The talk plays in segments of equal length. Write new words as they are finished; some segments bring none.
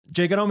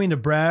Jake, I don't mean to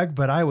brag,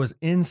 but I was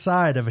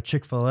inside of a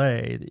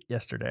Chick-fil-A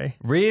yesterday.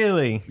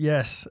 Really?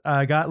 Yes.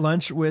 I got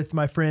lunch with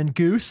my friend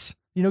Goose.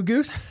 You know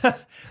Goose?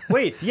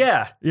 Wait,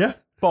 yeah. Yeah.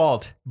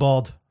 Bald.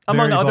 Bald.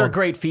 Among Very other bald.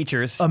 great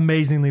features.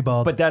 Amazingly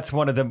bald. But that's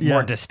one of the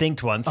more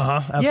distinct ones.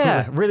 Absolutely.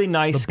 Yeah, really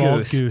nice The bald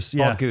goose. goose,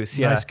 yeah. Bald goose,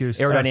 yeah. Nice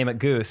goose. Aerodynamic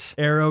goose.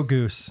 Arrow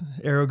Goose.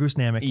 Arrow Goose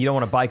Namek. You don't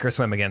want to bike or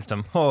swim against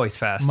him. Oh, he's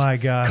fast. My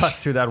gosh.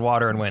 Cuts through that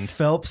water and wind.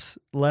 Phelps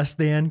less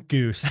than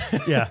Goose.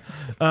 Yeah.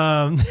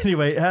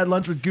 Anyway, had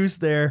lunch with Goose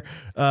there,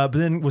 but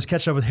then was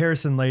catching up with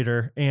Harrison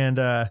later.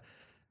 And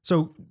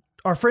so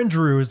our friend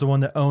Drew is the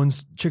one that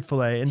owns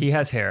Chick-fil-A. And He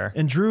has hair.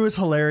 And Drew is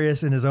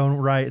hilarious in his own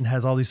right and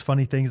has all these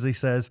funny things he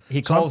says.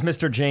 He calls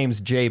Mr.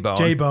 James J-Bone.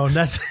 J-Bone.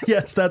 That's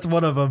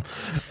one of them.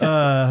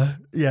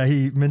 Yeah,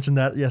 he mentioned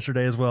that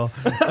yesterday as well.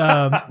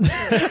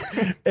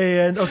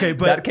 And okay,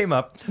 but that came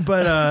up.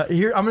 But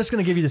here, I'm just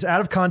going to give you this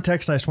out of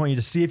context. I just want you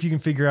to see if you can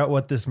figure out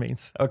what this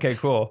means. Okay,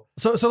 cool.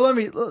 So let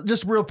me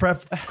just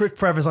quick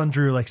preface on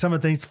Drew. Like some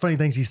of the things, funny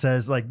things he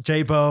says, like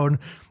J-Bone.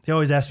 He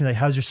always asks me like,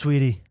 "How's your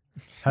sweetie?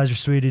 How's your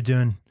sweetie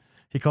doing?"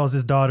 He calls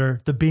his daughter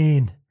the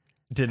Bean.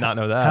 Did not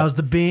know that. How's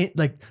the Bean?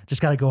 Like,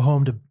 just got to go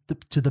home to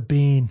the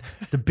Bean.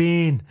 The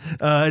Bean.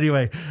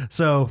 Anyway,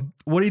 so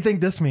what do you think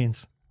this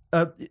means?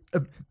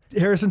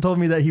 Harrison told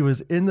me that he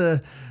was in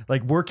the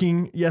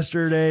working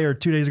yesterday or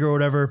 2 days ago or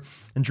whatever,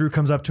 and Drew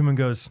comes up to him and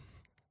goes,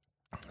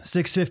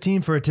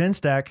 $6.15 for a 10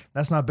 stack.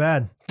 That's not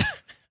bad.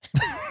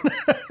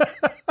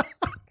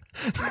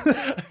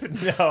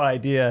 No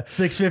idea.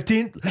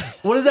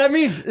 $6.15. What does that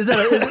mean? Is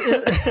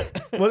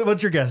that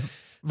what's your guess?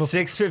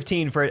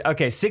 $6.15 for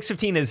okay.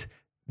 $6.15 is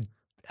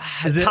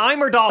it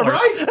time or dollars?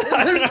 Right.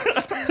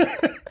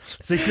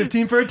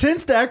 $6.15 for a 10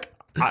 stack.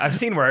 I've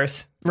seen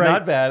worse. Right.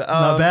 Not bad.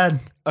 Not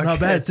bad. okay. Not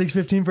bad.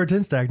 $6.15 for a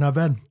 10 stack. Not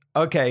bad.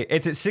 Okay,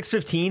 it's at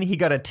 $6.15. He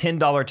got a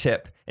 $10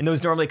 tip, and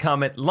those normally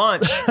come at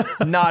lunch,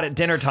 not at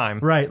dinner time.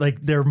 Right, like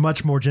they're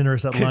much more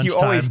generous at lunchtime. Because you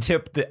always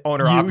tip the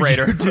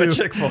owner-operator you of do.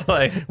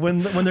 Chick-fil-A.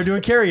 when they're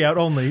doing carry out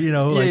only,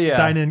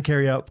 dine-in,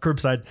 carry-out,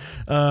 curbside.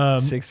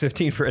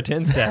 $6.15 for a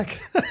 10 stack.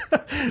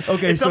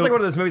 Okay, it sounds like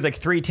one of those movies like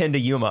 3:10 to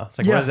Yuma. It's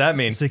like, what does that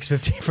mean?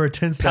 $6.15 for a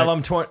 10 stack.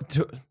 Pelham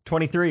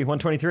 23,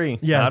 123.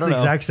 Yeah, it's the know.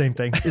 exact same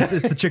thing. It's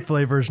the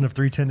Chick-fil-A version of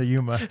 3:10 to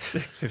Yuma.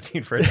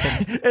 $6.15 for a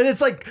 10. And it's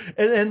like,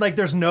 and like,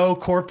 there's no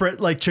corporate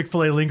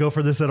Chick-fil-A lingo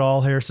for this at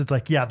all, Harris. It's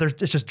like, yeah,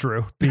 it's just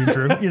Drew being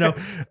Drew,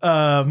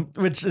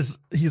 which is,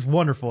 he's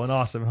wonderful and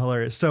awesome and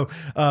hilarious. So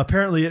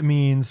apparently it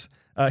means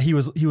he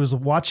was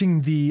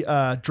watching the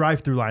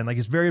drive-through line. Like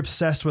he's very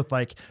obsessed with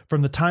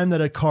from the time that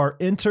a car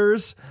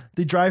enters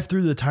the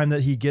drive-through to the time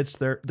that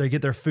they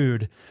get their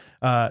food.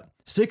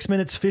 6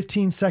 minutes,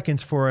 15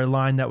 seconds for a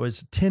line that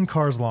was 10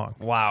 cars long.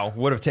 Wow.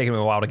 Would have taken me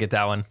a while to get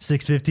that one.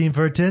 $6.15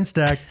 for a 10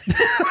 stack.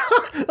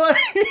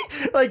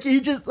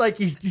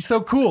 He's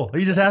so cool.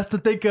 He just has to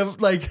think of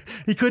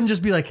he couldn't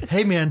just be like,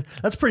 hey man,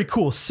 that's pretty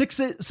cool. 6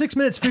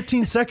 minutes,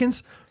 15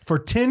 seconds for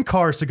 10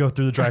 cars to go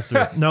through the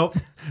drive-thru. Nope.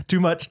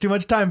 Too much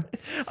time.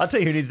 I'll tell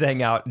you who needs to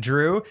hang out.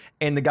 Drew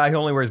and the guy who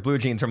only wears blue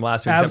jeans from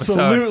last week's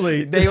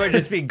Absolutely. episode. They would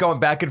just be going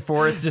back and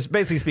forth, just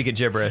basically speaking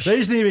gibberish. They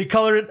just need to be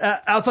colored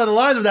outside the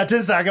lines with that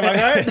 10 stack. Am I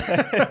right?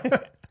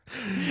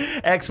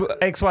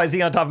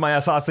 XYZ on top of my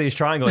isosceles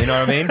triangle, you know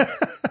what I mean?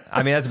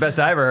 I mean, that's the best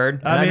I ever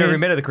heard. I've never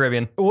been to the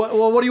Caribbean.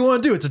 Well, what do you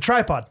want to do? It's a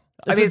tripod.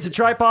 It's a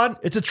tripod.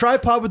 It's a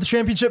tripod with the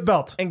championship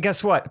belt. And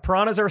guess what?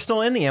 Piranhas are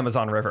still in the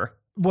Amazon River.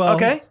 Well,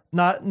 okay.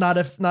 Not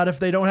if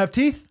they don't have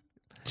teeth.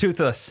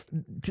 Toothless.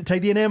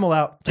 Take the enamel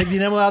out. Take the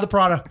enamel out of the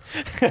piranha.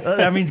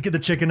 That means get the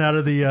chicken out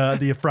of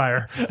the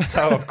fryer.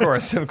 Oh, of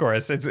course.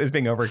 It's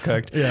being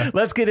overcooked. Yeah.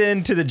 Let's get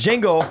into the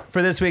jingle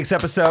for this week's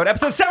episode.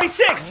 Episode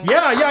 76.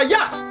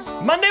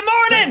 Yeah. Monday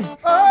morning.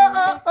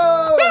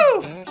 Oh.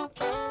 Woo!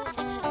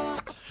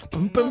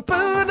 Boom, boom,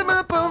 boom,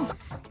 boom, boom.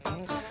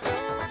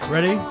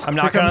 Ready? I'm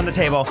knocking on the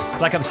table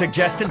like I'm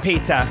suggesting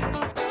pizza.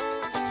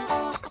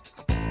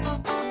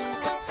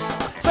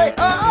 Say,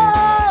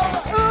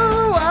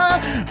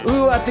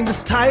 ooh, I think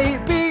this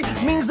tight beat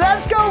means that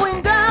it's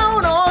going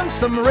down on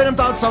some random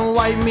thoughts on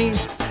white meat.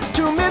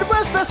 Two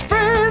Midwest best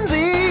friends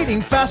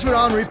eating fast food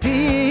on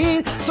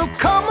repeat. So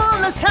come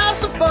on, let's have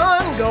some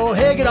fun. Go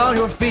ahead, get on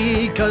your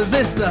feet, cause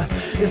it's the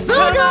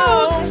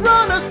Ghost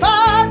Runners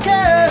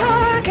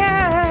Podcast.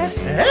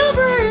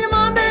 Every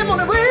Monday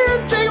morning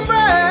with Jake and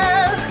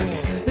Brad.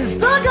 It's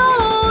the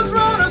Ghost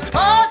Runners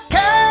Podcast.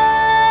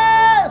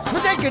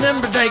 We're taking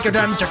them, Jacob,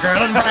 and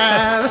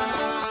Brad.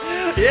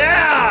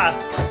 Yeah!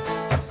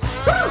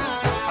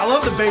 I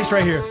love the bass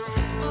right here.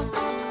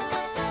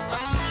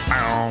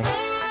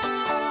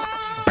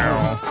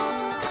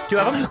 Do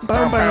you have them?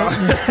 Boom,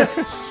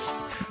 boom.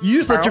 You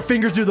just let your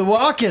fingers do the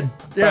walking.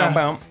 Yeah.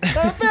 Boom, boom.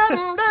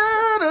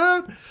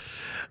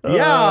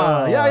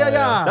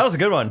 Yeah. That was a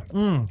good one.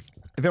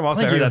 It's been a while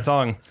since I heard that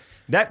song.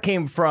 That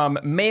came from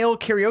male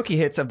karaoke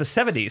hits of the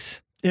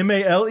 70s.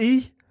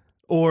 MALE?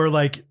 Or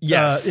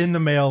Yes. in the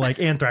mail,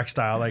 Anthrax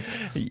style.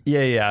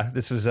 Yeah.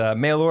 This was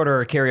mail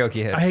order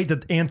karaoke hits. I hate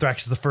that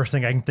Anthrax is the first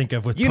thing I can think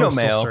of with You know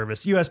postal mail.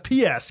 service.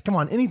 USPS. Come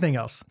on, anything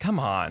else. Come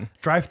on.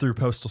 Drive-through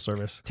postal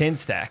service. 10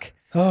 stack.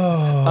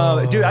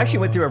 Dude, I actually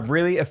went through a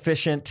really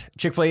efficient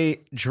Chick-fil-A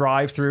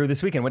drive-through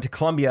this weekend. Went to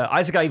Columbia.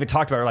 Isaac and I even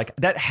talked about it. Like,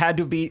 that had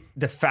to be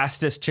the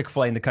fastest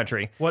Chick-fil-A in the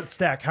country. What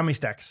stack? How many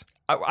stacks?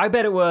 I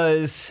bet it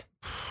was,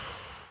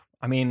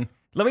 I mean,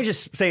 let me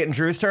just say it in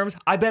Drew's terms.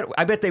 I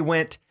bet they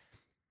went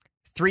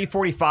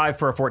 $3.45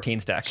 for a 14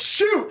 stack.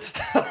 Shoot!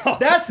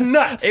 That's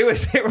nuts.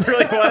 It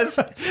really was.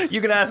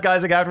 You can ask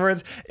Isaac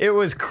afterwards. It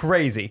was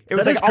crazy. It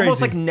was That like is almost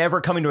crazy. like never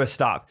coming to a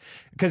stop.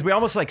 Because we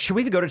almost like, should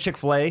we even go to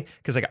Chick-fil-A?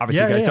 Because like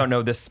obviously you guys don't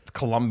know this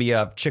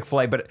Columbia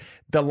Chick-fil-A, but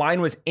the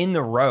line was in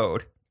the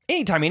road.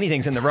 Anytime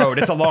anything's in the road,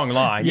 it's a long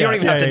line. You don't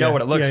even have to know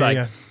what it looks like.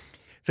 Yeah.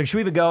 So should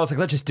we even go? I was like,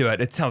 let's just do it.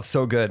 It sounds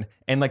so good.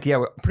 And like, yeah,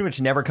 we're pretty much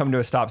never come to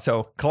a stop.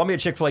 So Columbia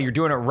Chick-fil-A, you're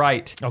doing it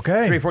right.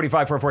 Okay.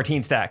 $3.45 for a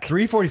 14 stack.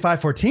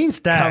 345 14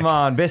 stack. Come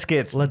on,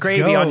 biscuits, Let's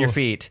gravy go. on your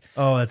feet.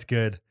 Oh, that's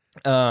good.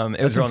 It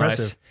was real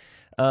impressive. nice.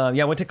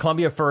 Yeah, I went to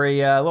Columbia for a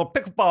little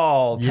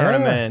pickleball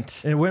tournament.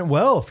 It went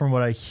well from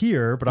what I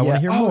hear, but I want to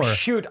hear more. Oh,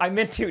 shoot. I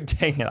meant to.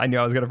 Dang it. I knew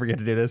I was going to forget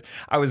to do this.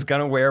 I was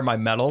going to wear my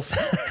medals.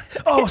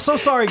 Oh, so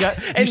sorry,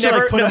 guys. You should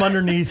like put them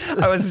underneath.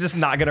 I was just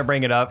not going to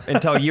bring it up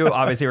until you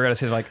obviously were going to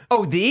say, like,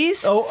 oh,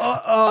 these?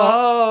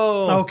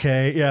 Oh,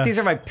 okay, yeah. These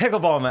are my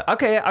pickleball.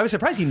 Okay, I was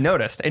surprised you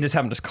noticed and just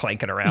have them just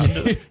clanking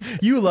around.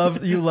 You love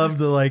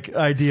the like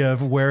idea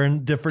of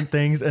wearing different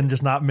things and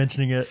just not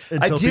mentioning it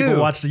until do.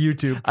 people watch the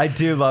YouTube. I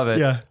do love it.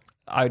 Yeah.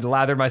 I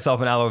lathered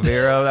myself in aloe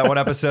vera that one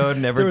episode.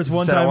 Never There was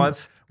one said it time.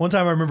 once. One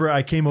time I remember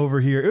I came over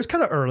here. It was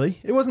kind of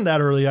early. It wasn't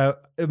that early.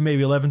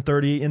 Maybe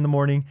 11:30 in the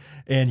morning,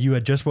 and you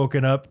had just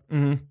woken up,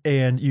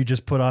 and you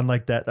just put on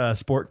like that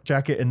sport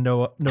jacket and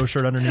no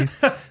shirt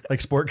underneath, like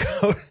sport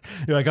coat.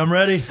 You're like, I'm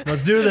ready.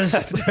 Let's do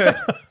this.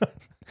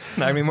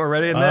 Not any more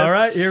ready than this. All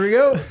right, here we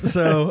go.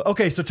 So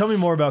so tell me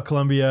more about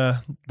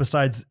Columbia.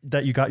 Besides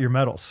that, you got your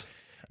medals.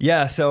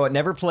 Yeah, so I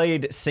never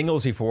played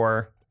singles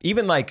before,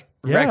 even like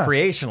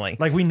recreationally.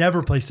 Like we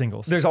never play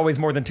singles. There's always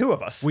more than two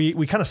of us. We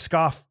kind of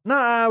scoff.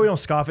 Nah, we don't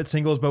scoff at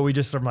singles, but we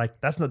just are like,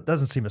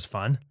 doesn't seem as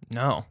fun.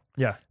 No.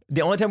 Yeah.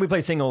 The only time we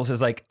play singles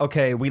is like,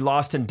 okay, we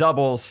lost in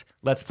doubles.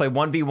 Let's play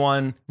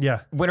 1v1.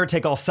 Yeah. Winner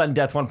take all, sudden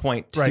death 1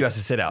 point. Just who has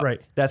to sit out.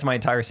 Right. That's my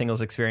entire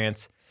singles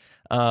experience.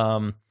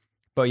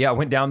 But yeah, I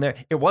went down there.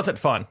 It wasn't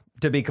fun,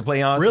 to be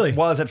completely honest. Really? It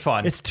wasn't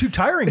fun. It's too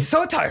tiring. It's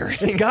so tiring.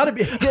 It's got to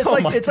be.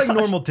 It's like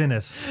normal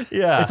tennis.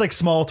 Yeah. It's like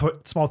small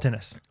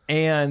tennis.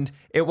 And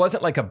it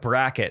wasn't like a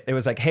bracket. It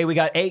was like, hey, we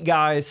got 8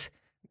 guys.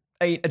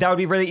 That would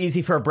be really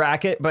easy for a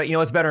bracket, but you know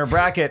what's better in a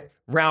bracket?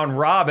 Round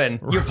robin.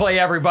 You play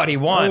everybody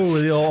once. Oh,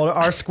 the old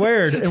R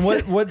squared. And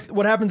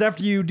what happens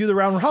after you do the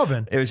round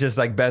robin? It was just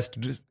like best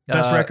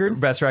record?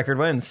 Best record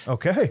wins.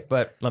 Okay.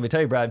 But let me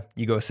tell you, Brad,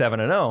 you go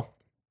 7-0.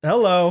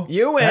 Hello.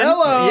 You win.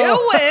 Hello.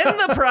 You win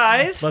the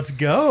prize. Let's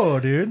go,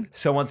 dude.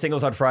 So won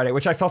singles on Friday,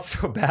 which I felt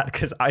so bad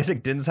because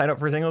Isaac didn't sign up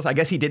for singles. I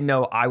guess he didn't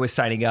know I was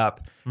signing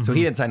up, so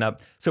he didn't sign up.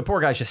 So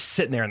poor guy's just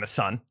sitting there in the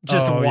sun,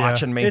 just Oh,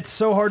 watching yeah. me. It's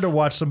so hard to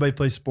watch somebody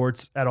play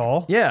sports at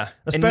all. yeah,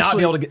 and not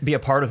be able to be a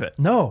part of it.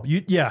 No,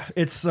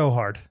 it's so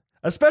hard.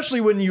 Especially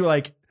when you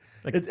like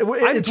it's I'm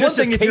one just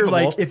thing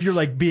as if you're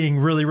like being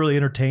really, really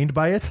entertained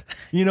by it,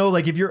 you know,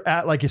 like if you're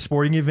at like a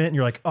sporting event and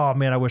you're like, oh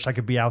man, I wish I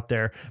could be out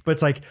there. But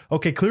it's like,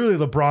 okay, clearly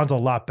LeBron's a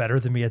lot better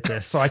than me at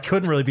this. So I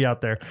couldn't really be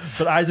out there.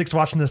 But Isaac's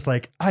watching this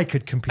like I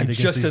could compete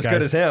against Just these as guys.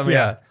 good as him.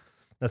 Yeah.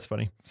 That's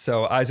funny.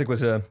 So Isaac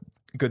was a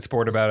good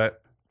sport about it.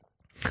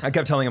 I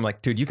kept telling him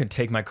like, dude, you can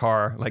take my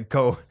car. Like,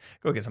 go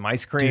get some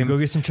ice cream. Dude, go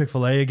get some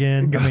Chick-fil-A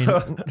again. I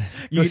mean,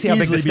 you see how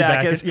big the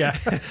stack is. Yeah.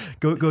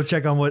 go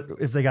check on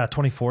if they got a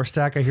 24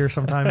 stack, I hear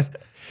sometimes.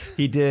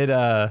 He did.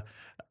 I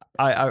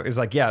was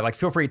like, yeah, like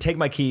feel free, take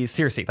my keys.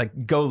 Seriously,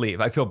 like go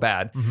leave. I feel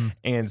bad.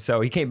 And so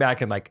he came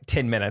back in like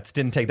 10 minutes.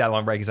 Didn't take that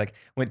long break. He's like,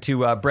 went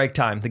to break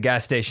time, the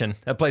gas station.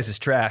 That place is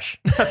trash.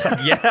 I was like,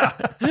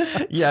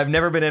 yeah. I've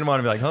never been in one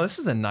and be like, oh, this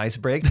is a nice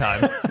break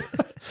time.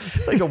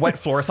 Like a wet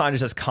floor sign is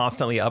just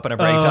constantly up in a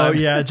break time. Oh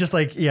yeah, just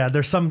like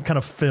there's some kind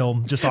of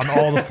film just on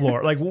all the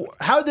floor. Like,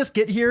 how did this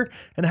get here,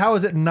 and how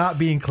is it not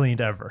being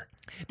cleaned ever?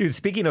 Dude,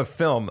 speaking of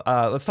film,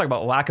 let's talk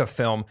about lack of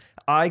film.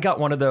 I got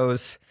one of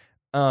those.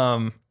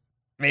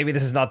 Maybe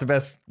this is not the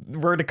best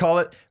word to call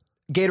it.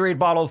 Gatorade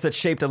bottles that's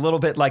shaped a little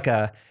bit like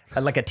a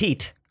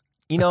teat.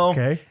 You know,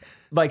 Okay.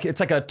 like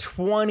it's like a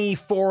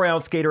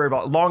 24-ounce Gatorade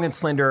bottle, long and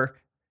slender.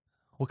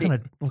 What kind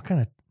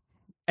of?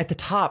 At the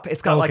top,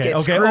 it's got like it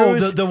Okay.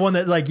 screws Oh, the one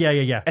that like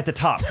yeah. at the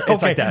top. It's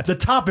Okay, like that. the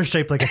top is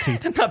shaped like a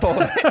teat. Not the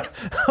whole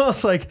thing. I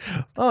was like,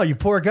 oh, you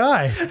poor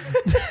guy.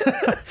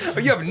 Oh,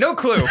 you have no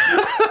clue.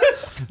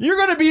 You're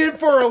gonna be in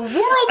for a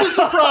world of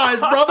surprise,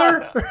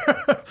 brother.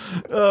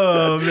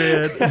 Oh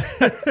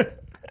man.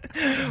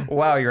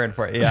 Wow, you're in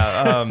for it.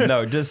 Yeah.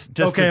 No, just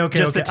Okay.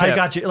 the tip. I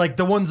got you. Like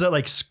the ones that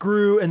like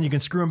screw and you can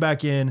screw them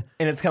back in.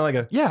 And it's kind of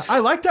like a Yeah, I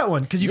like that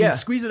one because you Yeah. can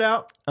squeeze it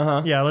out.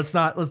 Uh-huh. Yeah, let's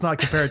not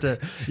compare it to.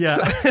 Yeah,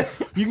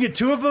 you can get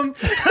 2 of them.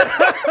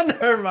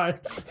 Never mind.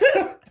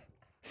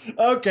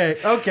 Okay.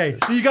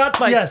 So you got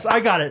yes, I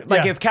got it.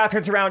 like Yeah. if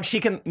Catherine's around, she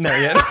can. No,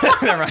 yeah.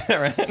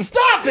 Never mind.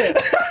 Stop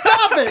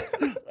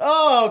it!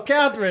 Oh,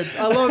 Catherine,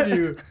 I love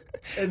you.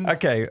 And,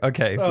 Okay.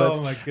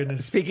 oh my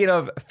goodness. Speaking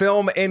of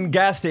film in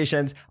gas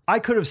stations, I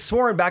could have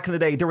sworn back in the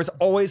day there was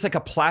always like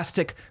a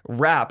plastic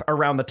wrap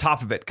around the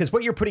top of it because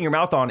what you're putting your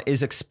mouth on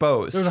is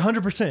exposed. There's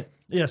 100%.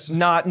 Yes.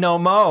 Not no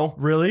mo.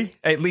 Really?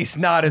 At least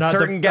not at Not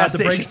certain the- gas not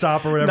the brake stations.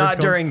 stop or whatever Not it's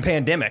called. during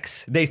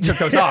pandemics. They took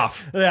those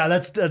off. Yeah,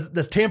 that's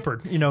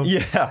tampered, you know.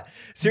 Yeah.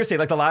 Seriously,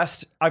 like I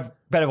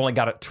bet I've only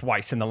got it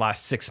twice in the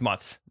last 6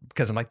 months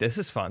because I'm like, this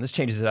is fun. This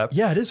changes it up.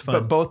 Yeah, it is fun.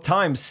 But both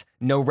times,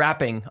 no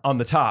wrapping on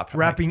the top. I'm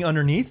like, Wrapping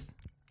underneath,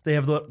 they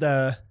have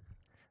the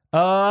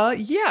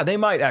yeah, they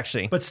might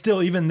actually. but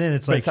still, even then,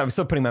 it's like, I'm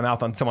still putting my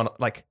mouth on someone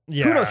like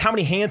Yeah. who knows how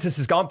many hands this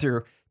has gone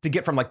through to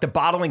get from like the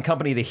bottling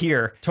company to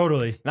here.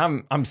 totally.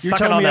 And I'm You're sucking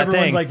telling on me that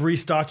everyone's thing. like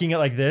restocking it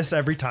like this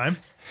every time?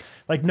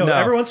 Like, no, No.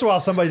 every once in a while,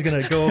 somebody's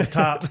going to go up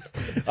top.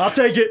 I'll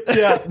take it.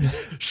 Yeah,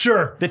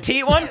 sure. the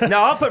tea one? No,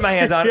 I'll put my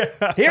hands on it.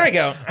 Yeah. Here we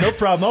go. No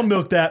problem. I'll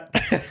milk that.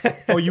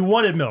 Oh, you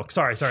wanted milk.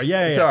 Sorry.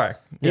 Yeah. Sorry.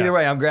 Yeah. Either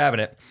way, I'm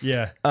grabbing it.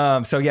 Yeah.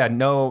 So yeah,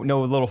 no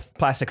little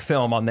plastic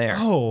film on there.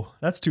 Oh,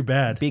 that's too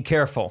bad. Be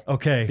careful.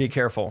 Okay. Be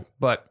careful.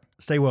 But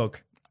Stay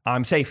woke.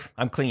 I'm safe.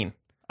 I'm clean.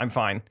 I'm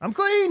fine. I'm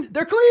clean.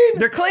 They're clean.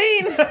 They're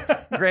clean.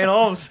 Grant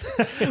Holmes.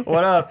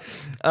 What up?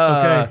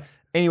 Okay.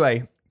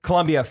 Anyway,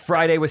 Columbia,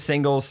 Friday was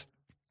singles.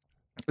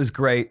 It was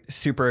great,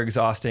 super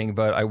exhausting,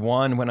 but I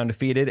won, went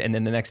undefeated, and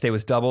then the next day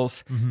was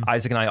doubles.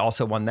 Isaac and I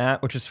also won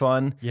that, which was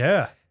fun.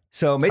 Yeah.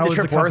 So made How the was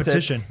the trip worth it.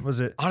 competition? Was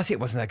it? Honestly, it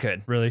wasn't that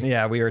good. Really?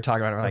 Yeah, we were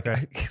talking about it. We're like, Okay.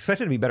 I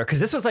expected it to be better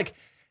because this was like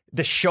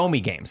the show me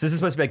games. This is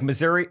supposed to be like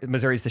Missouri.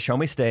 Missouri's the show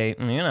me state.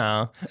 You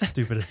know,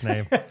 Stupidest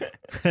name.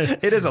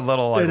 it is a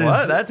little like It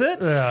what? is. That's it.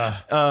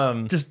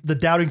 Yeah. Just the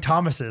doubting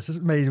Thomases.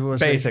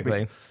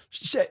 Basically,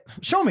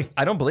 Show me.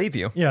 I don't believe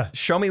you. Yeah.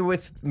 Show me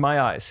with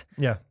my eyes.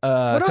 Yeah. so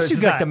What else it's you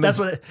just like got? the That's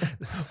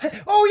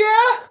what. Oh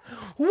yeah.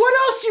 What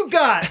else you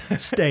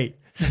got? State.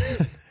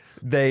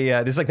 They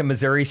this is like the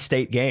Missouri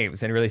State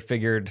Games, and really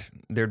figured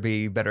there'd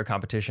be better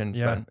competition.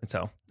 Yeah. But,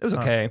 so it was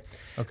okay.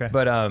 Okay.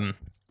 But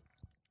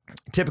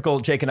typical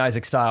Jake and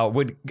Isaac style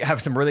would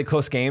have some really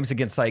close games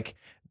against like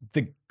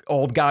the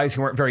old guys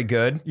who weren't very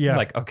good. Yeah.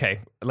 Like,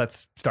 okay,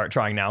 let's start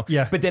trying now.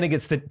 Yeah. But then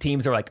against the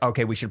teams that are like,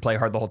 okay, we should play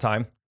hard the whole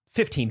time.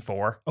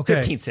 15-4, Okay.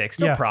 15-6,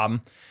 no Yeah.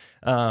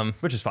 problem.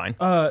 Which is fine.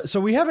 So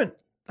we haven't.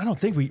 I don't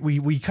think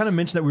we kind of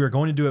mentioned that we were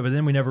going to do it, but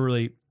then we never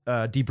really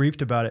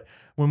debriefed about it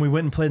when we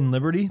went and played in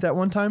Liberty that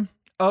one time.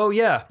 Oh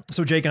yeah.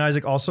 So Jake and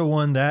Isaac also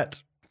won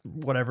that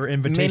whatever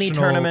invitational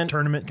tournament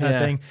kind of Yeah.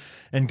 thing,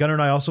 and Gunnar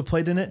and I also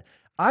played in it.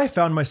 I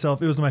found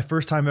myself. It was my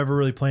first time ever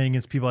really playing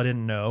against people I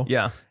didn't know.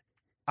 Yeah.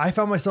 I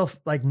found myself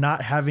like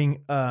not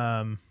having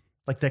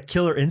like that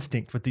killer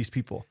instinct with these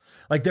people.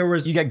 Like there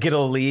was You got get a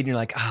lead and you're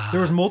like,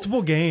 there was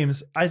multiple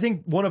games. I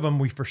think one of them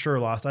we for sure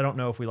lost. I don't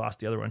know if we lost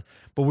the other one,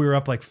 but we were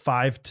up like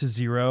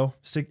 5-0,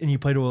 and you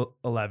played to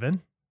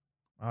 11.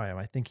 Oh, am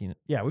I thinking?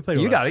 Yeah, we played.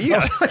 To You 11. got it, you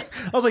got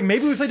I was like,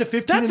 maybe we played to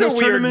 15. That's in those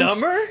a weird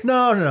tournaments.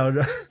 number.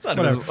 No. Thought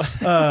it was-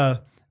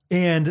 Whatever.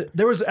 And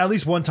there was at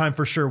least one time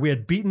for sure we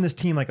had beaten this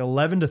team like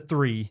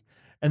 11-3,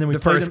 and then we The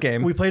played first them,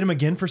 game. We played them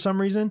again for some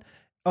reason.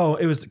 Oh,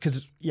 it was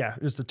because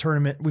it was the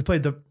tournament. We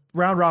played the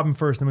round robin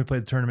first, then we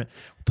played the tournament.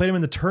 We played them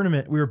in the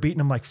tournament. We were beating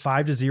them like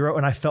 5-0,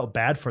 and I felt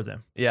bad for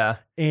them. yeah.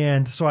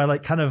 And so I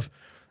like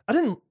I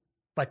didn't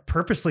like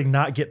purposely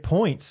not get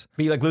points.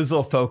 But you like lose a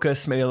little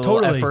focus, maybe a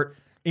little effort.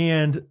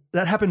 And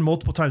that happened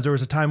multiple times. There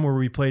was a time where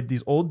we played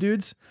these old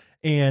dudes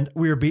and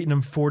we were beating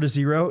them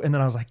 4-0. And then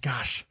I was like,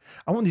 gosh,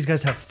 I want these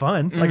guys to have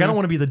fun. Like, I don't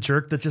want to be the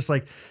jerk that just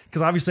like,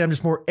 because obviously I'm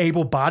just more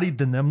able bodied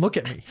than them. Look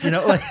at me, you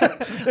know, like, and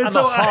I'm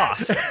a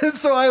hoss. and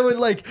so I would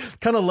like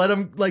kind of let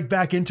them like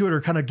back into it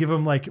or kind of give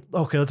them like,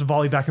 okay, let's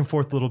volley back and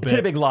forth a little bit. Hit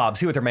a big lob,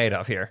 see what they're made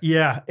of here.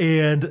 Yeah.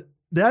 And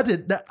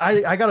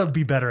I got to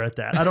be better at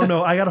that. I don't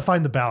know. I got to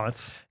find the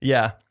balance.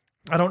 Yeah.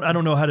 I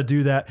don't know how to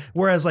do that.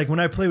 Whereas like when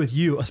I play with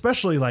you,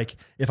 especially like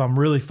if I'm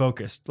really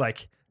focused,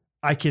 like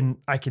I can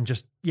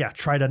just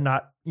try to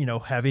not,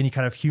 have any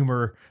kind of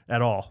humor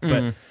at all.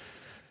 But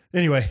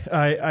anyway,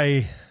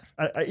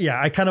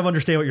 I kind of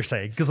understand what you're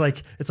saying because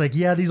like it's like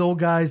these old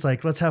guys,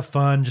 like let's have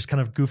fun, just kind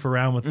of goof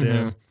around with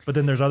them. But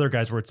then there's other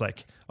guys where it's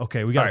like,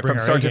 okay, we got to All right, bring from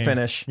our start to A-game.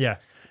 finish. Yeah.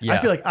 Yeah. I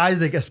feel like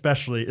Isaac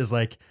especially is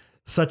like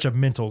such a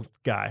mental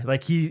guy.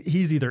 Like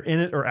he's either in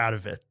it or out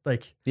of it.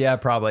 Like Yeah,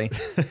 probably.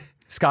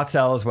 Scott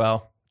Sell as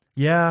well.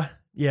 yeah.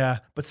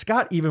 But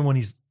Scott, even when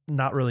he's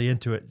not really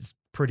into it, is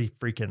pretty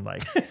freaking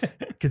like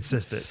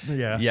consistent.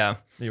 Yeah. Yeah.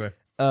 Anyway.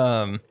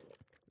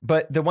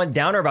 But the one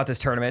downer about this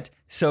tournament,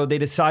 so they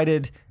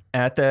decided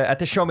at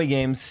the Show Me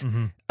Games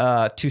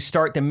to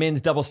start the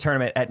men's doubles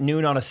tournament at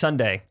noon on a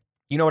Sunday.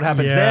 You know what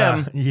happens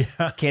then?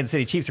 Yeah. Kansas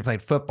City Chiefs are playing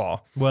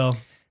football. Well,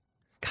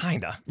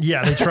 Kinda.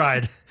 yeah, they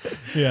tried.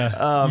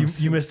 Yeah.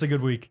 You missed a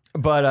good week.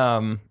 But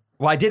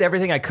well, I did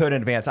everything I could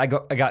in advance. I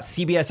got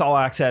CBS All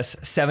Access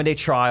 7-day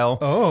trial.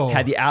 Oh.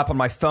 Had the app on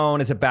my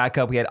phone as a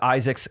backup. We had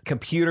Isaac's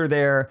computer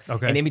there.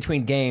 Okay. And in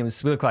between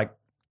games, we looked like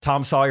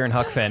Tom Sawyer and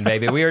Huck Finn,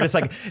 baby. We were just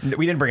like,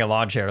 we didn't bring a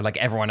lawn chair like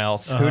everyone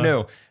else. Who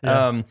knew?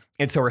 Yeah.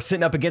 And so we're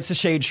sitting up against the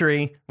shade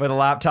tree with a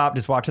laptop,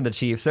 just watching the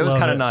Chiefs. It was Love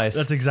kind it. of nice.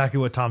 That's exactly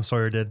what Tom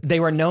Sawyer did.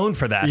 They were known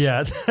for that.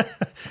 Yeah.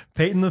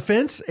 Painting the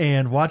fence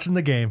and watching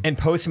the game. And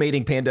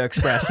Postmating Panda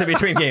Express in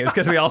between games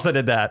because we also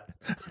did that.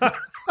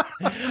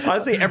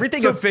 Honestly,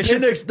 everything So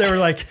efficient. Phoenix, they were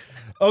like,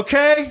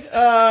 okay,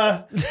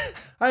 I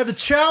have the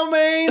chow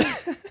mein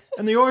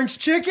and the orange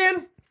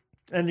chicken.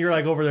 And you're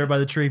like over there by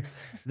the tree.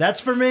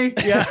 That's for me.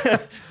 Yeah.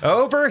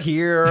 Over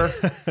here.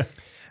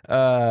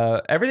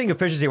 Everything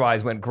efficiency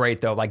wise went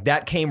great though. Like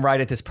that came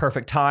right at this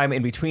perfect time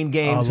in between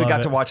games. We love got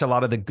it. to watch a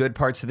lot of the good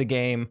parts of the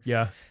game.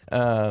 Yeah.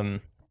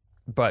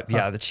 But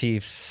yeah, the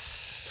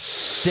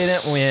Chiefs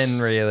didn't win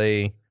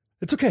really.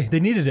 It's okay. They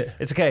needed it.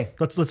 It's okay.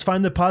 Let's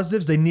find the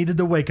positives. They needed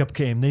the wake up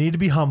game. They need to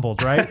be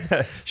humbled, right?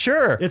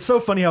 Sure. It's so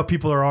funny how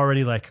people are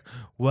already like,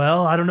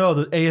 well, I don't know.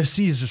 The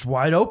AFC is just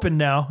wide open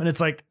now. And it's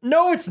like,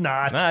 no, it's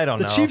not. I don't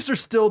the know. Chiefs are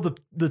still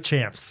the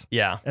champs.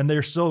 Yeah. And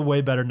they're still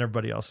way better than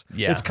everybody else.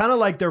 Yeah. It's kind of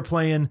like they're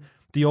playing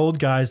the old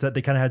guys that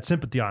they kind of had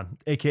sympathy on,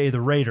 AKA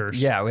the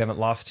Raiders. Yeah, we haven't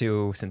lost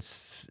to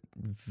since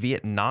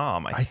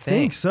Vietnam, I I think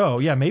think. so.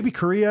 Yeah, maybe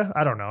Korea.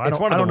 I don't know. It's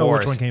one of I don't the know wars.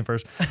 which one came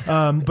first.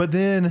 But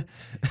then,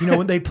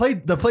 when they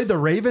played the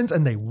Ravens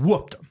and they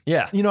whooped them.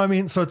 Yeah. You know what I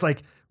mean? So it's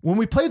like when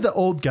we played the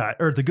old guy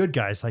or the good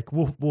guys, like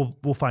we'll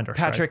find our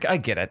stride. Patrick, I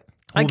get it.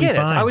 We'll I be get it.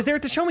 fine. I was there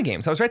at the Show Me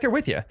games. I was right there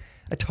with you.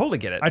 I totally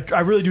get it. I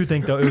really do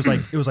think though it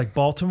was like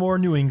Baltimore,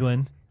 New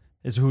England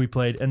is who we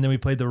played, and then we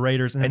played the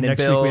Raiders, and then then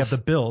next week we have Bills. the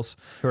Bills.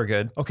 Who are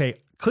good. Okay,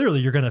 clearly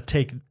you're gonna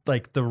take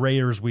like the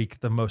Raiders week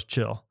the most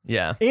chill,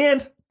 Yeah.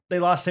 and they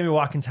lost Sammy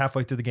Watkins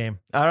halfway through the game.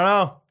 I don't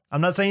know.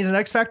 I'm not saying he's an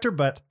X factor,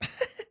 but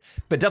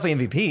But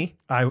definitely MVP.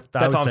 I That's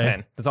would all I'm say.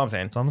 saying. That's all I'm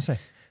saying. That's all I'm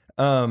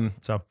gonna say.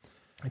 So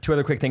Two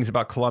other quick things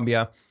about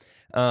Columbia.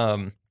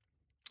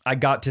 I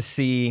got to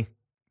see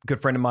a good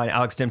friend of mine,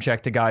 Alex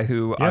Dimchek, the guy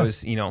who I Yeah.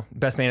 was,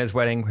 best man at his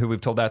wedding, who we've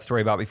told that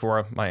story about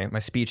before, my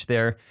speech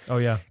there. oh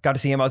yeah. Got to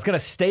see him. I was going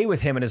to stay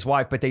with him and his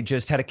wife, but they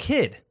just had a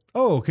kid.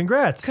 Oh,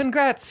 congrats.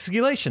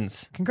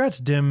 Congratulations. Congrats,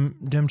 Dim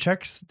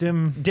checks.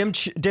 Dim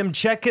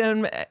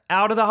checking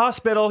out of the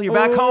hospital. You're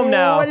back home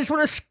now. I just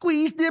want to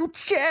squeeze them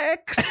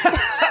checks.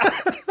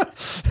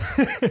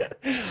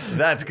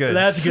 That's good.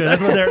 That's good.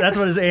 That's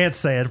what his aunt's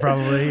saying,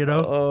 probably,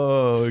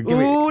 Oh, give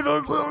me. Oh,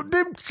 those little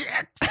dim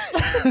checks.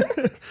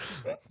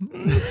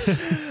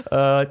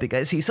 I think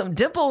I see some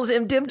dimples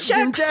in dim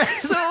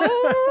checks.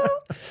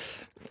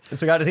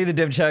 So got to see the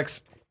dim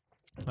checks.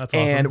 That's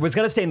awesome. And was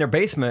going to stay in their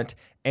basement.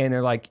 And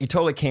they're like, you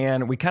totally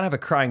can. We kind of have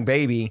a crying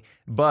baby.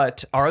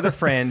 But our other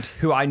friend,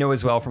 who I know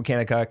as well from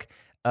Kanakuk,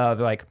 they're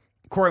like,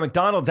 Corey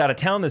McDonald's out of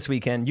town this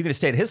weekend. You can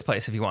stay at his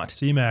place if you want.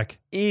 C-Mac.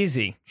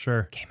 Easy.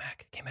 Sure.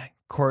 K-Mac.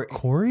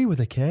 Corey with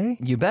a K?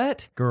 You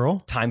bet. Girl?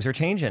 Times are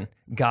changing.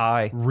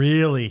 Guy.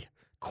 Really?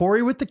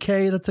 Corey with the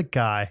K, that's a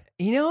guy.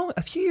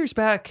 A few years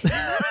back,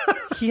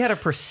 he had a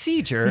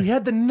procedure. He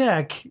had the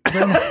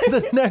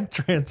the neck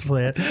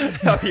transplant.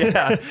 Oh,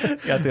 yeah.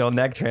 Got the old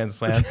neck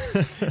transplant.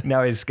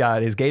 Now his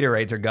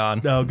Gatorades are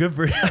gone. Oh, good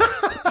for you.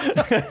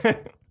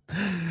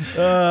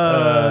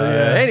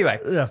 Anyway,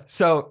 Yeah.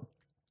 so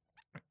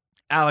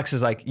Alex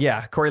is like,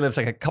 yeah, Corey lives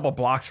like a couple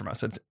blocks from us.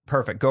 So it's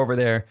perfect. Go over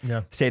there,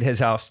 Yeah. stay at his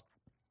house,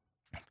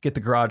 get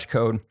the garage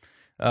code,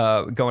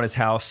 go in his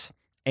house.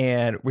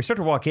 And we start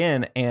to walk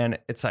in and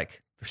it's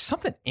like, there's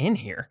something in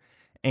here.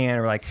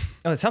 And we're like,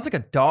 oh, it sounds like a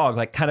dog,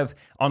 like kind of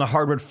on a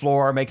hardwood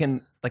floor,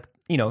 making like,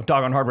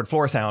 dog on hardwood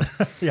floor sound.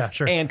 Yeah,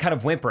 sure. And kind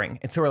of whimpering.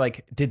 And so we're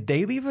like, did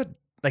they leave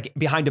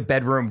behind a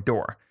bedroom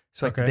door?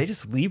 So like, Okay. did they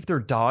just leave their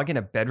dog in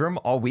a bedroom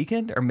all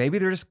weekend? Or maybe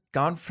they're just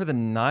gone for the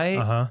night?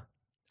 Uh-huh.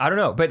 I don't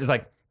know. But it's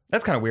like,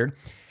 that's kind of weird.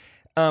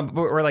 But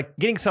we're like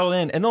getting settled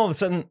in. And then all of a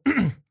sudden,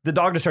 the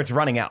dog just starts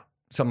running out.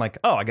 So I'm like,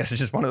 oh, I guess it's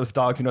just one of those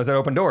dogs who knows how to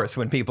open doors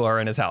when people are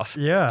in his house.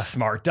 Yeah.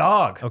 Smart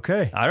dog.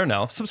 Okay. I don't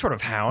know. Some sort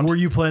of hound. Were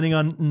you planning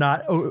on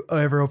not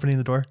ever opening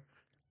the door?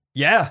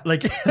 Yeah.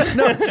 Like,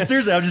 no,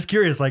 seriously, I'm just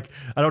curious. Like,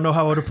 I don't know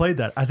how I would have played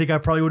that. I think I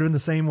probably would have been the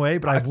same way,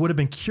 but I would have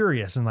been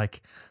curious and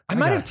like, I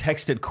might have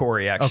texted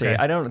Corey, actually. Okay.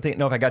 I don't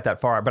know if I got that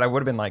far, but I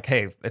would have been like,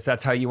 hey, if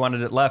that's how you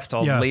wanted it left,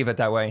 I'll Yeah. leave it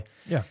that way.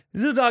 Yeah.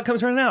 The dog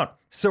comes running out.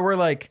 So we're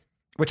like,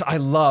 which I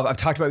love. I've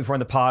talked about before in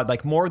the pod,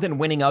 like more than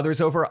winning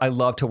others over, I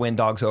love to win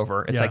dogs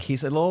over. It's Yeah. like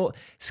he's a little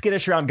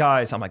skittish around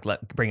guys. I'm like,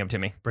 bring him to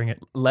me. Bring it.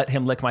 Let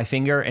him lick my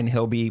finger and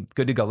he'll be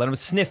good to go. Let him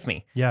sniff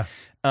me. Yeah.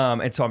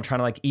 And so I'm trying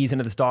to like ease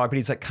into this dog, but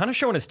he's like kind of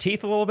showing his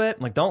teeth a little bit.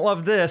 I'm like, don't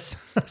love this.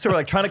 So we're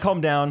like trying to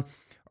calm down.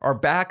 Our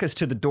back is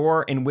to the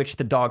door in which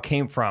the dog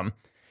came from.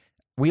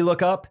 We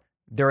look up.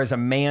 There is a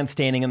man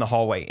standing in the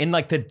hallway, in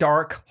like the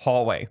dark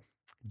hallway.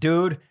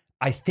 Dude,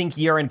 I think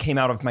urine came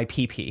out of my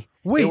pee-pee.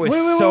 Wait, it was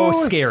wait, so wait.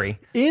 scary.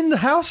 In the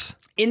house?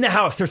 In the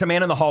house, there's a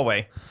man in the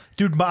hallway.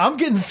 Dude, I'm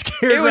getting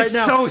scared It was right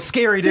now. so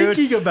scary, dude.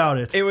 Thinking about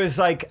it. It was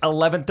like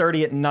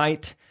 11:30 at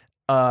night.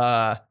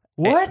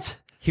 What?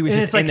 He was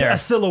And just it's like in there. a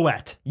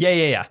silhouette.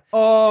 Yeah.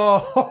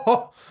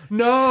 Oh,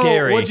 no.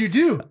 Scary. What'd you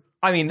do?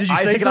 I mean, Did you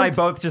say Isaac and I something?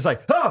 both just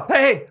like, oh,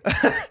 hey,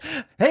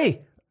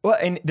 hey. Well,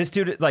 and this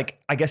dude, like,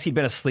 I guess he'd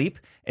been asleep.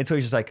 And so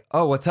he's just like,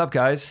 oh, what's up,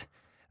 guys?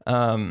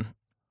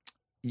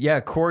 Yeah,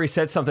 Corey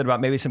said something about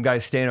maybe some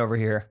guys staying over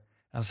here.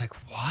 I was like,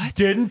 what?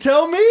 Didn't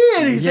tell me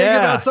anything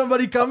about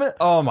somebody coming.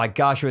 Oh my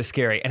gosh, it was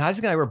scary. And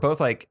Isaac and I were both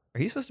like,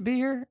 are you supposed to be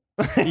here?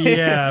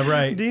 Yeah,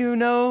 right. Do you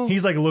know?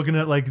 He's like looking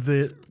at like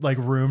the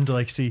room to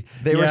like see.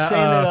 They were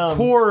saying that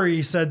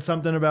Corey said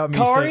something about me.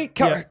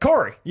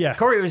 Corey. Yeah.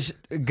 Corey was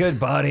a good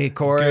buddy.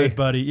 Corey. Good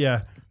buddy.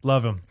 Yeah.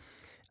 Love him.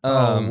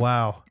 Oh,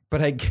 wow.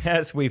 But I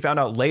guess we found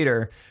out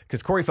later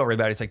because Corey felt really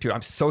bad. He's like, dude,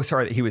 I'm so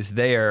sorry that he was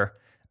there.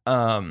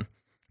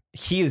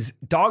 He is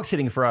dog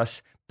sitting for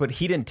us, but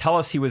he didn't tell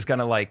us he was going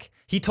to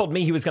he told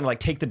me he was going to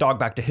take the dog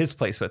back to his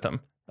place with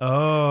him.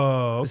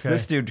 Oh, okay. So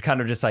this dude kind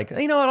of just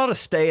you know what? I'll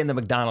just stay in the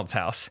McDonald's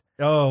house.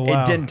 Oh,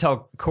 wow. It didn't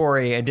tell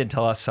Corey and didn't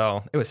tell us,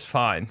 so it was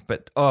fine.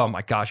 But oh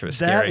my gosh, it was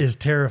scary. That is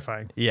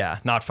terrifying. Yeah,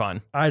 not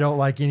fun. I don't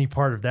like any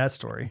part of that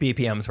story.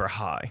 BPMs were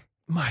high.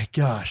 My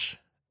gosh.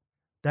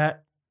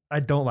 I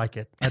don't like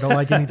it. I don't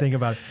like anything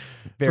about it.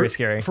 Very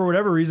scary. For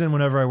whatever reason,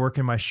 whenever I work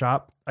in my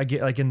shop, I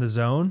get in the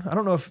zone. I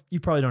don't know if you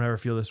probably don't ever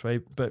feel this way,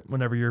 but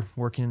whenever you're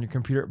working on your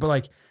computer,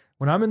 but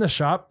when I'm in the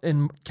shop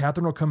and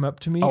Catherine will come up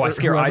to me. Oh, I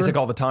scare Isaac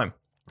all the time.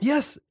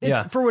 Yes.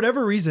 It's for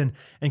whatever reason.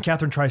 And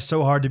Catherine tries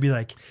so hard to be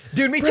like,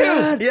 dude, me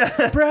Brad, too.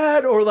 Yeah.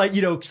 Brad,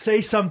 or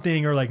say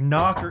something or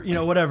knock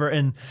or, whatever.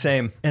 And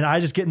same. And I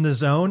just get in the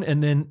zone.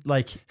 And then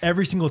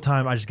every single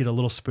time I just get a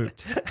little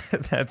spooked.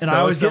 That's and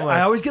so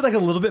I always get a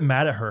little bit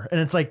mad at her. And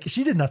it's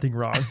she did nothing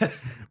wrong,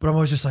 but I'm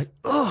always just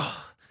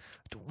oh,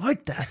 I don't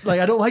like that.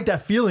 I don't like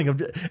that feeling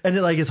of, and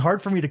it's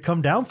hard for me to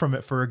come down from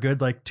it for a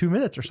good 2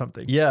 minutes or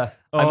something. Yeah.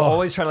 I'm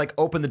always trying to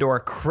open the door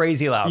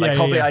crazy loud.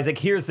 Hopefully Isaac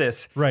hears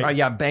this. Right.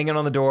 Yeah. I'm banging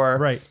on the door.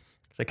 Right.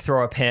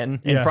 Throw a pin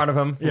in front of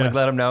him. Yeah.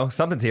 Let him know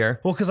something's here.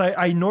 Well, because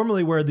I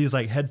normally wear these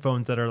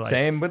headphones that are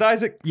same with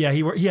Isaac. Yeah.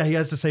 He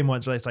has the same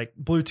ones. It's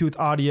Bluetooth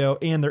audio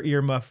and their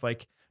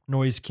earmuff,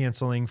 noise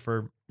canceling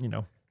for,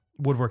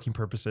 woodworking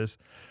purposes.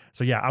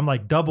 So yeah, I'm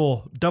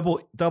double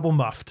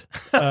muffed.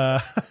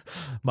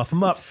 Muff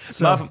them up.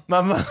 So,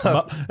 muff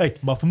up. Hey,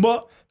 muff them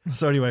up.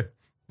 So anyway,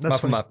 that's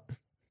muff them up.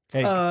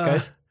 Hey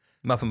guys,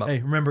 muff them up. Hey,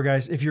 remember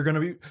guys, if you're gonna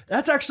be,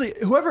 that's actually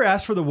whoever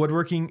asked for the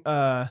woodworking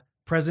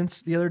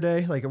presents the other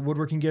day,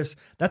 woodworking gifts.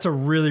 That's a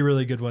really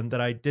really good one that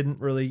I didn't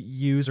really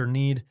use or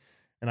need,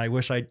 and I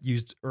wish I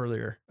used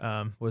earlier.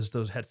 Was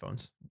those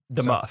headphones,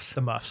 the muffs,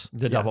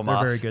 the double muffs.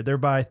 They're very good. They're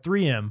by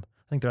 3M.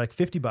 I think they're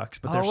 $50,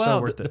 but they're so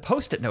worth it. The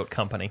Post-it note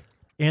company.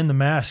 And the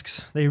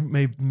masks, they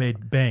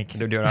made bank.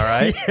 They're doing all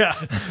right.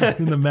 Yeah,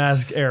 in the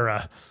mask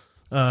era.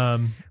 So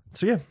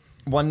yeah,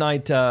 one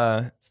night,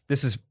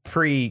 this is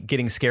pre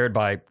getting scared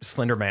by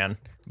Slender Man.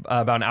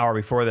 About an hour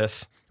before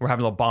this, we're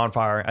having a little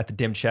bonfire at the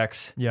Dim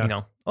Checks.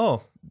 Yeah.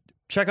 Oh,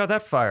 check out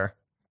that fire.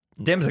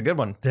 Dim's a good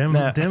one. Dim.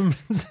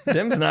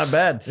 Dim's not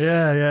bad.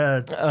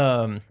 Yeah.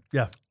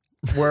 Yeah.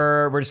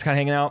 We're just kind of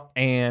hanging out,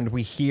 and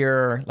we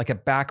hear a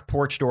back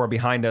porch door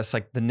behind us,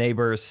 the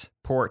neighbor's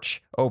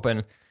porch open,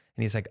 and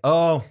he's like,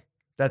 "Oh,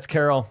 that's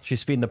Carol.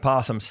 She's feeding the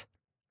possums."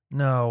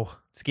 No.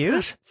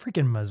 Excuse?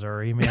 Freaking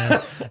Missouri, man.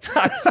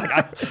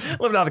 I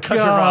lived out of the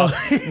country for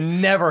a while.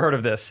 Never heard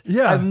of this.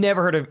 Yeah. I've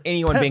never heard of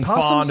anyone being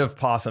possums? fond of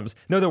possums.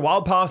 No, they're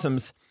wild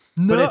possums,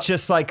 but it's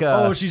just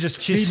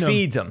she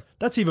feeds them.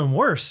 That's even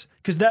worse,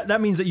 because that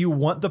means that you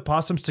want the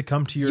possums to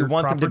come to your You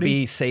want property? them to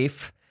be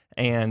safe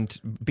and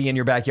be in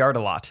your backyard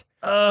a lot.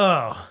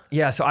 Oh.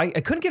 Yeah, so I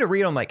couldn't get a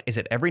read on is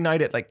it every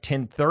night at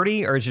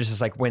 10:30, or is it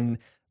just when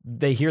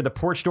they hear the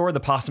porch door, the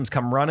possums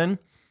come running?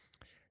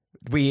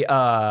 We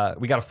got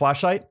a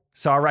flashlight,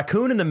 saw a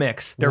raccoon in the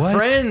mix. They're What?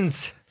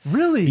 friends.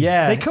 Really?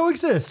 Yeah. They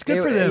coexist.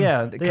 Good for them.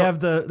 Yeah. They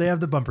have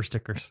the bumper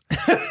stickers.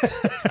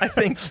 I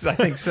think so.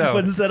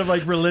 But instead of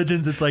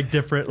religions, it's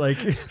different,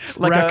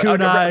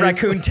 raccoon eyes.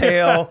 Raccoon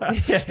tail.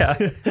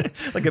 Yeah.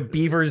 A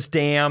beaver's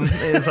dam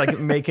is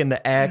making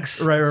the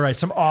X. Right.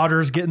 Some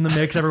otters get in the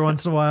mix every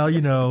once in a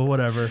while,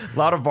 whatever. A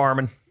lot of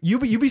varmint.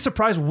 You'd be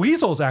surprised.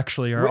 Weasels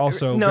actually are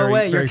also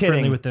very you're kidding.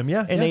 friendly with them.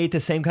 Yeah. And they eat the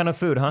same kind of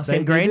food, huh?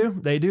 Same They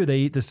grain? They do. They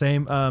eat the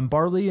same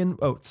barley and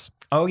oats.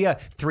 Oh yeah.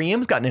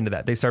 3M's gotten into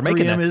that. They started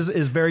making 3M that.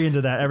 is very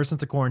into that ever since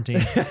the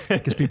quarantine,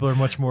 because people are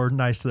much more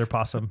nice to their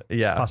possum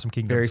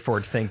kingdoms. Very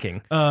forward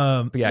thinking.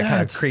 But yeah, it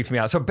kind of creeped me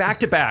out. So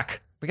back to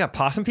back, we got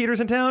possum feeders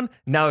in town.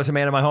 Now there's a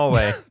man in my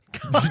hallway.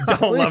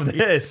 Don't love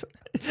this.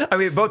 I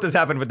mean, both this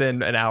happened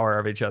within an hour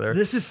of each other.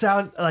 This is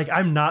sound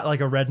I'm not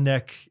a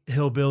redneck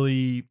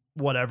hillbilly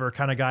whatever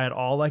kind of guy at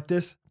all like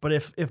this. But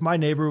if my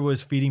neighbor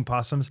was feeding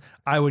possums,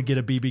 I would get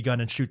a BB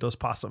gun and shoot those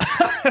possums.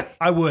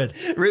 I would.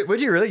 Would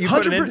you really? You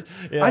put it in?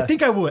 Yeah. I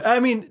think I would. I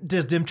mean,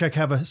 does Dimcheck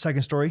have a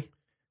second story?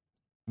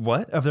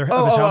 What? Of his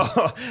house?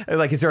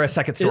 Is there a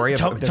second story?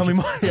 Tell me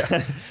more.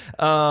 Yeah.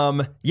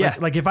 Yeah.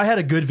 If I had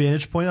a good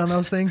vantage point on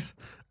those things,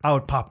 I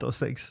would pop those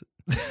things.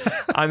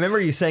 I remember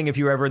you saying if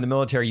you were ever in the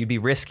military, you'd be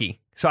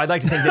risky. So I'd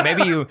like to think that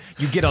maybe you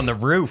get on the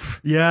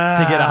roof to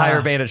get a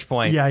higher vantage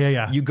point.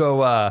 Yeah. You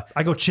go...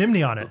 I go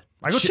chimney on it.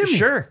 I go chimney.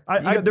 Sure.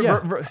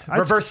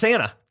 Reverse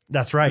Santa.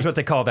 That's right. That's what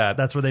they call that.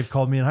 That's what they've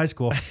called me in high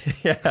school.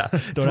 Yeah.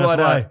 Don't ask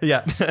why.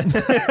 Yeah.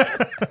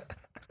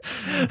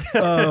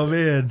 Oh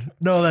man,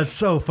 no, that's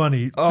so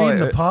funny. Oh, Feeding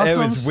the it possums.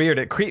 was weird.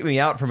 It creeped me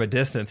out from a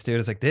distance, dude.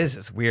 It's like, this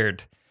is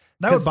weird.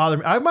 That would bother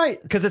me. I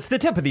might. Because it's the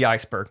tip of the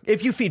iceberg.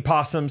 If you feed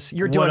possums,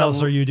 you're What doing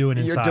else are you doing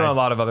inside? You're doing a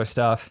lot of other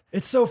stuff.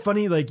 It's so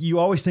funny. Like you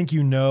always think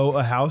you know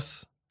a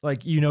house.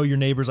 Like you know your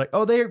neighbors. Like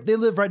they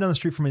live right down the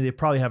street from me. They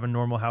probably have a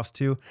normal house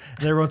too.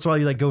 And every once in a while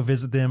you like go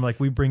visit them. Like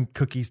we bring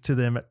cookies to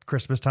them at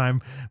Christmas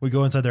time. We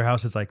go inside their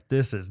house. It's like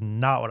this is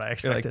not what I You're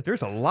expected. like,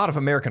 there's a lot of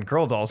American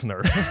Girl dolls in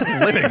their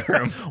living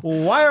room.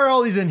 Why are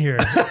all these in here?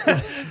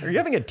 Are you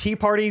having a tea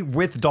party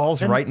with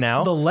dolls right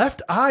now? The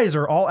left eyes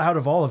are all out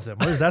of all of them.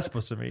 What is that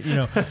supposed to mean? You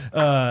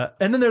know.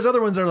 And then there's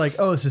other ones that are like,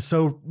 oh, this is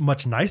so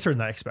much nicer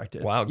than I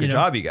expected. Wow, good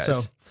job, you guys.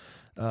 So,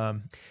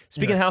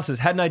 Speaking of houses,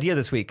 had an idea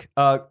this week.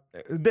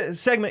 The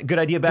segment, good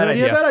idea, bad Good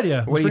idea, idea. bad idea.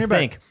 What do Let's you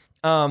bring it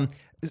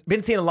think?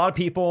 Been seeing a lot of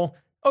people.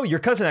 Oh, your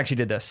cousin actually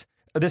did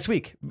this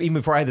week. Even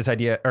before I had this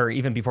idea, or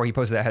even before he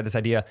posted that, I had this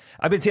idea.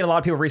 I've been seeing a lot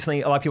of people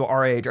recently. A lot of people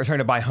our age are starting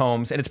to buy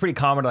homes, and it's pretty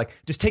common to like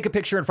just take a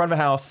picture in front of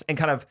a house and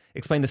kind of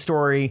explain the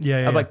story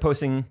of like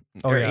posting.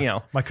 Oh, yeah. You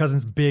know, My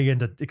cousin's big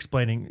into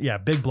explaining. Yeah,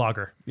 big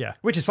blogger. Yeah.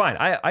 which is fine.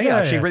 I Yeah,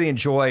 actually yeah. really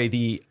enjoy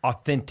the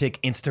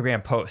authentic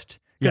Instagram post.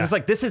 Because Yeah. it's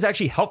like, this is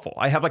actually helpful.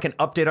 I have like an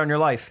update on your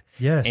life.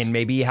 Yes. And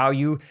maybe how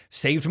you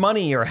saved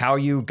money or how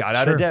you got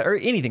out Sure. of debt or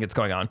anything that's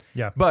going on.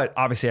 Yeah. But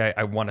obviously,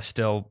 I want to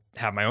still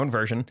have my own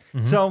version.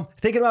 So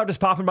thinking about just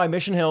popping by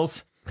Mission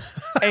Hills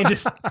and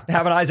just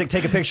having Isaac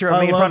take a picture of I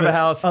me in love front of it. the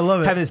house. I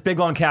love it. Having this big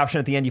long caption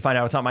at the end, you find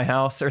out it's not my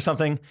house or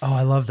something. Oh,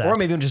 I love that. Or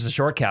maybe just a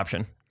short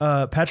caption.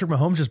 Patrick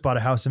Mahomes just bought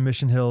a house in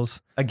Mission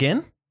Hills.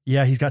 Again?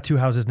 Yeah, he's got 2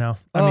 houses now.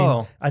 I Oh.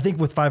 mean, I think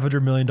with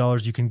 $500 million,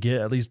 you can get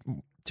at least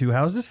 2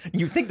 houses.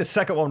 You'd think the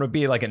second one would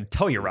be like in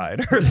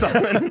Telluride or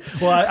something.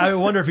 Well, I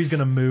wonder if he's going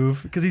to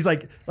move because he's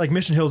like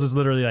Mission Hills is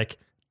literally like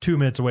 2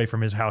 minutes away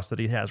from his house that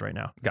he has right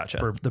now. Gotcha.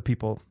 For the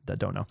people that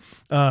don't know.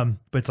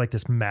 But it's like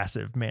this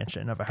massive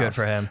mansion of a house. Good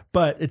for him.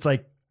 But it's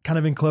like kind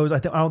of enclosed. I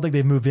don't think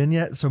they've moved in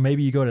yet. So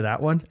maybe you go to that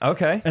one.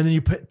 Okay. And then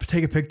you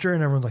take a picture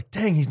and everyone's like,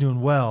 dang, he's doing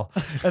well.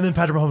 And then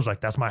Patrick Mahomes is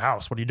like, that's my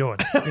house. What are you doing?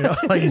 You know,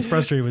 like he's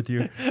frustrated with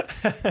you.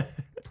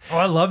 Oh,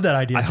 I love that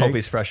idea. I Jake. hope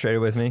he's frustrated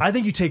with me. I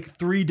think you take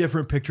 3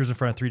 different pictures in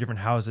front of 3 different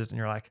houses and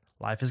you're like,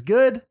 life is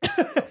good.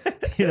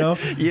 You know?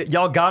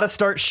 Y'all gotta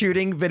start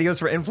shooting videos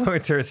for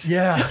influencers.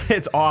 Yeah.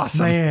 It's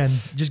awesome. Man,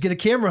 just get a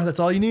camera. That's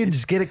all you need.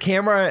 Just get a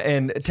camera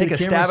and take get a a camera and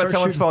stab at start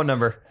someone's shooting. phone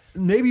number.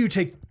 Maybe you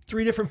take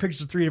 3 different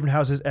pictures of 3 different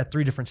houses at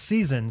 3 different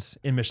seasons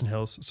in Mission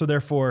Hills. So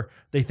therefore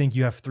they think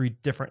you have 3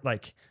 different,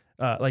 like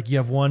you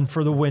have one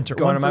for the winter,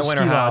 Going one to my for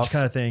winter ski lodge house.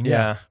 kind of thing.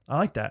 Yeah. I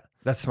like that.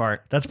 That's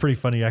smart. That's pretty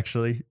funny,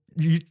 actually.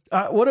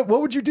 What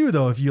would you do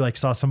though if you like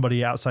saw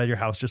somebody outside your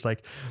house just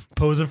like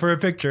posing for a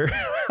picture?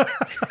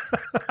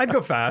 I'd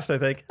go fast, I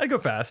think. I'd go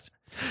fast.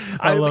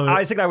 I love it.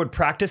 Isaac and I would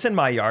practice in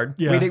my yard.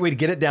 Yeah. We'd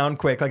get it down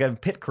quick, like a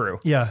pit crew.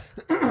 Yeah,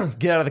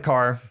 Get out of the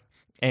car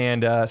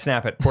and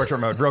snap it. Portrait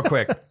mode, real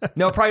quick.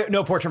 No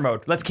portrait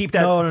mode. Let's keep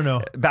that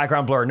No.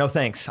 background blur. No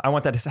thanks. I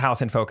want that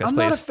house in focus, I'm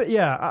please.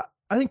 not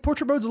I think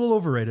portrait mode's a little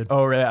overrated.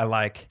 Oh, really? I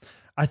like.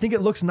 I think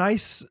it looks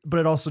nice, but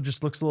it also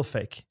just looks a little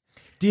fake.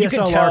 You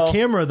can DSLR tell-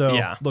 camera though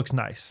Yeah. looks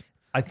nice.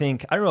 I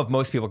don't know if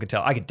most people could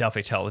tell. I could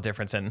definitely tell the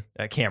difference in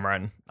a camera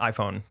and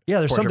iPhone. Yeah,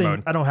 there's portrait something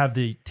mode. I don't have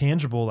the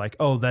tangible like,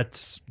 oh,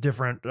 that's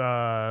different.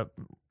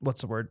 What's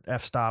the word?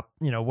 F-stop,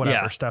 whatever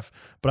Yeah. stuff.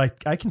 But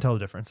I can tell the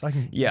difference. I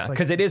can. Yeah, it's like-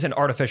 because it is an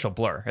artificial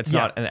blur. It's Yeah.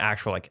 not an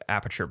actual like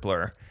aperture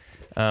blur.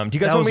 Do you guys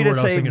That want was me the to word I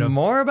was say thinking of.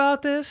 more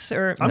about this?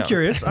 Or I'm no?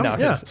 curious. No,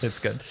 Yeah. it's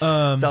good. It's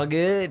all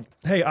good.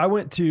 Hey, I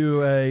went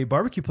to a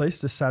barbecue place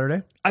this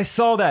Saturday. I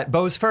saw that.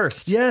 Bo's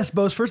first. Yes,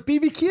 Bo's first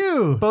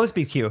BBQ. Bo's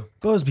BQ.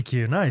 Bo's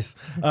BBQ, nice.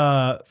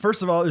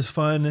 First of all, it was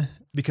fun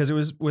because it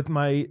was with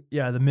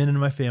the men in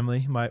my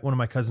family. One of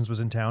my cousins was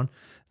in town,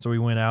 so we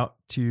went out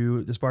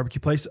to this barbecue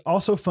place.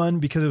 Also fun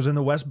because it was in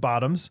the West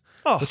Bottoms,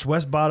 which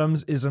West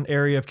Bottoms is an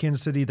area of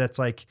Kansas City that's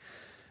like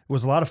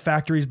was a lot of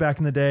factories back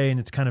in the day, and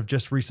it's kind of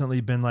just recently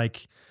been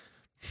like,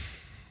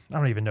 I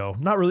don't even know,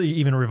 not really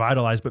even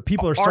revitalized, but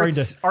people are starting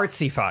to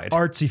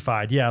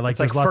artsy-fied. Yeah, like It's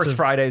like there's lots First of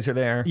Fridays are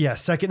there. yeah,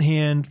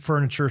 secondhand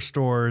furniture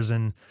stores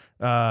and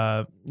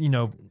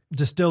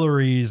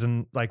distilleries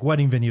and like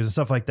wedding venues and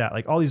stuff like that.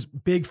 Like all these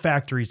big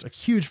factories, like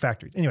huge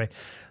factories. Anyway,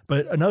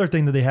 but another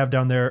thing that they have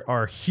down there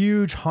are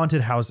huge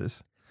haunted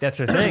houses. That's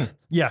their thing.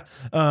 Yeah.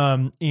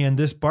 And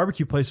this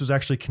barbecue place was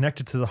actually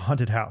connected to the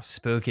haunted house.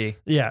 Spooky.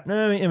 Yeah.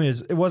 No, I mean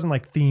it wasn't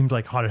like themed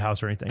like haunted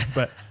house or anything,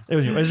 but it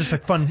was just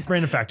like fun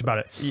random fact about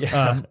it.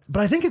 Yeah. But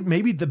I think it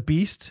maybe the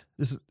Beast,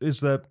 this is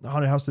the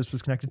haunted house this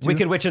was connected to.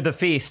 Wicked Witch of the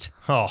Feast.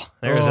 Oh,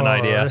 there's an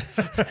idea.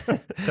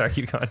 Sorry,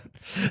 keep going.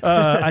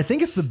 I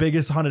think it's the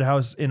biggest haunted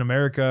house in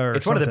America. Or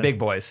It's one of the something. big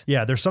boys.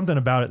 Yeah, there's something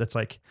about it that's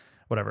like,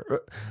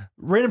 whatever.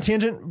 Random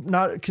tangent,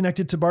 not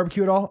connected to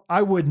barbecue at all.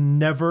 I would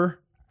never.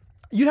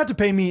 You'd have to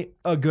pay me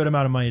a good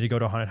amount of money to go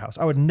to a haunted house.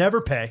 I would never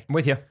pay. I'm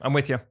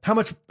with you. How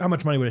much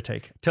money would it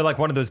take? To like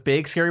one of those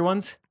big scary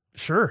ones?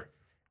 Sure.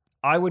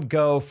 I would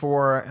go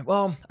for,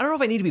 well, I don't know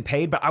if I need to be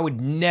paid, but I would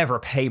never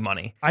pay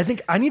money. I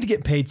think I need to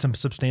get paid some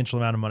substantial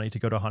amount of money to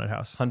go to a haunted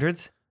house.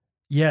 Hundreds?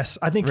 Yes,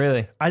 I think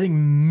Really? I think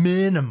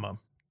minimum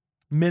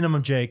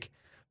minimum, Jake,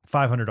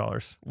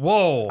 $500.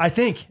 Whoa. I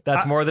think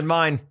That's more than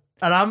mine.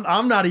 and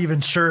I'm not even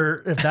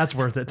sure if that's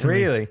worth it to me.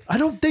 Really? I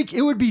don't think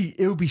it would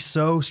be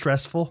so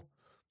stressful.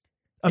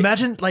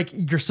 Imagine like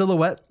your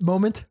silhouette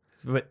moment.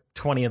 But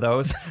 20 of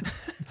those.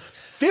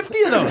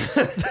 50 of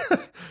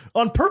those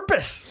on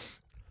purpose.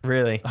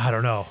 Really? I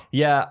don't know.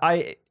 Yeah.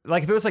 I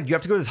like if it was like you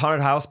have to go to this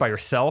haunted house by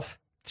yourself.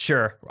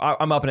 Sure.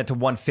 I'm upping it to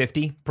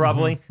 150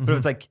 probably. But if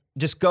it's like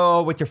just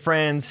go with your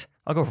friends,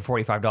 I'll go for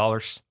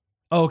 $45.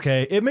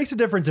 Okay. It makes a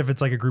difference if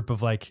it's like a group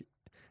of like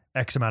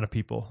X amount of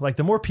people. Like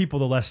the more people,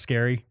 the less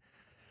scary.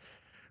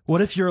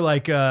 What if you're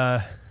like,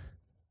 what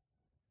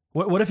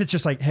if it's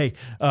just like, hey,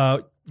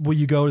 will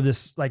you go to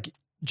this, like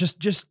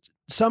just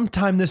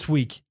sometime this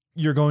week,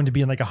 you're going to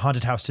be in like a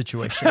haunted house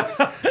situation.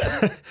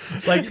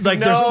 like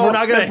No, we're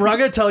not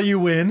gonna tell you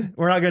when,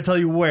 we're not gonna tell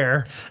you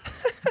where.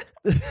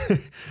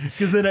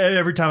 Because then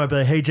every time I'd be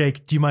like, hey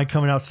Jake, do you mind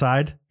coming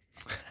outside?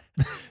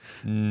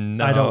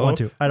 No. I don't want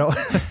to. I don't.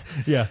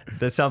 Yeah.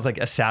 That sounds like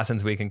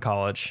Assassin's Week in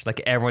college.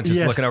 Like everyone's just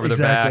Yes, looking over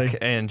exactly. their back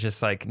and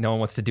just like no one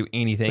wants to do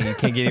anything. You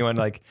can't get anyone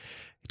like,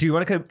 do you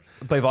want to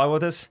play volleyball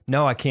with us?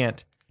 No, I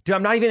can't. Dude,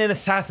 I'm not even in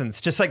Assassins.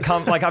 Just like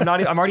come, like I'm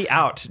already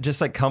out.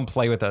 Just like come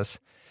play with us.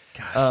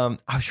 I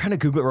was trying to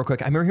Google it real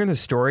quick. I remember hearing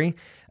this story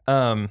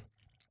of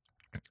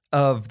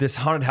this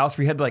haunted house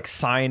where you had to like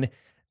sign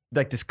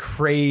like this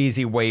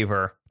crazy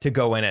waiver to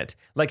go in it.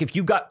 Like if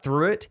you got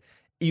through it,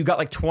 you got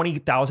like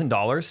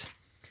 $20,000.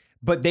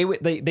 But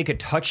they could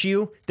touch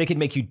you. They could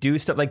make you do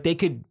stuff. Like they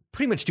could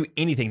pretty much do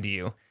anything to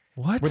you.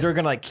 What? Where they're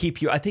gonna like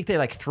keep you. I think they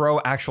like throw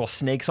actual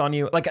snakes on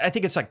you. Like I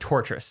think it's like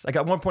torturous. Like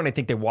at one point I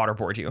think they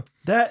waterboard you.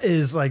 That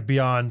is like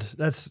beyond.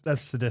 That's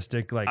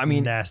sadistic. Like I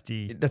mean,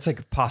 nasty. That's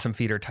like possum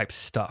feeder type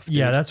stuff. Dude.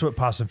 Yeah, that's what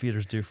possum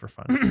feeders do for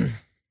fun.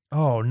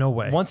 Oh no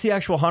way. Once the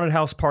actual haunted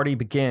house party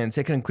begins,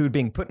 it can include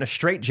being put in a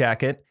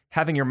straitjacket,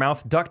 having your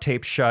mouth duct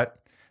taped shut,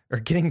 or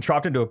getting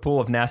dropped into a pool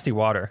of nasty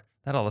water.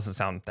 That all doesn't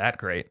sound that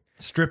great.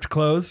 Stripped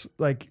clothes,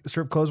 like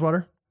stripped clothes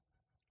water.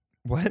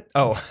 What?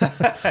 Oh,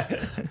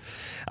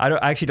 I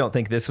actually don't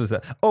think this was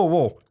a. Oh,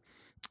 whoa.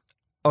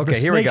 Okay, The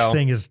here we snakes go.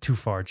 thing is too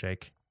far,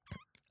 Jake.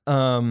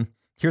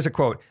 Here's a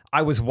quote.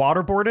 I was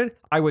waterboarded.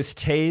 I was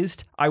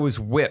tased. I was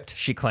whipped,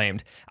 she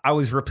claimed. I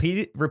was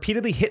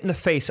repeatedly hit in the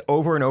face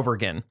over and over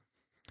again.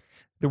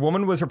 The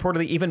woman was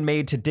reportedly even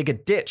made to dig a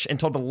ditch and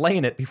told to lay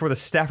in it before the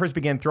staffers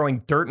began throwing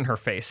dirt in her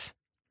face.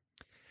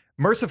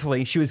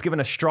 Mercifully, she was given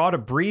a straw to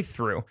breathe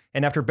through,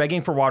 and after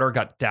begging for water,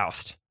 got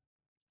doused.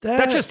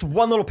 That's just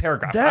one little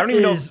paragraph. I don't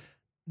even know.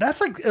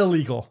 That's like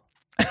illegal.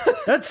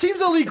 That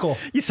seems illegal.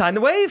 You signed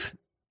the waive?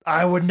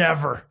 I would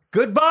never.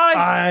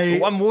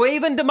 Goodbye. I'm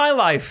waving to my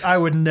life. I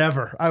would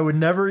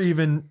never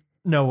even.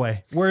 No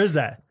way. Where is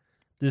that?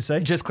 Did it say?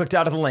 Just clicked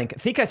out of the link. I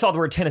think I saw the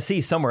word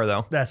Tennessee somewhere,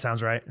 though. That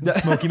sounds right.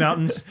 Smoky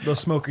Mountains. Those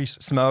smokies.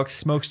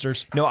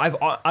 Smokesters. No,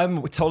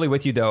 I'm totally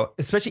with you, though.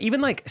 Especially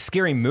even like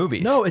scary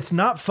movies. No, it's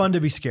not fun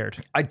to be scared.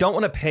 I don't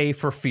want to pay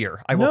for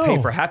fear. I will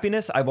pay for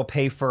happiness. I will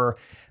pay for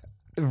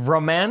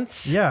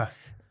romance. Yeah.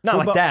 Not What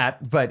like about-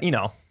 that, but you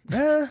know.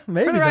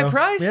 Maybe For the right though.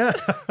 price? Yeah.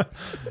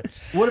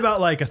 What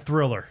about like a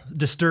thriller?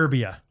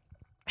 Disturbia.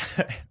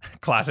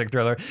 Classic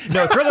thriller.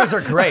 No, thrillers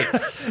are great.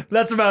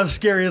 That's about as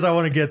scary as I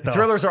want to get though.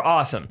 Thrillers are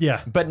awesome.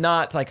 Yeah. But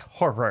not like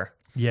horror.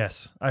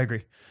 Yes, I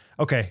agree.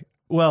 Okay.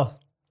 Well,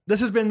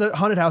 this has been the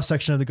haunted house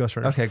section of the Ghost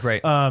Runner. Okay,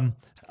 great.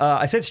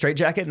 I said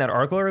straitjacket in that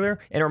article earlier,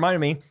 and it reminded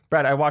me,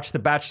 Brad, I watched The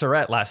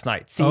Bachelorette last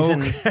night,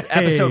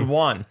 episode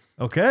 1.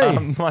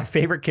 Okay. My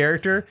favorite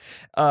character.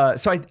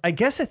 So I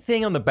guess a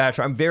thing on The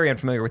Bachelor, I'm very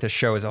unfamiliar with this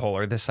show as a whole,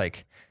 or this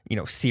like,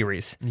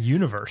 series.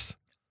 Universe.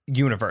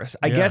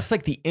 I Yeah. guess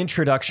like the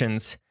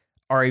introductions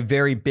are a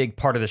very big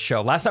part of the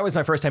show. Last night was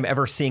my first time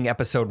ever seeing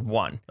episode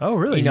 1. Oh,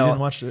 really? You didn't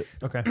watch it?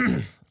 Okay.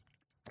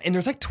 And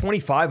there's like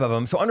 25 of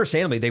them. So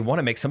understandably, they want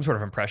to make some sort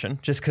of impression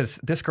just because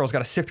this girl's got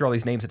to sift through all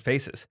these names and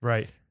faces.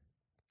 Right.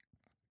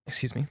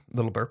 Excuse me,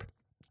 little burp.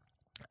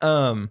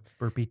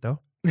 Burpito.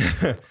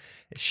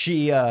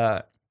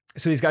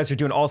 So these guys are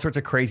doing all sorts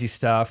of crazy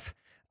stuff.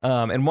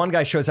 And one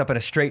guy shows up in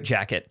a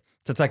straitjacket.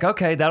 So it's like,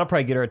 okay, that'll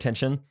probably get her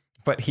attention.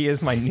 But he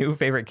is my new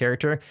favorite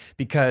character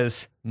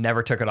because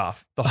never took it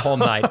off the whole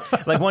night.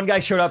 Like one guy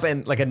showed up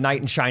in like a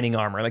knight in shining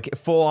armor, like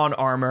full on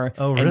armor.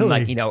 Oh, and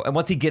really? like, and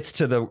once he gets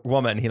to the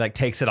woman, he like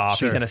takes it off.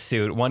 Sure. He's in a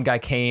suit. One guy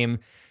came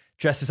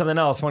dressed as something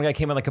else. One guy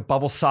came in like a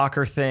bubble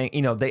soccer thing.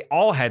 They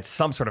all had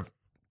some sort of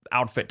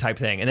outfit type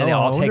thing. And then they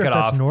all I take wonder it if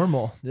off. That's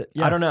normal. Yeah.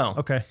 I don't know.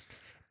 Okay.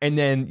 And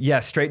then,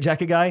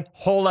 straitjacket guy,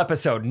 whole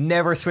episode,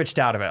 never switched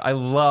out of it. I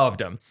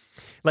loved him.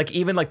 Like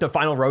even like the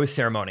final rose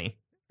ceremony.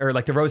 Or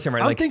like the rose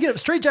ceremony. I'm thinking of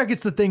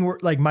straitjacket's the thing where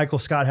like Michael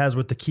Scott has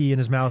with the key in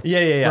his mouth.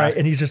 Yeah. Right.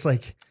 And he's just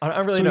like, I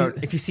don't really So know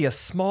he's- if you see a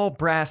small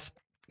brass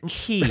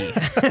key.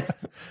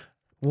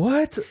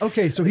 what?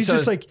 Okay. So he's So-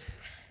 just like,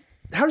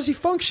 how does he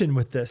function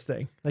with this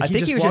thing? Like I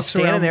think he was just walks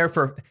standing around- there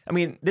for. I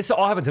mean, this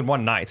all happens in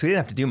one night, so he didn't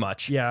have to do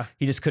much. Yeah.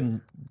 he just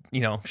couldn't,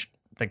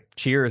 like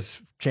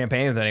cheers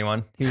champagne with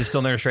anyone. He was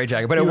still in a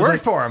straitjacket, but it was worked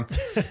like- for him.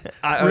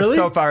 I was Really?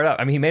 so fired up.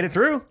 I mean, he made it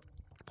through.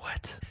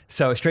 What?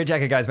 So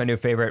straitjacket guy's my new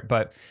favorite,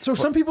 but So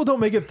some people don't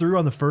make it through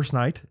on the first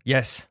night.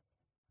 yes,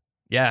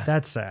 Yeah.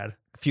 That's sad.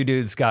 A few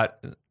dudes got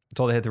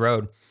told to hit the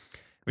road,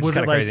 which is Was it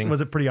kind of like, crazy.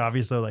 was it pretty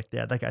obvious though? Like,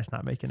 yeah, that guy's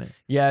not making it.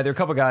 Yeah, there are a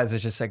couple guys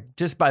that's just like,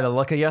 just by the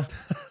look of you,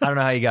 I don't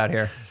know how you got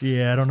here.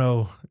 Yeah, I don't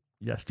know.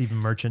 Yeah, Stephen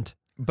Merchant.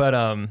 But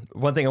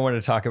one thing I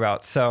wanted to talk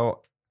about.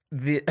 So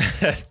the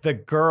the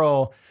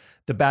girl,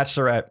 the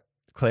Bachelorette,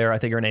 Claire, I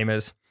think her name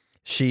is,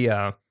 she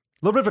a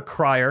little bit of a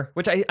crier,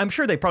 which I'm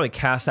sure they probably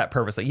cast that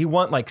purposely. You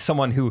want like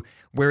someone who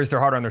wears their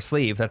heart on their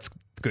sleeve. That's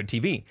good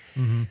TV.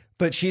 Mm-hmm.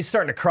 But she's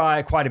starting to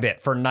cry quite a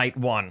bit for night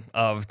one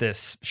of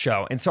this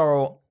show. And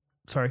so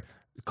Sorry,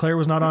 Claire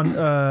was not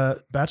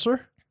on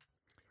Bachelor.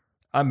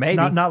 maybe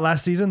Not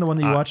last season, the one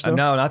that you watched. Though?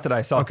 no, not that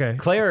I saw. Okay.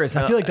 Claire is.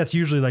 I feel like that's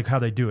usually like how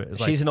they do it.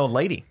 It's she's like, an old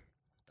lady,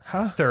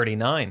 huh?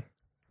 39.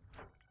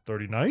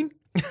 39.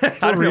 I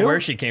don't know real? where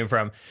she came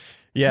from.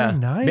 Yeah,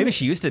 39? maybe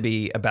she used to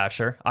be a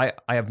bachelor. I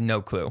have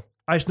no clue.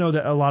 I just know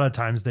that a lot of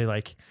times they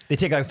They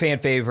take a fan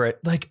favorite.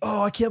 like,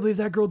 oh, I can't believe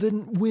that girl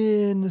didn't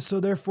win, so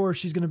therefore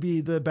she's going to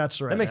be the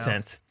Bachelorette. That makes now.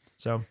 sense.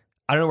 So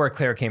I don't know where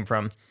Claire came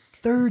from.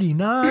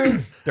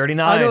 39.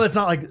 39. I know it's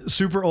not like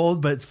super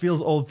old, but it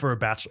feels old for a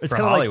Bachelor. It's For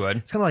kind of Hollywood.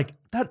 Like, it's kind of like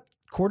that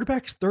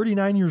quarterback's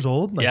 39 years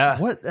old. Like, Yeah.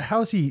 What?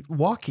 How is he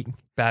walking?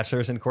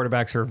 Bachelors and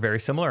quarterbacks are very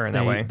similar in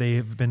that way.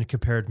 They've been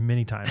compared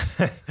many times.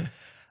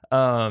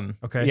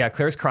 Okay. Yeah,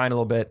 Claire's crying a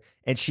little bit,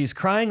 and she's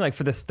crying like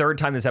for the third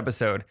time this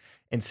episode.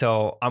 And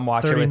so I'm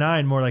watching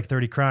 39, more like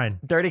 30 crying.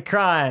 Dirty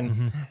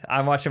crying.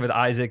 I'm watching with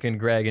Isaac and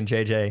Greg and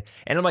JJ,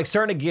 and I'm like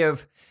starting to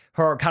give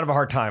her kind of a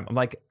hard time. I'm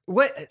like,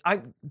 what?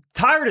 I'm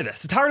tired of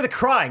this. I'm tired of the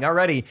crying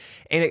already.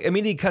 And it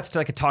immediately cuts to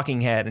like a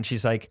talking head, and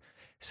she's like,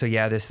 so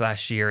yeah, this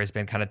last year has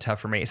been kind of tough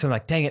for me. So I'm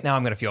like, dang it, now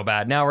I'm gonna feel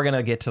bad. Now we're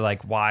gonna get to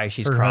like why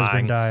she's Her crying.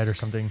 husband died or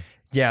something.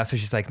 Yeah, so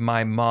she's like,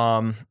 my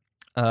mom.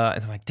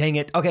 And I'm like, dang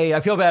it. Okay,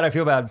 I feel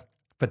bad.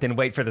 But then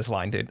wait for this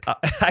line, dude.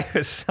 I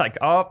was like,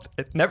 oh,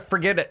 never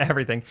forget it,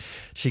 everything.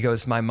 She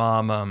goes, my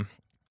mom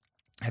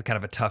had kind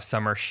of a tough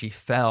summer. She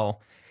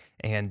fell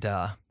and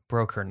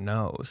broke her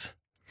nose.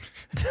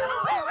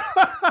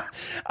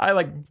 I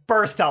like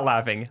burst out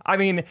laughing. I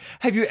mean,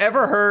 have you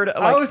ever heard?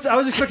 Like, I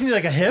was expecting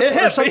like a hip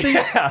or something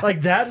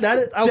like that. That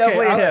is, okay.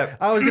 Definitely a hip.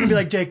 I was gonna be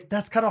like, Jake,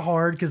 that's kind of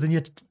hard because then you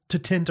have to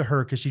tend to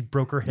her because she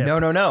broke her hip.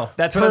 No.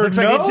 That's what I was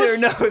Her expecting nose?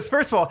 too. No,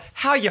 first of all,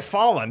 how you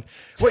fallen?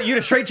 What, you in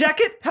a straight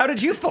jacket? How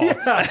did you fall?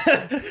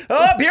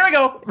 Oh, here I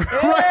go.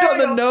 Right on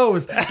the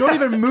nose. Don't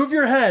even move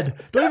your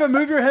head. Don't even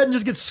move your head and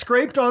just get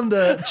scraped on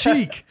the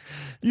cheek.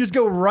 You just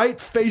go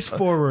right face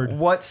forward.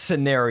 What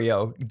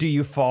scenario do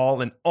you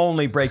fall and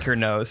only break your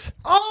nose?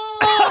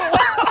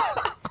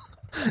 Oh!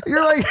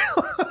 You're like,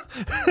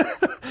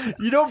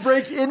 you don't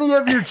break any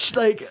of your,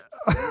 like,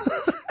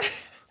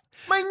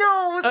 my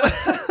nose.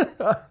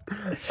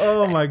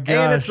 Oh my gosh.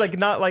 And it's like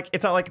not like,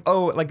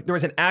 oh, like there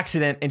was an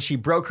accident and she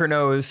broke her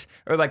nose,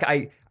 or like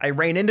I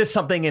ran into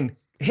something and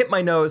hit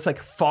my nose. Like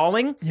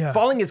falling. Yeah.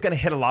 Falling is gonna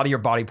hit a lot of your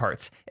body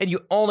parts, and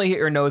you only hit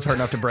your nose hard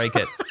enough to break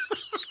it.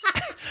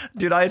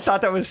 Dude, I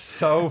thought that was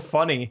so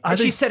funny. And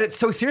she said it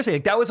so seriously.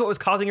 Like that was what was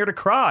causing her to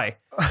cry.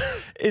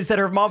 Is that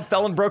her mom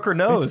fell and broke her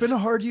nose. It's been a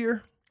hard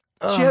year.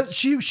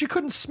 She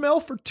couldn't smell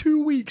for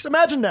 2 weeks.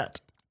 Imagine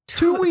that.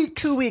 2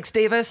 weeks. 2 weeks,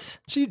 Davis.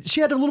 She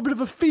had a little bit of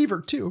a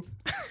fever too.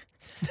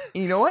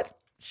 You know what?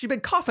 She's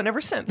been coughing ever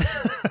since.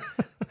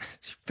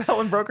 She fell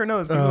and broke her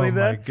nose. Can you believe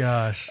that? Oh my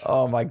gosh.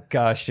 Oh my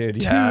gosh,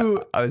 dude. Yeah,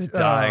 I was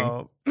dying.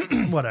 Oh,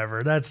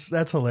 whatever. That's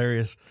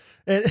hilarious.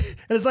 And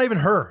it's not even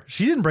her.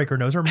 She didn't break her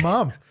nose. Her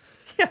mom.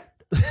 Yeah.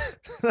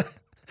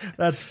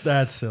 That's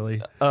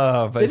silly.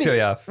 But so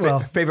yeah,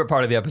 well, favorite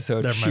part of the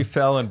episode. never She mind.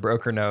 fell and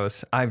broke her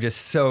nose. I'm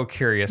just so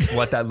curious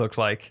what that looked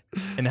like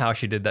and how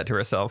she did that to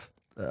herself.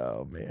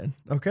 Oh man.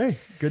 Okay.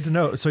 Good to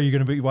know. So you're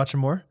gonna be watching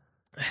more?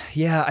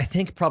 Yeah, I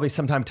think probably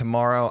sometime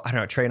tomorrow. I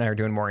don't know. Trey and I are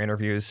doing more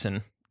interviews,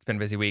 and it's been a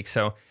busy week.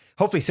 So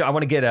hopefully, I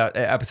want to get a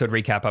episode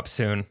recap up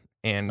soon,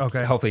 and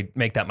hopefully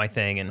make that my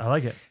thing and I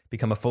like it.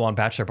 become a full on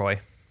bachelorette boy.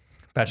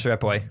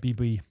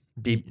 BB.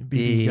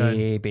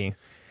 BB.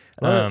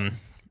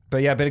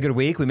 But yeah, been a good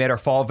week. We made our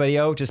fall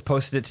video. Just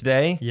posted it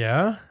today.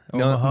 Yeah.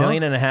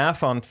 Million and a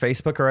half on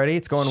Facebook already.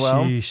 It's going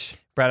well. Sheesh.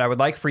 Brad, I would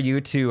like for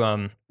you to, you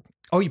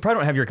probably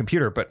don't have your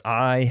computer, but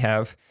I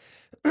have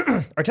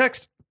our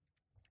text.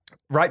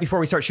 Right before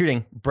we start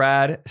shooting,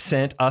 Brad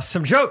sent us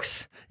some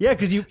jokes. Yeah,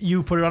 because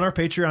you put it on our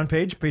Patreon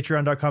page,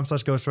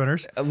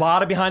 patreon.com/ghostrunners. A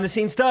lot of behind the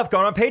scenes stuff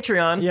going on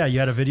Patreon. Yeah, you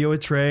had a video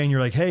with Trey and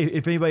you're like, hey,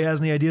 if anybody has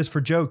any ideas for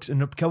jokes,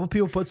 and a couple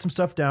people put some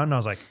stuff down and I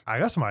was like, I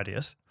got some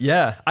ideas.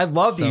 Yeah. I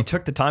love that you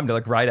took the time to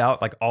like write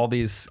out like all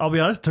these. I'll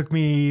be honest, it took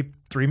me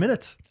 3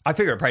 minutes. I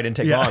figure it probably didn't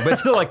take long, but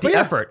it's still like the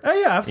effort.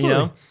 Yeah,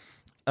 absolutely.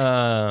 You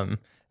know?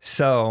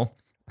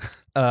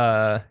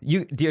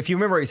 If you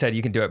remember what you said,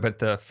 you can do it. But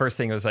the first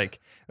thing was like,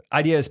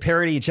 ideas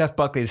parody Jeff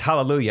Buckley's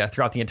Hallelujah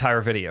throughout the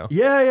entire video.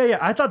 Yeah.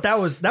 I thought that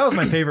was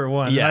my favorite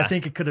one. Yeah. And I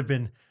think it could have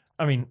been,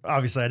 I mean,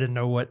 obviously I didn't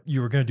know what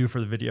you were going to do for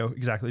the video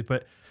exactly,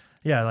 but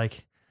yeah,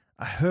 like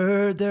I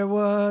heard there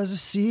was a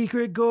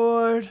secret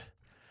chord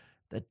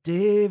that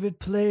David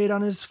played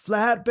on his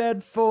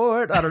flatbed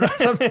Ford. I don't know,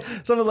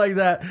 something like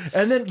that.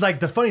 And then like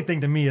the funny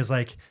thing to me is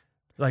like,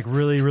 like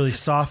really, really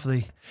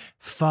softly.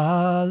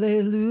 Hallelujah.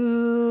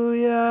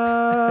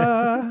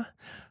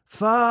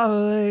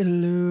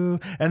 Hallelujah.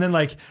 And then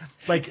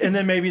and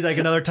then maybe like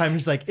another time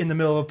he's like in the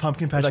middle of a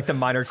pumpkin patch. Like the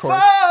minor chord.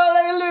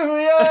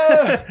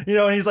 Hallelujah.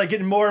 And he's like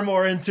getting more and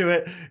more into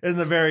it in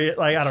the very,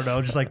 like, I don't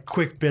know, just like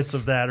quick bits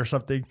of that or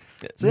something.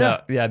 So,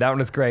 No, yeah, that one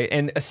was great.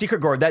 And a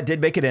secret gourd, that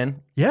did make it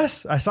in.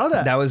 Yes, I saw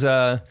that. That was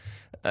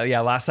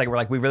last night we're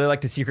like, we really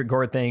like the secret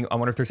gourd thing. I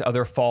wonder if there's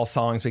other fall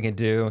songs we can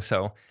do.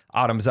 So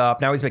Autumn's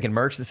Up. Now he's making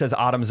merch that says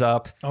Autumn's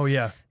Up. Oh,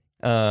 yeah.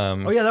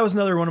 Oh yeah, that was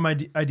another one of my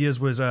ideas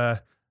was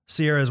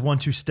Sierra's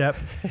 1-2 step.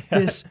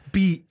 This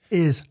beat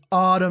is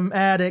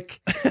automatic.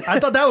 I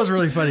thought that was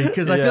really funny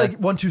because I feel like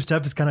 1-2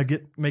 step is kind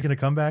of making a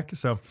comeback.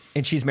 So,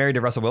 and she's married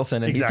to Russell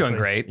Wilson, and he's doing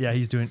great. Yeah,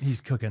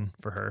 he's cooking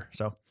for her.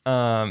 So,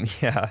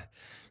 yeah.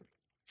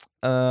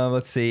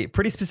 Let's see.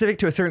 Pretty specific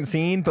to a certain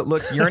scene, but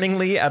look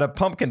yearningly at a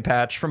pumpkin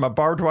patch from a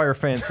barbed wire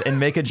fence and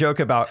make a joke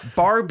about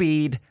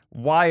barbead,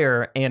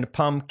 wire, and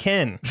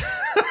pumpkin.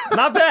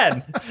 Not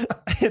bad.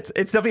 It's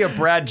definitely a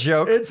Brad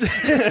joke.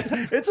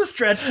 It's a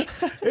stretch.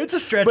 It's a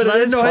stretch. But I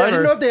didn't know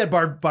clever. if they had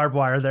barbed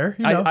wire there.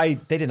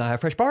 They did not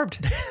have fresh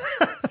barbed.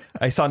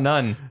 I saw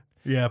none.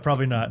 Yeah,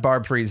 probably not.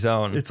 Barb free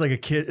zone. It's like a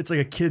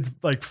kid's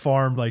like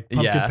farm, like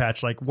pumpkin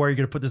patch. Like, where are you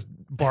going to put this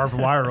barbed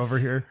wire over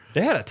here?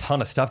 They had a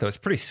ton of stuff that was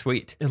pretty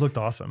sweet. It looked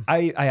awesome.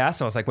 I asked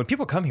them, I was like, when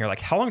people come here, like,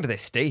 how long do they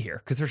stay here?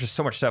 Because there's just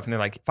so much stuff, and they're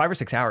like 5 or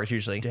 6 hours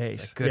usually. Days.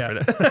 Like,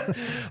 good for them.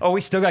 Oh,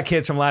 we still got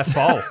kids from last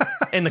fall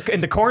in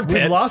the corn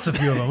pit. We've lost a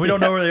few of them. We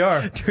don't know where they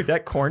are. Dude,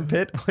 that corn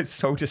pit was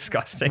so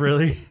disgusting.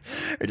 Really?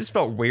 It just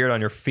felt weird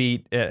on your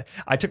feet.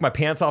 I took my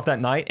pants off that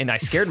night, and I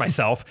scared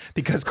myself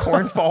because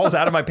corn falls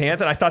out of my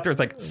pants, and I thought there was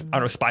like, I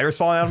don't know, spiders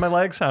falling out of my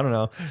legs. I don't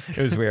know. It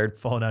was weird.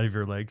 Falling out of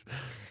your legs.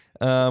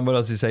 What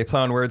else did you say?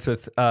 Play on words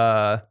with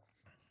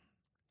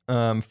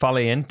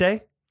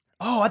Faliente.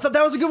 Oh, I thought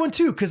that was a good one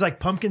too, because like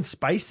pumpkin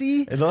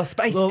spicy, A little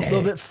spicy.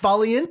 little bit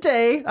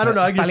faliente. I don't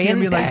know. I can just see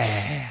him being like,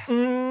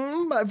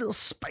 Faliente. a little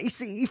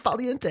spicy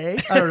faliente.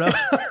 I don't know.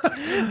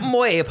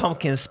 Muy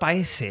pumpkin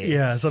spicy.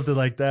 Yeah, something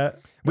like that.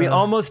 We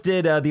almost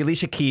did the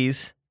Alicia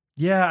Keys.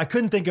 Yeah, I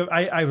couldn't think of.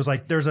 I was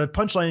like, there's a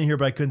punchline in here,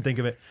 but I couldn't think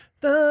of it.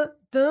 Dun,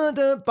 dun,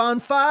 dun,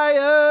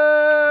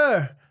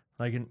 bonfire.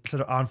 Like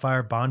instead of on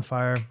fire,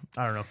 bonfire.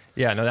 I don't know.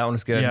 Yeah, no, that one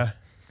was good. Yeah.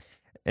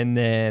 And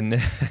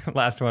then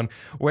last one,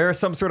 wear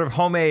some sort of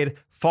homemade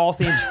fall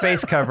themed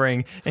face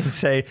covering and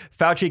say,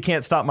 Fauci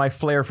can't stop my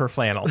flair for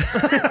flannel.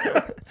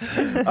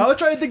 I was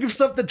trying to think of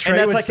something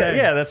Trey would like say.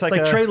 that's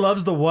like Trey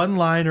loves the one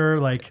liner,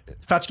 like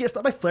Fauci can't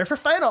stop my flair for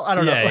flannel. I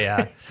don't know.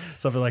 Yeah.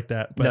 Something like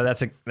that. But No,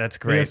 that's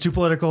great. yeah, it's too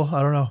political.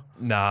 I don't know.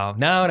 No.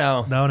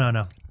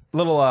 No.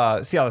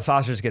 Little see how the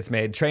sausage gets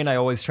made. Trey and I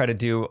always try to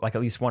do like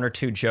at least 1 or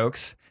 2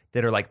 jokes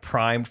that are like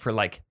primed for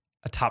like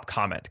a top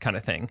comment kind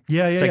of thing.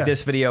 Yeah. It's like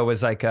this video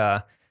was like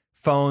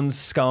phones,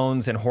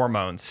 scones, and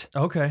hormones.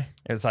 Okay.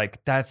 It was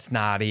like, that's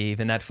not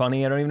even that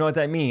funny. I don't even know what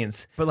that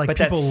means. But like that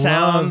people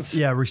sounds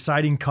love,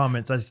 reciting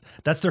comments.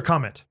 That's their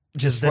comment.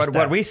 just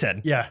what we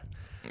said. Yeah.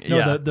 No,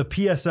 Yeah. the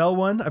PSL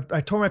one.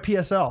 I tore my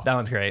PSL. That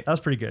one's great. That was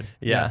pretty good.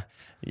 Yeah,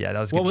 that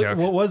was a good joke.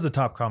 What was the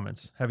top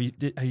comments? Have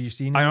you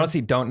seen? I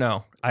honestly don't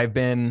know. I've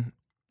been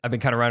kind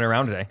of running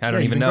around today. I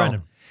don't even know.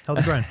 Grinding.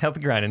 Healthy grind.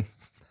 Healthy grinding.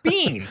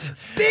 Beans.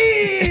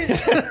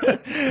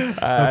 Okay.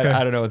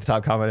 I don't know what the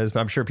top comment is, but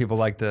I'm sure people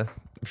like the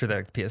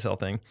PSL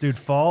thing. Dude,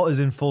 fall is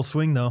in full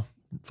swing though.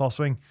 Fall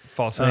swing.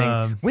 Fall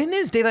swing. When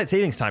is daylight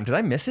savings time? Did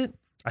I miss it?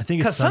 I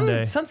think it's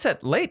Sunday.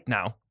 Sunset late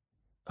now.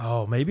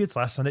 Oh, maybe it's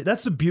last Sunday.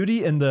 That's the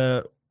beauty and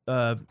the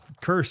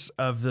curse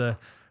of the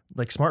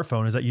like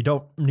smartphone is that you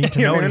don't need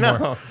to know anymore.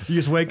 know. You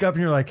just wake up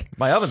and you're like,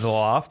 My oven's a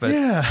little off, but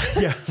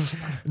yeah.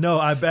 No,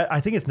 I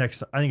think it's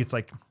next. I think it's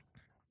like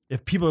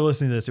if people are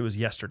listening to this, it was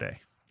yesterday.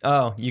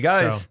 oh, you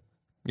guys,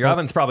 your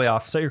oven's probably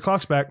off. Set your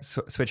clocks back.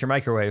 Switch your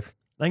microwave.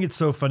 I think it's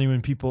so funny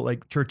when people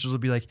like churches will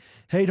be like,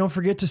 "Hey, don't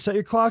forget to set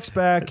your clocks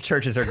back."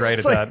 Churches are great at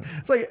It's like, that.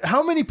 it's like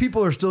how many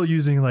people are still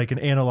using like an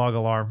analog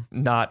alarm?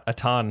 Not a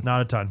ton.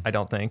 Not a ton. I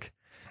don't think.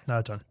 Not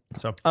a ton.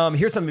 So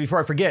Here's something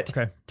before I forget.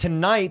 Okay.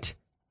 Tonight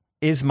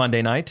is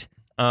Monday night,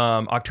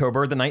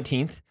 October the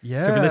 19th.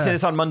 Yeah. So if you're listening to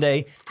this on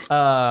Monday,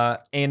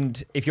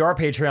 and if you are a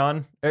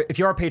patron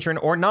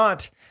or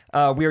not,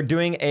 we are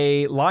doing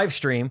a live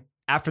stream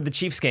after the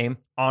Chiefs game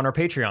on our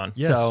Patreon.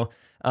 Yes. So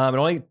it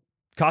only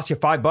costs you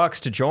 $5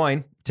 to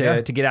join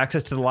to get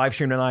access to the live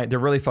stream tonight. They're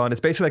really fun.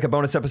 It's basically like a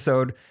bonus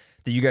episode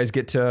that you guys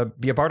get to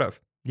be a part of.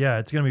 yeah,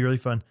 it's gonna be really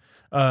fun.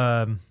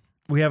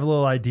 We have a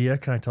little idea.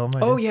 Can I tell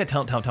them? Oh yeah,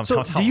 tell them.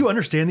 So do you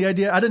understand the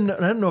idea? I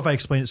don't know if I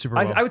explained it super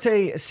well. I would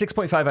say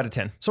 6.5 out of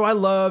 10. So I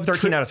love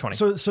 13 out of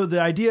 20. So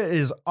the idea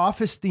is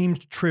office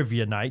themed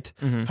trivia night.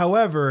 Mm-hmm.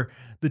 However,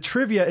 the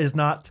trivia is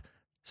not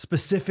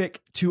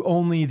specific to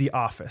only the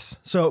office.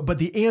 So, but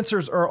the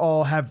answers are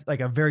all have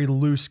like a very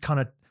loose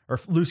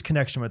loose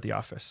connection with the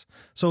office.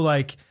 So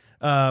like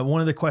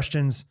one of the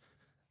questions,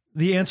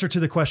 the answer to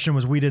the question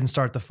was "We didn't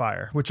start the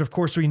fire," which of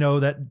course we know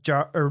that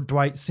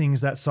Dwight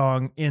sings that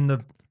song in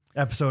the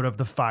episode of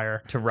The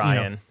Fire To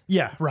Ryan.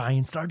 Yeah,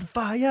 Ryan started the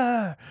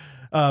fire.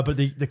 But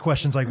the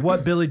question's like,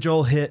 what Billy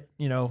Joel hit,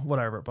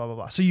 whatever, blah, blah,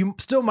 blah. So you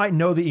still might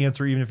know the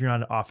answer even if you're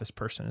not an Office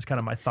person. It's kind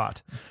of my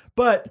thought.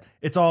 But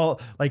it's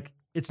all like,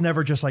 it's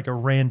never just like a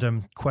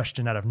random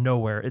question out of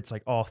nowhere. It's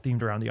like all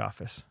themed around The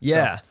Office.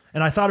 Yeah. So,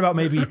 and I thought about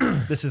maybe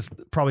this is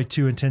probably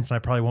too intense and I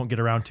probably won't get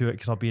around to it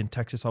because I'll be in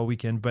Texas all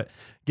weekend, but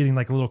getting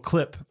like a little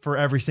clip for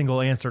every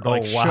single answer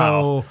to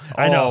show.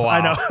 I know.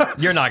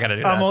 You're not going to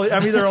do that.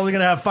 I'm either only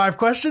going to have 5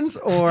 questions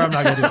or I'm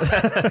not going to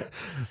do it.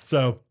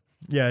 So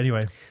yeah,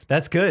 anyway.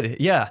 That's good.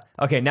 Yeah.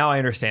 Okay. Now I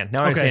understand.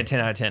 Now I understand 10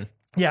 out of 10.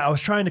 Yeah. I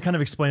was trying to kind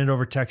of explain it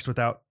over text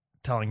without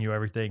telling you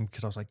everything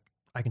because I was like,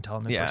 I can tell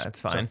them in person.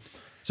 That's fine.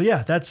 So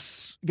yeah,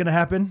 that's going to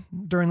happen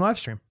during live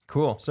stream.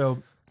 Cool.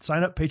 So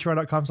sign up,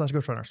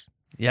 patreon.com/GhostRunners.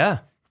 Yeah.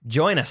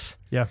 Join us.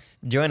 Yeah.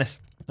 Join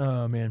us.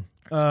 Oh man.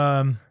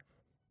 I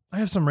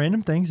have some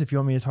random things if you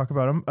want me to talk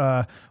about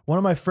them. One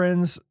of my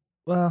friends,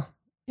 a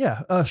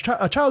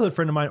childhood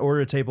friend of mine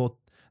ordered a table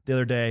the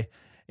other day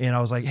and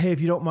I was like, hey,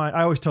 if you don't mind,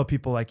 I always tell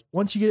people like,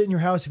 once you get it in your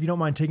house, if you don't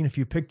mind taking a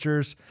few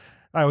pictures,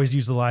 I always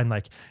use the line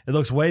like, it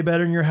looks way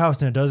better in your house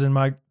than it does in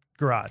my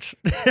garage.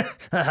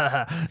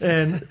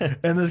 and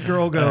this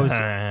girl goes,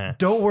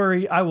 don't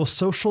worry, I will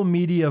social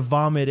media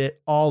vomit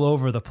it all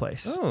over the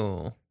place.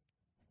 Oh,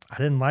 I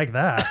didn't like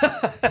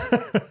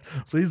that.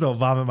 Please don't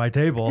vomit my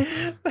table.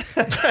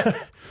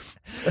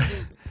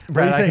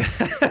 Brad,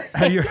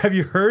 have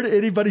you heard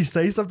anybody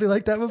say something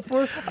like that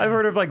before? I've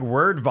heard of like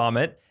word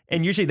vomit.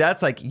 And usually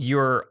that's like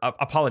you're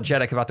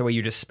apologetic about the way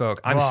you just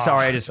spoke. I'm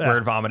sorry, I just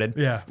word vomited.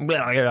 Yeah.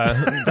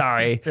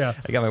 Sorry. Yeah.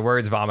 I got my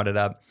words vomited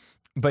up.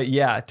 But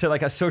yeah, to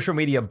like a social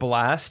media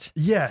blast.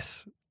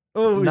 Yes.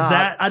 Oh, is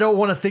that? I don't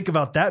want to think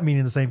about that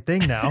meaning the same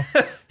thing now.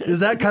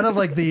 Is that kind of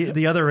like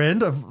the other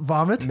end of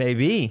vomit?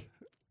 Maybe.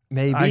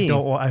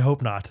 I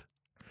hope not.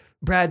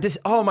 Brad,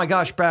 oh my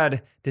gosh,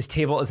 Brad, this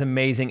table is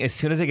amazing. As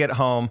soon as I get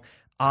home,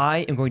 I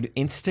am going to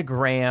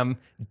Instagram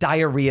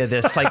diarrhea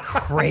this like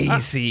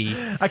crazy.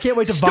 I can't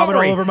wait to vomit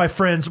all over my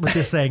friends with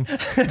this saying.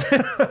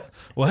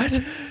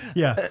 What?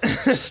 Yeah.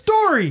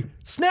 Story,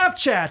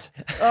 Snapchat,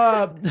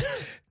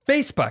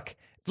 Facebook,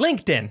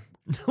 LinkedIn.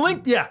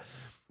 Yeah.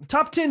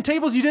 Top 10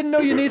 tables you didn't know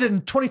you needed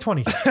in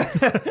 2020.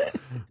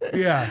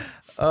 Yeah.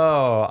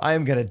 Oh,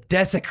 I'm going to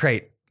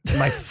desecrate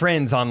my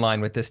friends online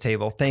with this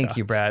table. Thank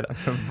you, Brad. I'm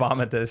going to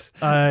vomit this.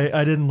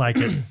 I didn't like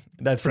it.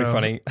 That's pretty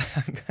funny.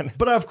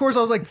 But of course,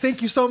 I was like,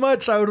 thank you so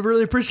much. I would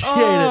really appreciate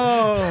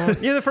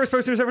it. You're the first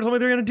person who's ever told me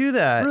they're going to do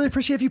that. I really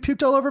appreciate if you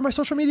puked all over my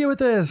social media with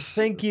this.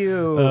 Thank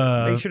you.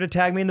 Make sure to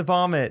tag me in the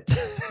vomit.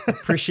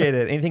 Appreciate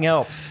it. Anything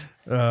else?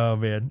 Oh,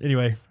 man.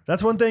 Anyway,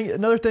 that's one thing.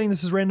 Another thing,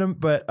 this is random,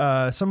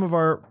 but some of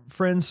our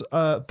friends,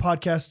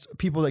 podcast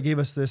people that gave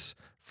us this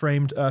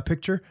framed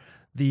picture,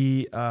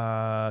 the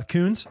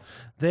Coons,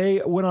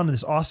 they went on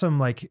this awesome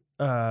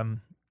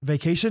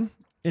vacation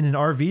in an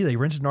RV. They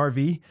rented an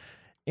RV.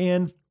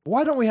 And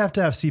why don't we have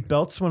to have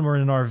seatbelts when we're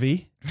in an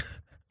RV?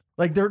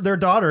 Like their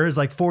daughter is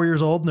like 4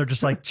 years old and they're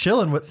just like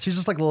chilling she's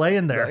just like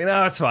laying there.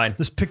 No, it's fine.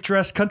 This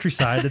picturesque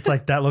countryside. It's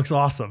like, that looks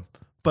awesome.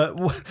 But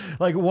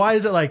like, why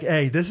is it like,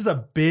 hey, this is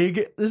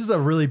a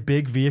really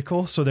big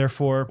vehicle. So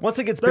therefore, once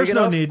it gets big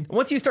enough,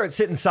 once you start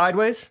sitting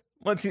sideways,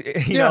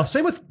 you know.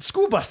 Same with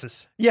school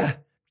buses. Yeah.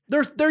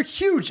 They're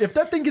huge. If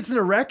that thing gets in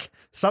a wreck,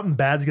 something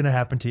bad's going to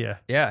happen to you.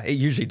 Yeah, it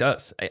usually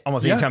does.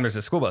 Almost any time there's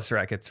a school bus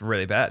wreck, it's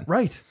really bad.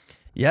 Right.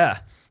 Yeah.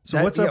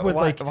 So what's up with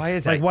why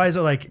is that? Like, why is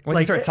it like, once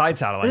you start side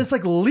saddling? And it's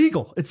like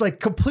legal. It's like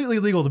completely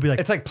legal to be like,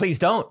 it's like, please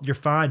don't. You're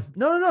fine.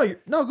 No,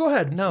 go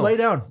ahead. No. Lay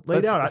down. No,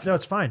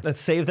 it's fine. Let's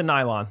save the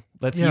nylon.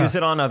 Let's use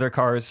it on other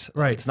cars.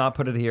 Right. Let's not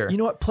put it here. You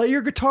know what? Play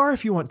your guitar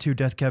if you want to,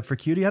 Death Cab for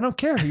Cutie. I don't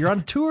care. You're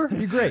on tour.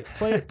 You're great.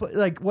 Play it.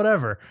 Like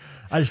whatever.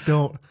 I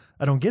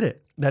don't get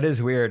it. That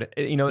is weird.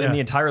 In the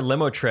entire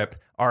limo trip,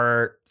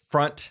 our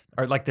front,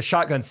 or like the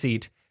shotgun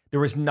seat, there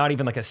was not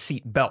even like a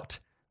seat belt.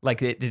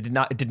 Like it did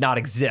not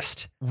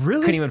exist.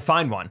 Really? Couldn't even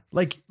find one.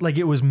 Like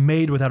it was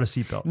made without a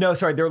seatbelt. No,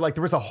 sorry. There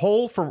was a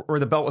hole for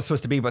where the belt was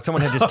supposed to be, but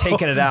someone had just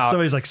taken it out.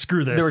 Somebody's like,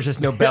 screw this. There was just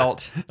no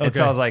belt. Okay. And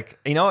so I was like,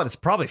 you know what? It's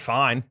probably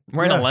fine.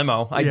 We're in a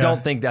limo. I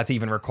don't think that's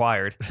even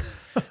required.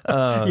 In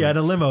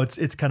a limo,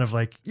 it's kind of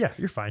like, yeah,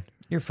 you're fine.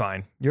 You're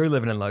fine. You're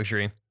living in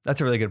luxury. That's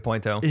a really good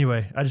point, though.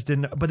 Anyway, I just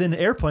didn't. But then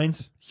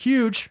airplanes,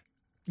 huge.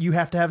 You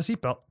have to have a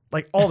seatbelt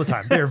like all the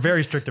time. They're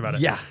very strict about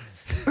it. Yeah.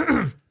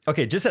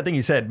 Okay, just that thing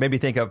you said made me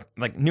think of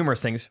like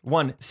numerous things.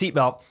 One,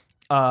 seatbelt.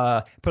 Put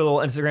a little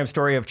Instagram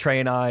story of Trey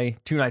and I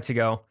 2 nights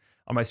ago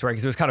on my story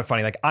because it was kind of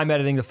funny. Like I'm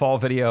editing the fall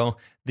video.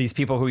 These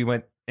people who we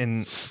went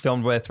and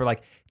filmed with were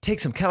like,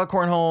 take some kettle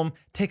corn home,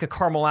 take a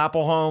caramel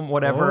apple home,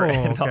 whatever.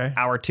 And about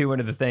hour 2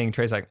 into the thing,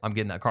 Trey's like, I'm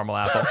getting that caramel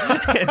apple.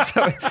 And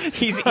so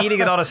he's eating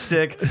it on a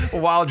stick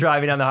while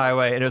driving down the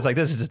highway. And it was like,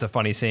 this is just a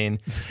funny scene.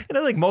 And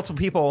then like multiple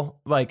people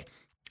like,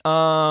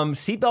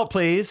 seatbelt,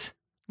 please.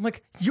 I'm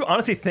like, you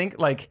honestly think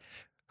like,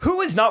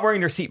 who is not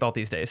wearing their seatbelt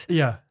these days?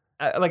 Yeah.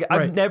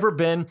 I've never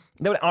been,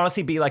 that would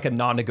honestly be like a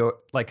non-nego,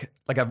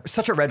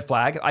 such a red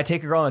flag. I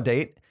take a girl on a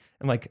date.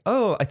 I'm like,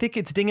 oh, I think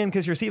it's dinging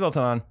because your seatbelt's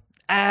on.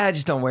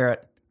 Just don't wear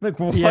it. Like,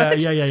 what? Yeah. I'm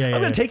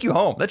going to take you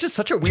home. That's just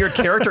such a weird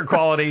character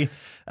quality.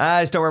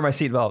 I just don't wear my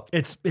seatbelt.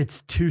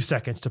 It's 2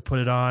 seconds to put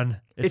it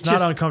on. It's not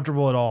just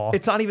uncomfortable at all.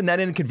 It's not even that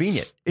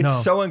inconvenient. It's No.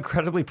 so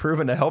incredibly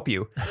proven to help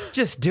you.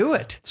 Just do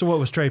it. So what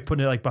was Trey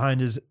putting it like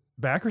behind his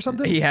back or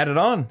something? He had it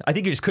on. I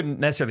think you just couldn't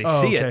necessarily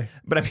see it, okay.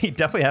 but I mean, he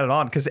definitely had it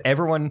on because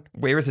everyone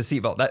wears a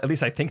seatbelt. At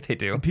least I think they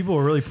do. People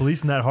were really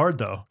policing that hard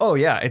though. Oh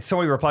yeah, it's so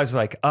many replies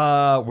like,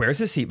 "Where's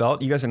his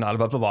seatbelt? You guys are not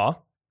above the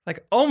law."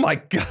 Like, oh my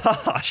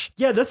gosh,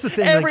 Yeah, that's the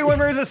thing. everyone Like,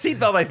 wears a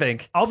seatbelt. I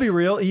think. I'll be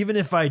real. Even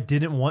if I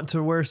didn't want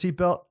to wear a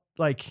seatbelt,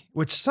 like,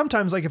 which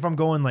sometimes, like, if I'm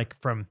going like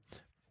from,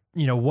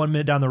 1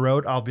 minute down the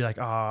road, I'll be like,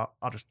 I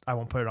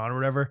won't put it on or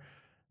whatever.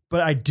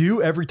 But I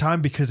do every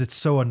time because it's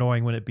so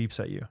annoying when it beeps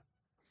at you.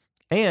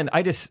 And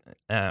I just,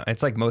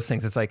 it's like most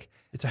things. It's like,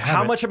 It's a how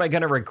habit. much am I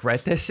going to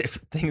regret this if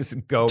things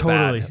go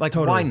Totally, bad? Like,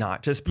 totally. why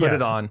not just put Yeah,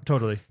 it on?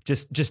 Totally.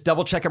 Just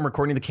double check I'm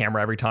recording the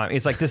camera every time.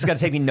 It's like, this is going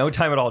to take me no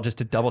time at all just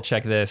to double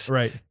check this.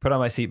 Right. Put on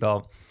my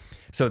seatbelt.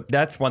 So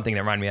that's one thing that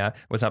reminded me of.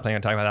 Was not planning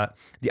on talking about that.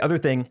 The other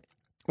thing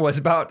was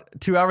about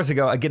 2 hours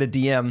ago, I get a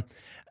DM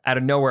out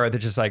of nowhere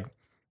that's just like,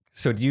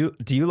 so do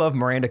you love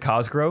Miranda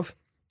Cosgrove?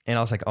 And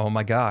I was like, oh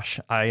my gosh,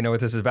 I know what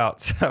this is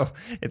about. So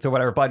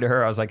when I replied to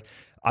her, I was like,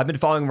 I've been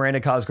following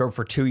Miranda Cosgrove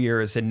for 2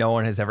 years and no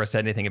one has ever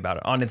said anything about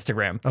it on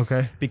Instagram.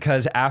 Okay.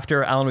 Because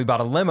after Alan, we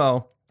bought a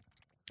limo,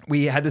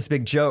 we had this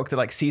big joke that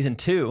like season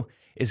 2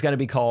 is going to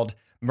be called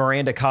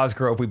Miranda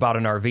Cosgrove, we bought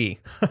an RV.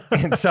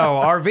 And so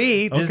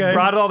RV just Okay.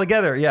 brought it all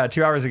together. Yeah,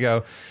 2 hours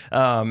ago.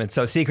 And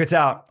so secret's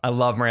out. I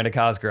love Miranda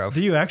Cosgrove.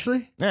 Do you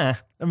actually? Yeah,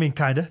 I mean,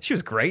 kind of. she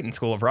was great in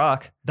School of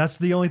Rock. That's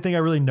the only thing I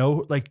really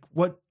know. Like,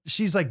 what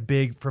she's like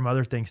big from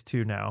other things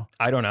too now.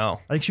 I don't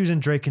know. I think she was in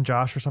Drake and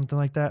Josh or something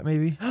like that,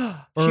 maybe.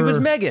 She was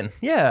Or- Megan.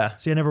 Yeah.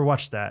 See, I never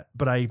watched that,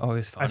 but Oh, it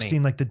was funny. I've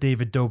seen like the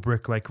David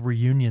Dobrik like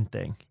reunion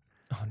thing.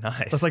 Oh,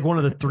 nice. That's like one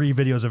of the 3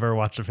 videos I've ever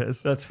watched of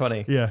his. That's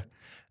funny. Yeah.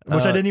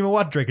 Which I didn't even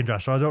watch Drake and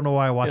Josh, so I don't know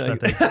why I watched Yeah,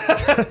 that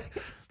thing.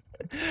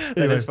 That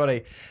Anyway. is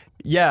funny.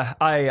 Yeah,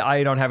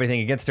 I don't have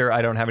anything against her.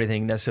 I don't have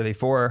anything necessarily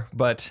for her,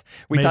 but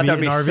we thought Maybe that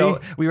would be an so.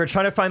 RV? We were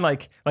trying to find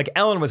like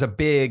Ellen was a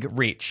big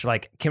reach.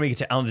 Like, can we get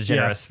to Ellen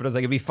DeGeneres? But it was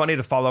like it'd be funny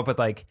to follow up with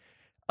like,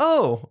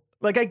 oh,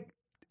 like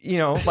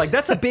like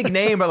that's a big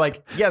name, but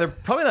like, yeah, they're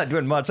probably not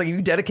doing much. Like, if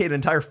you dedicate an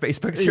entire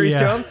Facebook series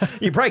to Yeah. him,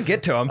 you probably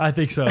get to him. I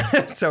think so.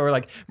 So we're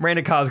like,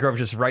 Miranda Cosgrove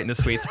just right in the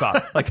sweet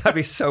spot. Like, that'd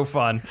be so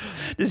fun.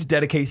 Just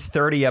dedicate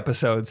 30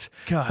 episodes.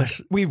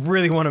 Gosh. We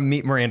really want to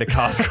meet Miranda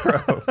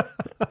Cosgrove.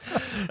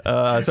 So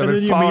And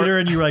then you meet her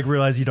and you like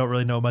realize you don't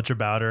really know much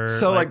about her.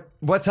 So like,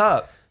 what's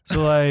up?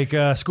 so like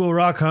School of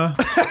Rock, huh?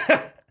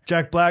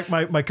 Jack Black,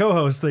 my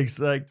co-host, thinks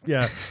like,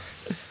 yeah.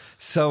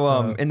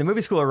 So in the movie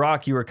School of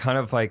Rock, you were kind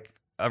of like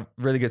a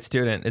really good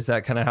student. Is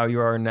that kind of how you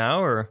are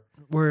now, or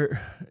Are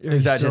you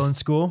Is that still in just-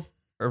 school?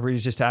 were you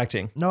just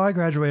acting? No, I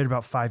graduated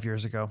about 5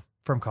 years ago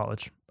from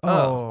college.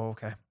 Oh.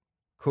 Okay.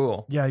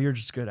 Cool. Yeah, you're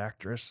just a good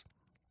actress.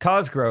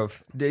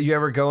 Cosgrove. Did you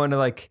ever go into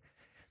like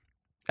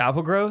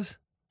apple groves?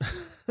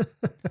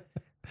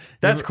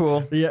 That's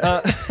cool.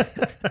 Yeah.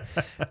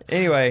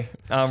 Anyway,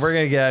 we're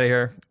gonna get out of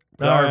here.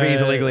 The All RV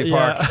is right, illegally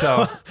yeah. parked.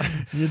 So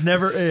You'd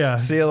never, yeah.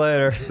 see you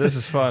later. This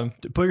is fun.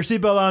 Put your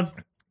seatbelt on.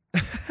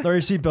 Throw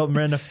your seatbelt,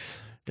 Miranda.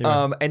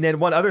 Anyway. And then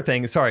one other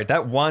thing. Sorry,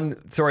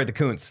 the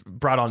Coons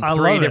brought on I 3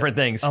 love it. different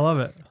things. I love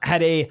it.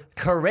 Had a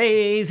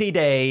crazy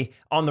day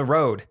on the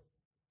road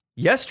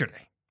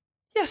yesterday,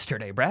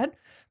 Brad.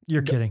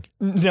 You're kidding.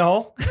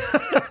 No,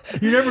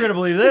 You're never gonna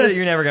believe this.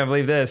 you're never gonna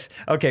believe this.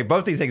 Okay,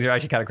 both these things are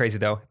actually kind of crazy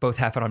though. Both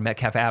happen on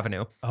Metcalf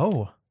Avenue.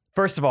 Oh,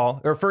 First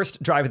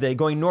drive of the day,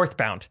 going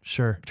northbound,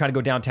 sure. trying to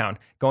go downtown,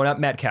 going up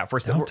Metcalf.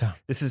 Downtown.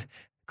 This is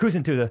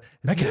cruising through the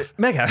Metcalf.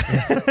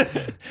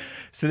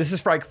 So this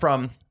is like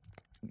from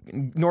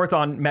north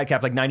on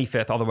Metcalf, like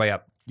 95th, all the way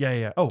up.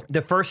 Yeah. Oh,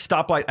 The first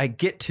stoplight I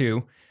get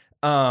to,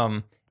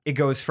 it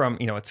goes from,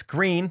 it's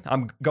green,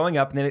 I'm going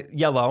up, and then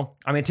yellow.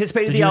 I'm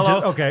anticipating Did the you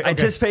yellow. okay. I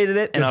anticipated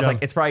it, and Good I was job.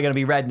 like, it's probably going to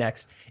be red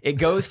next. It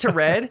goes to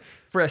red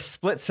for a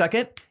split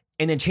second,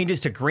 and then changes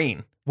to green.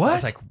 I What?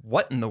 was like,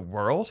 what in the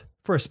world?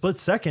 for a split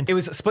second. It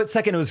was a split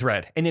second, it was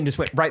red, and then just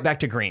went right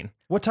back to green.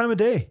 What time of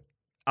day?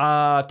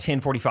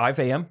 10:45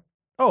 a.m.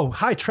 Oh,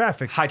 high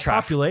traffic. High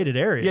traffic. Populated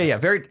area. Yeah,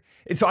 very.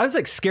 And so I was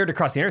like scared to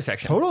cross the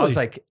intersection. Totally. I was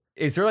like,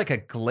 is there like a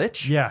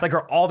glitch? Yeah. Like,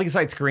 are all these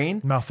lights green?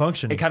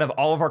 Malfunction. And kind of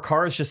all of our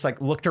cars just like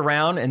looked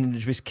around and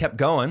just kept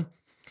going.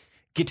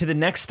 Get to the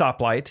next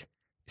stoplight,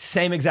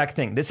 same exact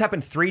thing. This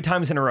happened 3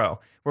 times in a row.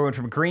 Where we went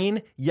from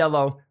green,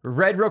 yellow,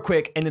 red real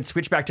quick, and then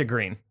switched back to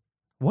green.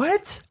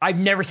 What? I've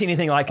never seen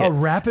anything like A it.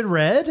 rapid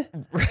red?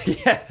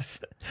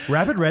 Yes.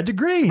 Rapid red to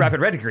green. Rapid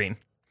red to green.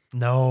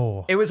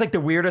 No. It was like the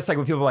weirdest, like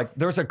when people were like,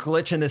 there's a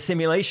glitch in the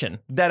simulation.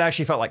 That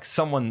actually felt like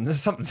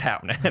something's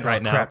happening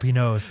right Oh, now. crap, he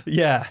knows.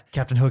 Yeah.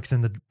 Captain Hook's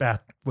in the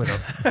bath with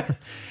him.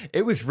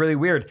 It was really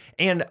weird.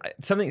 And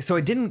so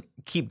it didn't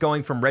keep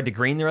going from red to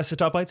green the rest of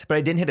the stoplights, but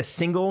I didn't hit a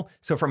single.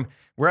 So from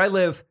where I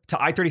live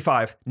to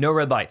I-35, no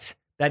red lights.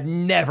 That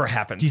never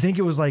happens. Do you think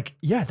it was like,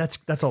 yeah, that's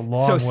a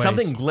long so ways.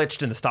 something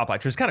glitched in the stoplight,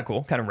 which was kind of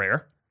cool, kind of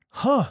rare.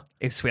 Huh.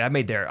 It was sweet. I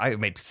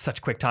made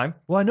such quick time.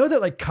 Well, I know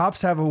that like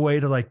cops have a way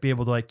to like be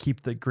able to like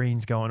keep the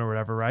greens going or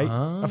whatever, right?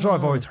 That's what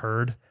I've always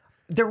heard.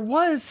 There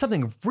was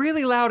something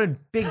really loud and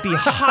big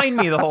behind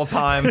me the whole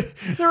time.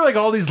 There were like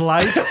all these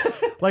lights.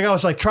 Like I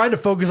was like trying to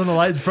focus on the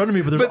lights in front of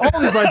me, but there's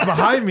all these lights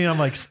behind me. And I'm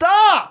like,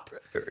 stop!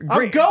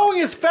 I'm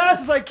going as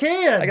fast as I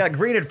can. I got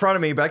green in front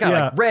of me, but I got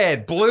like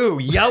red, blue,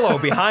 yellow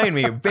behind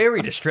me.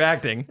 Very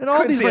distracting. And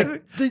all these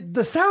like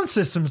the sound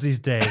systems these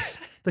days,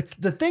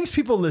 the things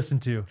people listen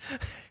to.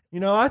 You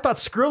know, I thought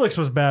Skrillex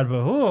was bad,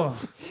 but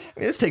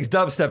this takes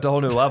dubstep to a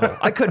whole new level.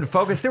 I couldn't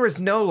focus. There was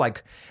no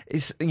like,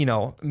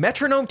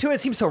 metronome to it.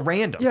 It seemed so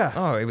random. Yeah.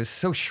 Oh, it was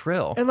so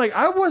shrill. And like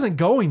I wasn't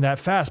going that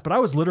fast, but I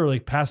was literally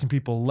passing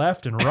people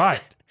left and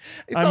right.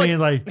 I mean,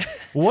 like,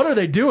 what are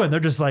they doing? They're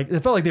just like,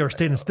 it felt like they were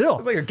standing still.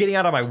 It's like you're getting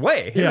out of my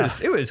way.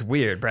 It was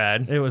weird,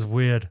 Brad. It was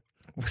weird.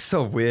 It was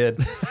so weird.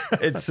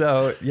 It's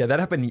so, that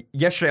happened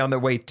yesterday on the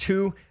way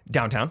to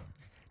downtown.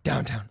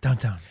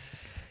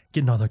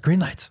 Getting all the green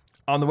lights.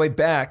 On the way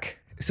back,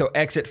 so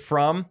exit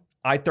from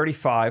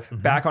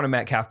I-35 back onto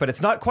Metcalf, but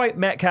it's not quite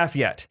Metcalf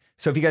yet.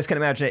 So if you guys can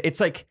imagine it, it's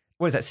like,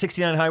 what is that,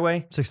 69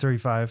 highway?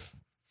 635,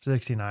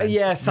 69.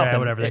 Yeah, something. Yeah,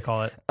 whatever they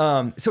call it.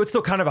 So it's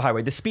still kind of a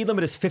highway. The speed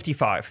limit is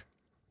 55.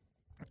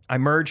 I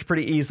merge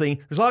pretty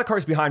easily. There's a lot of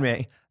cars behind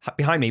me,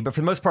 but for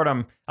the most part,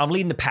 I'm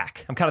leading the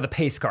pack. I'm kind of the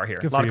pace car here.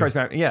 Good a lot of cars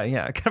behind me.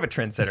 Yeah, kind of a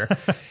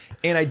trendsetter.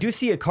 And I do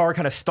see a car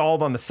kind of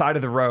stalled on the side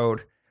of the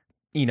road,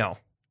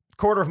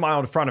 quarter of a mile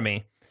in front of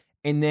me.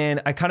 And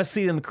then I kind of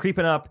see them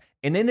creeping up.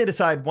 And then they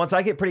decide, once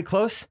I get pretty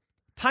close,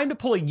 time to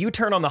pull a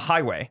U-turn on the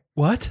highway.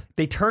 What?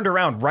 They turned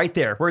around right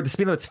there where the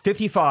speed limit's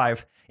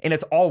 55 and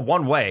it's all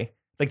one way.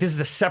 Like this is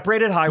a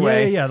separated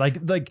highway. Yeah. Like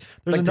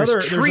there's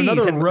another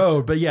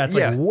road, but it's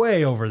like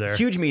way over there.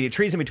 Huge median,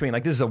 trees in between.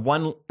 Like this is a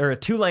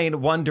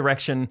 2-lane, one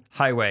direction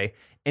highway.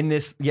 And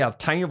this,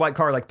 tiny white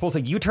car like pulls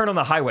a U-turn on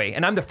the highway,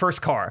 and I'm the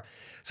first car.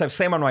 So I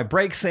slam on my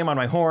brakes, slam on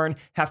my horn,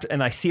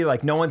 and I see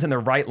like no one's in the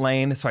right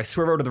lane. So I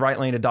swerve over to the right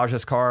lane to dodge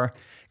this car.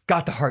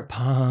 Got the heart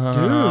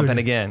pumping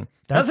again.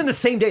 That was in the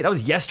same day. That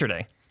was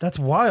yesterday. That's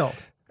wild.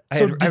 I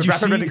had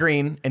rapid red to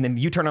green and then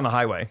U-turn on the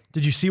highway.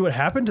 Did you see what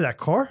happened to that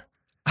car?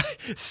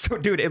 So,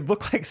 dude, it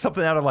looked like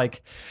something out of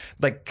like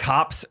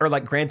Cops or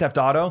like Grand Theft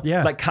Auto.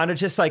 Yeah. Like kind of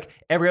just like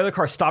every other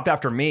car stopped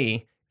after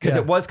me because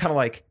it was kind of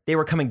like they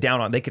were coming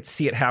down on. They could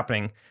see it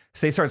happening.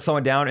 So they started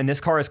slowing down. And this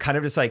car is kind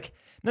of just like,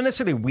 not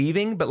necessarily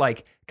weaving, but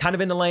like kind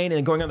of in the lane and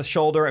then going on the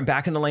shoulder and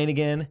back in the lane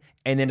again.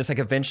 And then just like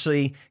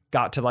eventually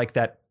got to like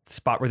that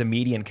spot where the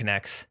median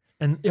connects.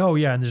 And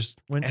and just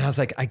went. And I was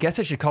like, I guess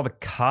I should call the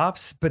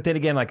cops. But then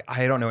again, like,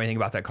 I don't know anything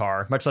about that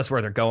car, much less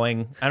where they're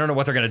going. I don't know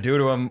what they're going to do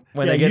to them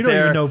when they get there. You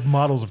don't even know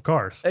models of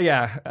cars.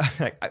 Yeah.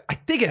 I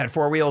think it had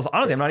 4 wheels.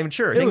 Honestly, I'm not even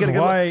sure. It was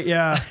white.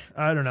 Yeah.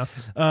 I don't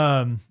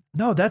know.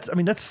 No, that's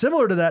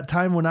similar to that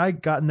time when I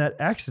got in that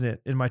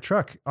accident in my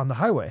truck on the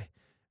highway.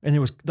 And it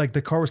was like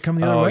the car was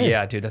coming the other way. Oh,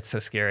 yeah, dude. That's so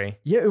scary.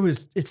 Yeah,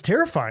 it's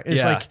terrifying.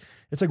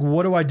 It's like,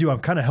 what do I do? I'm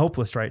kind of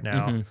helpless right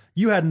now. Mm-hmm.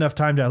 You had enough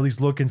time to at least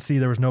look and see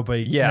there was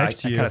nobody next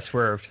to you. I kind of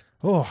swerved.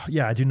 Oh,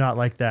 yeah, I do not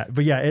like that.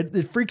 But yeah,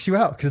 it freaks you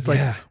out because it's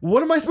like,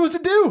 what am I supposed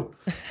to do?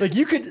 Like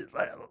you could,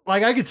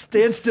 like I could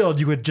stand still and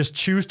you would just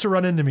choose to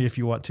run into me if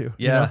you want to.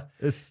 Yeah.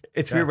 You know?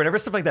 It's weird. Whenever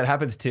stuff like that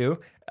happens too,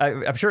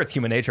 I'm sure it's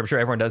human nature. I'm sure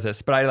everyone does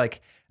this, but I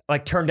like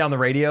turn down the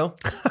radio.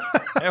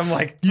 And I'm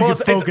like, you can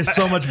focus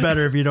so much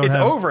better if you don't it's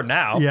over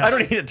now. Yeah. I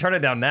don't need to turn it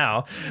down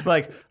now.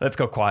 Like, let's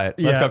go quiet.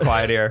 Let's go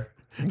quiet here.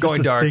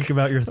 Going dark. Think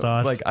about your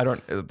thoughts. Like,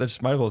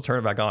 just might as well turn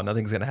it back on.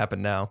 Nothing's going to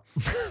happen now.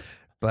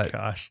 But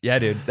gosh. Yeah,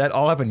 dude, that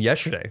all happened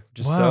yesterday.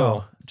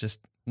 Just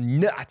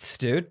nuts,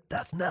 dude.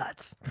 That's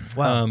nuts.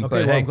 Wow. Okay, but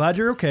well, I'm glad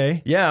you're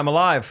okay. Yeah, I'm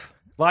alive.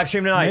 Live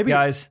stream tonight,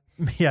 guys.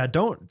 Yeah,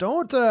 don't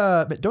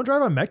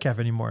drive on Metcalf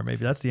anymore.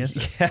 Maybe that's the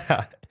answer.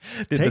 Yeah.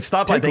 Dude, the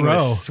stoplight thing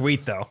was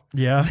sweet though.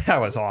 Yeah.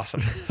 That was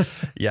awesome.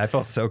 Yeah, I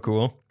felt so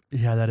cool.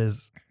 Yeah,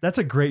 that's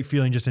a great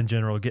feeling just in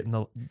general, getting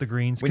the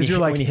greens. Because you're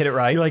like, when you hit it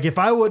right. You're like, if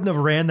I wouldn't have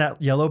ran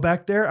that yellow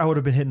back there, I would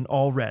have been hitting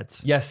all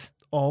reds. Yes.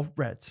 All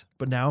reds.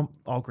 But now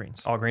all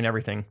greens. All green,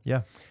 everything.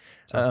 Yeah.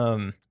 So.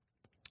 Do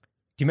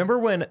you remember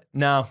when,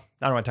 no,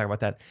 I don't want to talk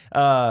about that.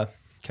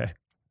 Okay.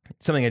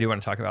 Something I do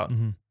want to talk about.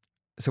 Mm-hmm.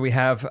 So we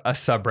have a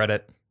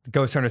subreddit,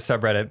 Ghost Hunter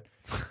subreddit.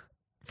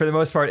 For the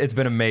most part, it's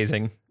been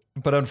amazing.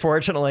 But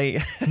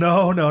unfortunately...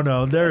 No.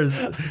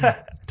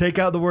 Take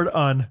out the word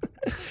un.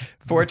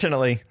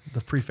 Fortunately... The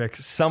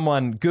prefix.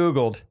 Someone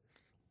Googled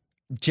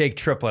Jake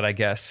Triplet, I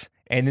guess.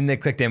 And then they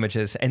clicked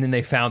images. And then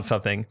they found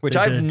something, which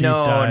I've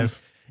known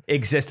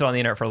existed on the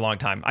internet for a long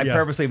time. I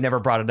purposely have never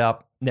brought it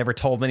up. Never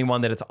told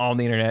anyone that it's on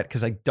the internet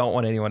because I don't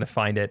want anyone to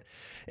find it.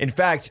 In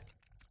fact,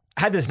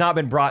 had this not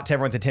been brought to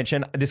everyone's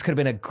attention, this could have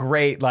been a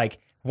great, like,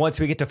 once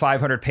we get to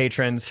 500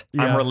 patrons,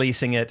 I'm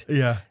releasing it.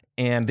 Yeah.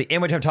 And the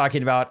image I'm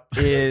talking about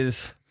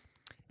is,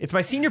 it's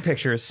my senior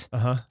pictures,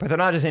 but they're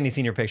not just any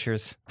senior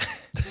pictures.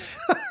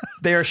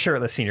 They are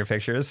shirtless senior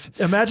pictures.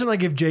 Imagine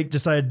like if Jake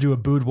decided to do a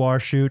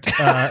boudoir shoot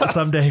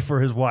someday for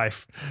his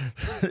wife.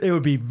 It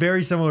would be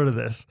very similar to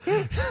this.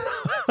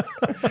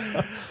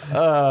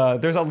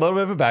 There's a little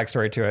bit of a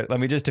backstory to it. Let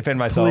me just defend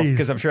myself Please.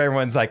 because I'm sure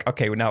everyone's like,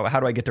 okay, now how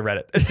do I get to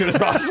Reddit as soon as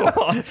possible?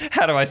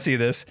 How do I see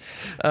this?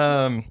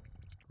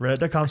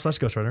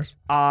 Reddit.com/ghostrunners.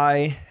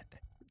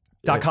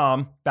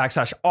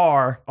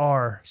 I.com/r.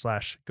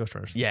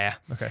 r/ghostrunners. Yeah.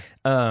 Okay.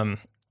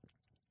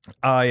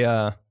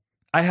 I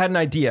had an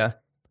idea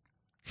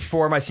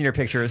for my senior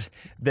pictures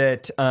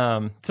that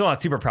still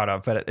not super proud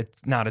of, but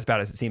it's not as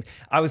bad as it seems.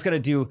 I was gonna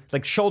do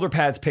like shoulder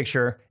pads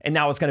picture, and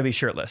now it's gonna be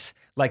shirtless,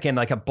 like in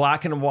like a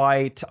black and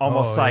white,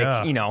 almost Oh, like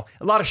yeah.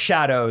 a lot of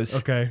shadows.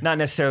 Okay. Not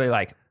necessarily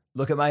like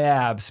look at my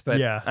abs, but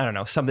Yeah. I don't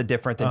know, something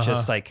different than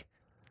just like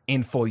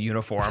in full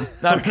uniform.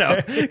 I don't know,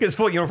 because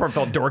full uniform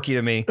felt dorky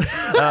to me.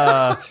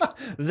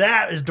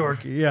 That is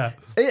dorky. Yeah.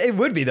 It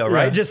would be though,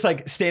 right? Yeah. Just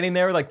like standing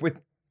there, like with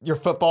your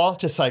football,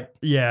 just like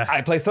Yeah.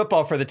 I play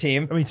football for the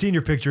team. I mean,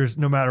 senior pictures,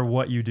 no matter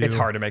what you do, It's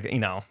hard to make,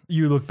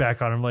 You look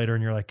back on them later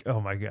and you're like,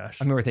 oh my gosh.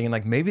 I remember thinking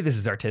like maybe this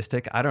is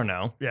artistic. I don't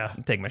know. Yeah.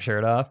 Take my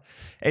shirt off.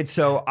 And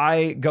so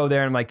I go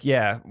there and I'm like,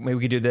 yeah, maybe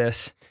we could do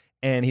this.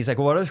 And he's like,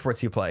 well, what other sports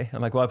do you play?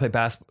 I'm like, well, I play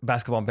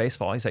basketball and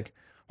baseball. He's like,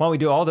 why don't we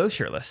do all those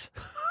shirtless?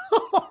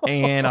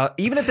 And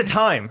even at the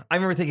time, I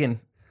remember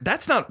thinking,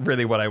 that's not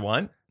really what I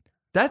want.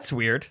 That's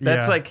weird.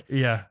 That's like,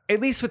 yeah.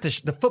 at least with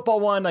the football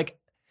one, like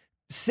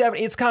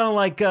it's kind of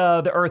like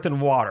the earth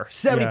and water.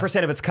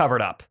 70% of it's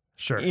covered up.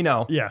 Sure.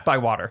 Yeah. By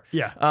water.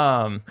 Yeah.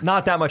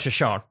 Not that much is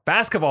shown.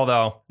 Basketball,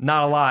 though,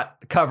 not a lot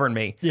covering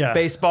me. Yeah.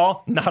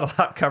 Baseball, not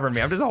a lot covering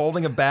me. I'm just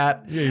holding a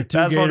bat. Yeah, your 2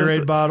 Basketball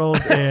Gatorade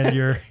bottles and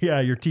your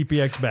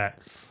TPX bat.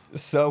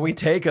 So we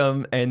take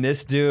them, and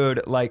this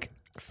dude like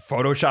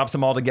photoshops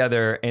them all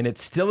together, and it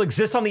still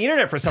exists on the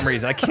internet for some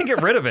reason. I can't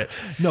get rid of it.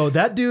 No,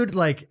 that dude,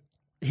 like,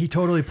 he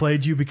totally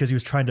played you because he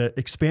was trying to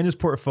expand his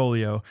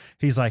portfolio.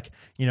 He's like,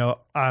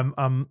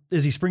 I'm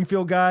is he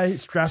Springfield guy,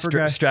 Stratford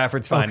guy?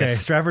 Stratford's Okay,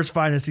 finest. Stratford's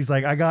finest. He's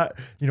like, I got,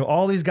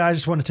 all these guys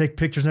just want to take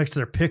pictures next to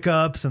their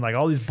pickups and like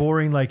all these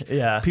boring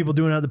people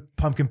doing it at the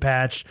pumpkin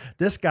patch.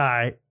 This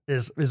guy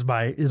is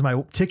my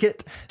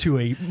ticket to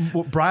a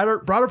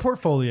broader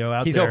portfolio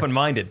out He's there.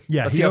 open-minded.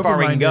 Yeah, Let's he's see how far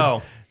we can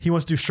open-minded. go. He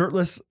wants to do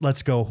shirtless.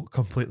 Let's go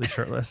completely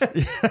shirtless.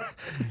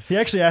 He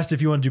actually asked if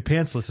you want to do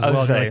pantsless as I was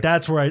well. saying, Like,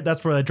 that's where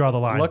I draw the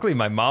line. Luckily,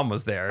 my mom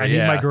was there. I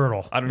need my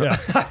girdle. I don't know. Yeah.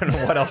 I don't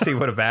know what else he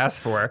would have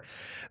asked for.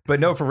 But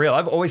no, for real,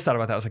 I've always thought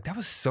about that. I was like, that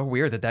was so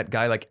weird that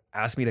guy like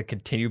asked me to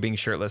continue being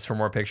shirtless for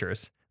more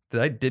pictures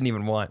that I didn't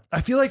even want.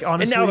 I feel like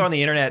honestly, And now they're on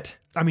the internet.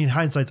 I mean,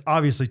 hindsight's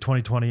obviously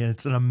 2020, and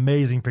it's an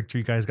amazing picture.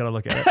 You guys got to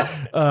look at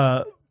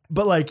it.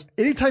 But like,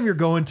 anytime you're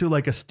going to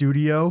like a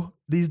studio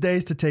these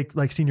days to take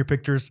like senior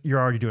pictures, you're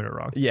already doing it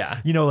wrong. Yeah.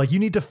 Like you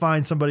need to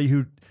find somebody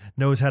who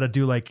knows how to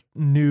do like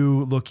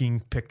new looking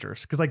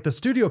pictures. Cause like the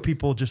studio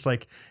people just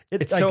like,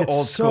 It's so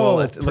old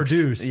school. It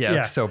produced. Looks,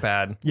 it's so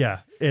bad. Yeah.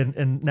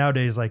 And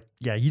nowadays, like,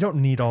 yeah, you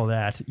don't need all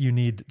that. You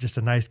need just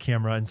a nice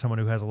camera and someone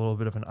who has a little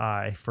bit of an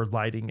eye for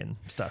lighting and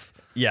stuff.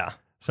 Yeah.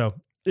 So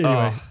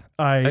anyway,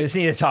 I just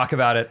need to talk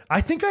about it.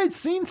 I think I'd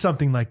seen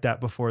something like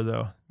that before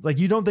though. Like,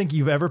 you don't think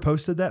you've ever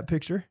posted that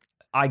picture?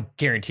 I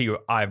guarantee you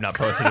I have not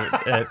posted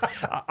it.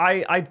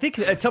 I think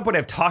at some point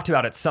I've talked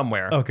about it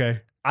somewhere. Okay.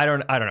 I don't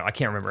know. I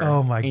can't remember.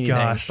 Oh my anything,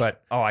 gosh.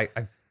 But I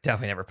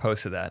definitely never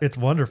posted that. It's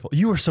wonderful.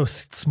 You were so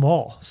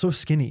small, so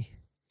skinny.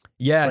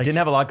 Yeah, like- didn't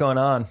have a lot going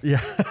on.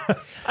 Yeah.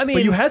 I mean,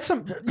 But you had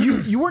some,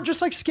 you weren't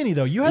just like skinny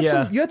though. You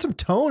had some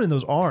tone in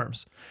those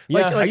arms.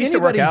 Yeah, I used to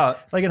work out.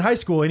 Like in high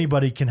school,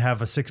 anybody can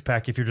have a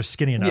 6-pack if you're just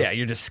skinny enough. Yeah,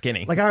 you're just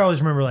skinny. Like I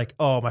always remember like,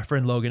 oh, my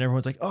friend Logan,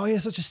 everyone's like, oh, he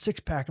has such a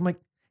 6-pack. I'm like,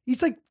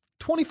 he's like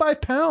 25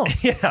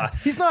 pounds. Yeah.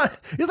 He doesn't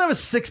have a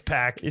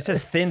 6-pack. It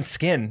says thin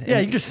skin. Yeah,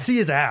 you can just see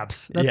his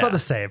abs. That's Yeah. not the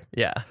same.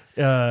 Yeah.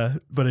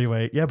 But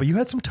anyway, yeah, but you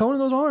had some tone in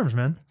those arms,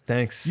 man.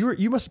 Thanks.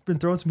 You must have been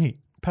throwing some heat.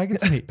 Packing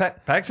some heat.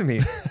 Pack some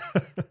heat.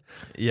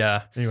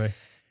 Yeah. Anyway,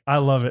 I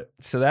love it.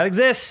 So that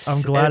exists.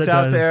 I'm glad it's it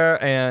out does.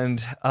 there,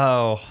 and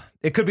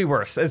it could be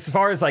worse. As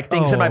far as like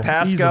things in my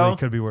past easily go,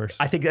 could be worse.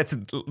 I think that's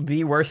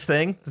the worst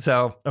thing.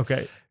 So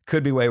Okay.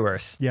 could be way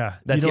worse. Yeah.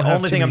 That's You the don't have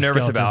only too thing I'm many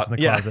nervous skeletons about.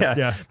 in the closet.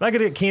 Yeah. I'm not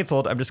gonna get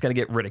canceled. I'm just gonna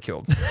get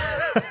ridiculed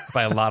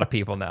by a lot of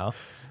people now.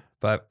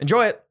 But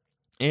enjoy it.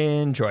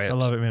 Enjoy it. I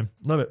love it, man.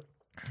 Love it.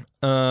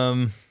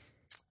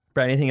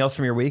 Brad, anything else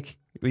from your week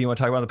you want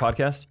to talk about on the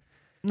podcast?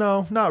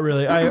 No, not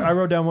really. I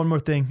wrote down one more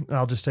thing.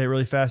 I'll just say it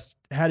really fast.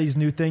 Hattie's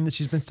new thing that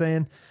she's been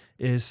saying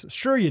is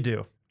sure you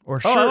do. Or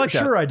sure, I like that.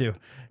 sure I do.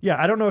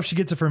 Yeah, I don't know if she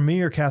gets it from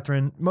me or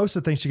Catherine. Most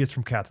of the things she gets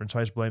from Catherine, so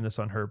I just blame this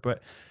on her.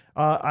 But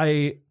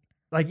I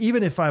like,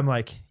 even if I'm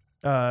like,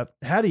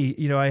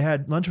 Hattie, I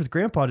had lunch with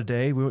Grandpa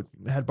today. We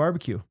had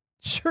barbecue.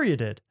 Sure you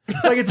did.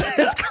 Like it's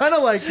kind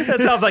of like That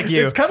sounds like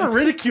you. It's kind of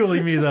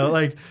ridiculing me though.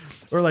 Like,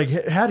 or like,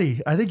 Hattie,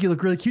 I think you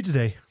look really cute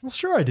today. Well,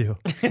 sure I do.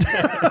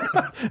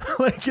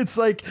 like it's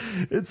like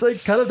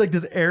kind of like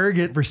this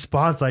arrogant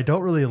response I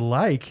don't really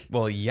like.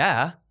 Well,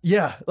 yeah.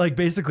 Yeah, like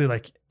basically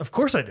like, of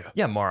course I do.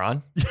 Yeah,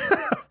 moron.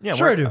 Yeah,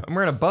 Sure I do. I'm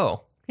wearing a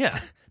bow. Yeah.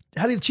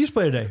 How do the Chiefs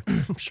play today?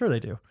 I'm sure they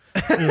do.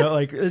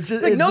 Like it's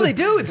just Like, it's no, a- they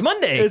do. It's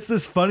Monday. It's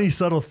this funny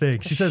subtle thing.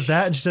 She says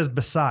that and she says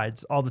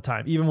besides all the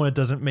time, even when it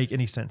doesn't make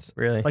any sense.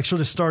 Really? Like she'll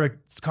just start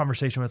a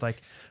conversation with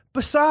like,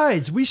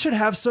 besides, we should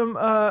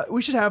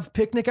have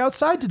picnic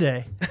outside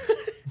today.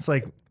 It's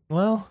like,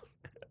 well,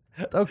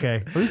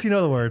 okay. At least you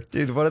know the word.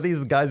 Dude, one of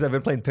these guys I've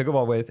been playing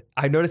pickleball with,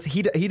 I noticed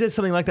he does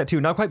something like that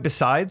too. Not quite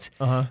besides,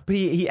 but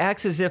he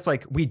acts as if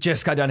like we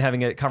just got done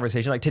having a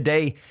conversation. Like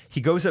today,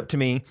 he goes up to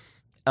me,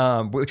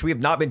 which we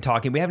have not been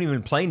talking. We haven't even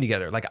been playing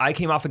together. Like I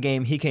came off a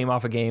game, he came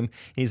off a game.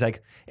 He's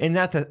like, and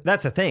that's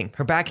the thing.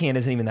 Her backhand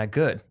isn't even that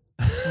good.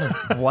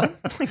 Like, what?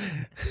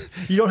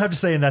 You don't have to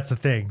say, and that's the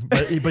thing.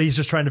 But he's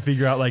just trying to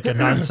figure out like a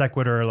non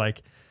sequitur.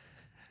 Like,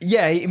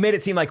 yeah, he made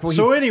it seem like. Well,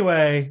 so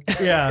anyway,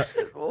 yeah.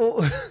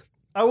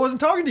 I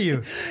wasn't talking to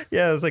you.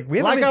 Yeah, I was like,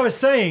 I was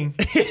saying.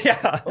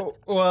 Yeah.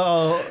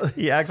 Well,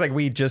 he acts like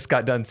we just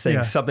got done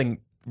saying something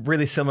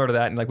really similar to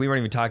that, and like we weren't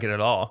even talking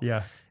at all.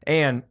 Yeah.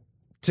 And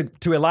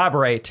to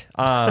elaborate,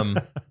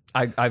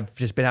 I've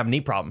just been having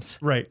knee problems.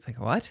 Right. It's like,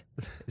 what?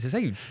 Is this how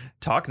you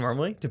talk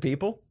normally to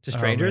people, to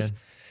strangers? Man.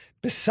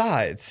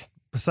 Besides,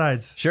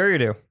 sure you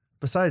do.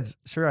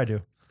 Sure I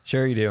do.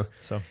 Sure you do.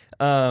 So,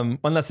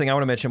 one last thing I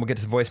want to mention. We'll get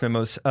to the voice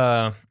memos.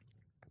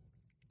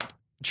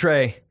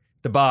 Trey,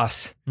 the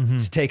boss,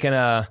 is taking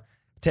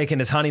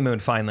his honeymoon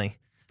finally.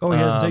 Oh, he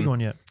hasn't taken one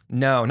yet.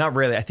 No, not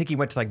really. I think he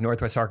went to like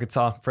Northwest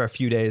Arkansas for a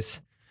few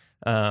days.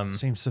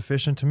 Seems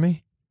sufficient to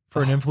me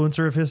for an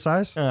influencer of his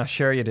size.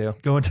 Sure you do.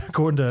 Going to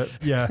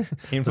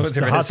Influencer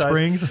the of hot his size.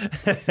 springs.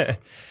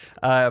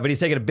 But he's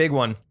taking a big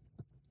one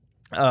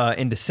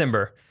in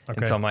December. Okay.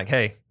 And so I'm like,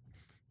 hey,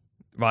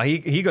 while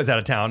he goes out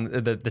of town,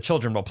 the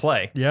children will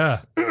play.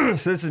 Yeah.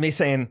 So this is me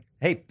saying,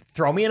 hey,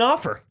 throw me an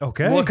offer.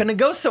 Okay. I'm looking to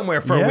go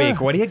somewhere for a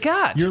week. What do you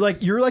got?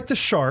 You're like the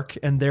shark,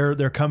 and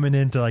they're coming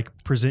in to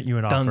like present you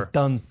an offer.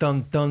 Dun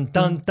dun dun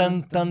dun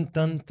dun dun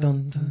dun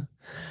dun.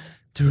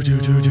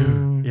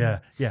 Do. Yeah.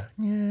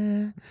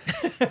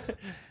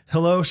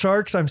 Hello,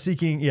 sharks. I'm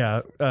seeking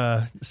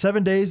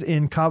 7 days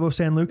in Cabo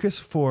San Lucas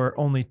for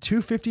only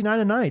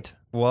 $259 a night.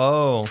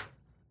 Whoa.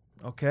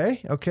 Okay.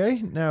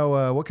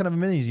 Now, what kind of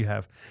amenities do you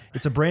have?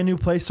 It's a brand new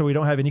place, so we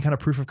don't have any kind of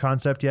proof of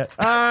concept yet.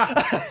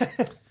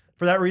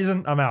 For that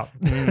reason, I'm out.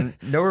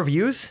 No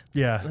reviews?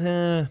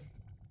 Yeah.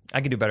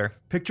 I could do better.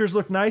 Pictures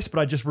look nice, but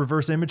I just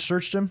reverse image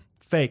searched them.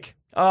 Fake.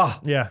 Oh.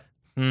 Yeah.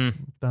 Bum,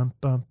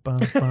 bum, bum,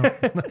 bum.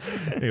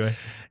 Anyway.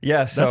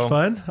 Yeah, so that's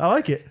fun. I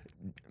like it.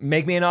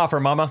 Make me an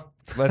offer, mama.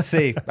 Let's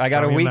see. I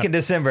got a week in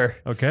December.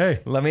 Okay.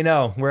 Let me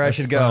know where I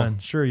should go. Fun.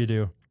 Sure you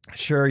do.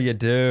 Sure you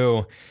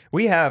do.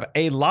 We have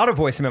a lot of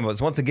voice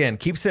memos. Once again,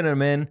 keep sending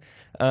them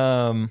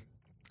in.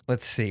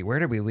 Let's see. Where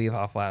did we leave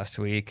off last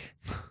week?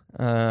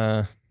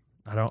 I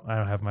don't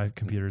have my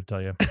computer to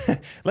tell you.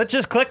 Let's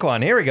just click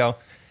one. Here we go.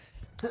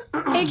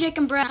 Hey, Jake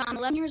and Brett. I'm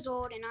 11 years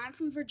old, and I'm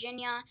from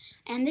Virginia,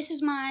 and this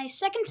is my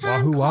second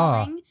time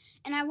Wahoo-wah. calling,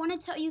 and I want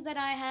to tell you that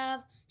I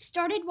have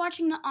started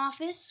watching The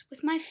Office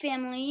with my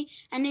family,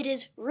 and it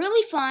is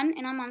really fun,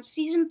 and I'm on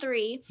season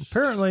 3.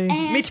 Apparently.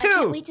 And Me too. I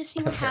can't wait to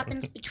see what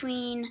happens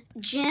between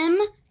Jim,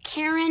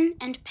 Karen,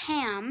 and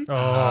Pam.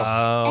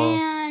 Oh.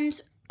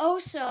 And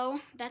also,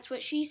 that's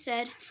what she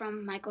said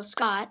from Michael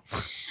Scott.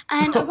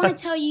 And I want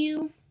to tell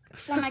you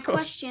for my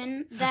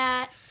question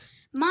that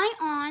my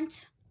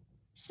aunt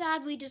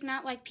sadly does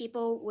not like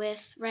people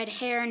with red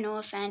hair. No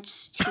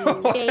offense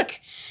to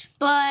Jake.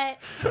 But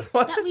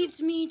that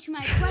leads me to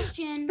my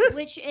question,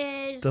 which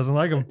is... Doesn't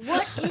like him.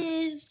 What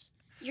is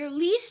your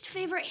least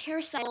favorite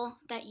hairstyle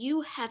that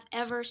you have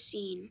ever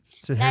seen?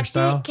 That's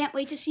hairstyle? it. Can't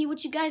wait to see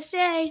what you guys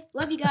say.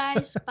 Love you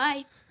guys.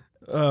 Bye.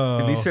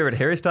 Your least favorite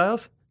Harry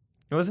Styles?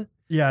 What was it?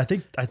 Yeah, I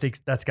think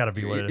that's got to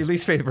be what it Your is.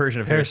 least favorite version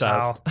of Harry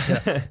Styles.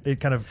 Yeah, it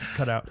kind of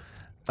cut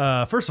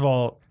out. First of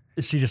all,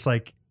 is she just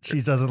like she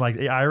doesn't like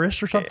the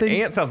Irish or something?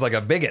 Aunt sounds like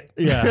a bigot.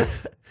 Yeah.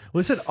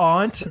 Listen,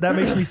 aunt. That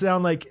makes me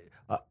sound like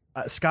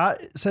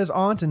Scott says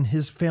aunt, and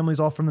his family's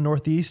all from the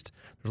Northeast.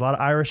 There's a lot of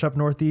Irish up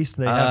Northeast.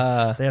 They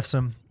have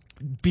some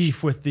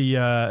beef with the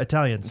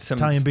Italians.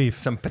 Italian beef.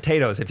 Some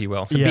potatoes, if you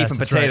will. Some Yes, beef and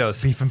that's right.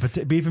 potatoes.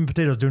 Beef and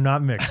potatoes do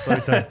not mix. Let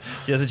me tell you.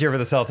 She doesn't cheer for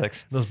the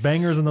Celtics. Those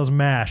bangers and those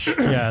mash.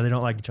 Yeah, they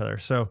don't like each other.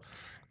 So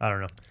I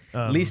don't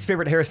know. Least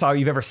favorite hairstyle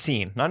you've ever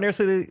seen? Not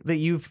necessarily that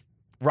you've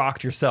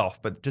rocked yourself,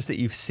 but just that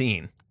you've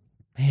seen.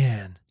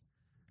 Man,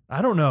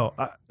 I don't know.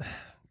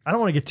 I don't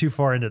want to get too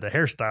far into the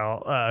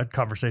hairstyle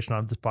conversation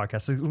on this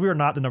podcast. We are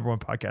not the number one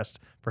podcast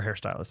for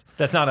hairstylists.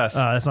 That's not us.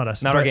 That's not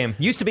us. Not our game.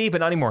 Used to be, but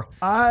not anymore.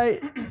 I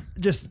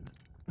just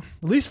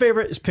least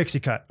favorite is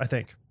Pixie Cut. I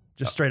think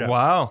just straight up.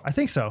 Wow. I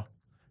think so.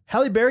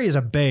 Halle Berry is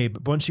a babe,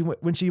 but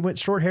when she went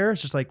short hair,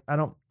 it's just like I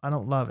don't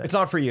love it. It's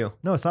not for you.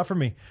 No, it's not for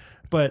me.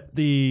 But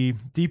the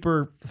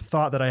deeper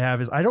thought that I have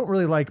is I don't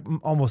really like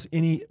almost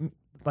any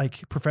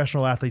like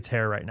professional athlete's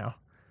hair right now.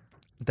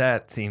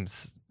 That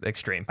seems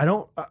extreme. I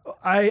don't.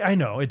 I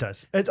know it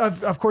does.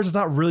 Of course, it's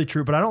not really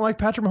true, but I don't like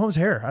Patrick Mahomes'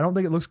 hair. I don't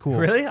think it looks cool.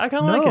 Really? I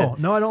kind of like it.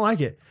 No, I don't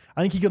like it.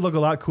 I think he could look a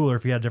lot cooler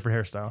if he had a different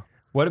hairstyle.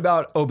 What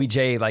about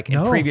OBJ like in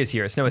No. previous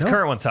years? No, his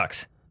current one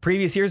sucks.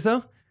 Previous years,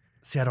 though?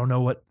 See, I don't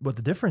know what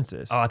the difference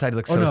is. Oh, I thought he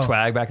looked so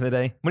swag back in the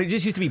day. When it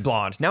just used to be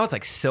blonde. Now it's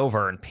like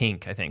silver and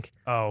pink, I think.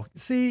 Oh,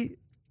 see,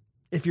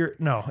 if you're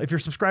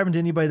subscribing to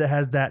anybody that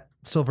has that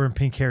silver and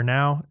pink hair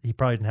now. He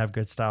probably didn't have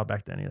good style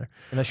back then either.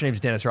 Unless your name's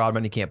Dennis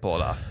Rodman, you can't pull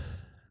it off.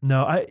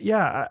 No, I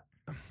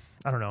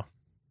don't know.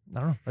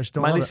 I just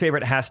don't My love least it.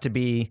 favorite has to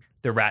be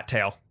the rat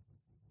tail.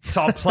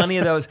 Saw plenty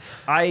of those.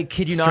 I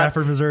kid you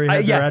Stratford, Missouri. not.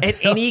 Had the rat At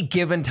tail. any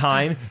given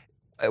time,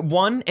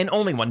 one and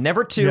only one,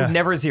 never two, Yeah.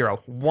 never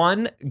zero.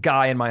 One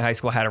guy in my high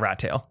school had a rat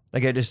tail.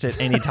 Like it just at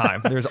any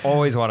time. There's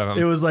always one of them.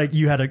 It was like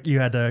you had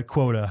a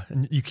quota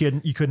and you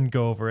couldn't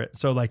go over it.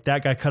 So like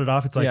that guy cut it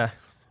off. It's like, yeah.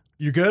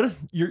 you're good?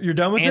 You're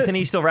done with Anthony,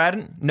 it? you still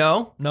ratting?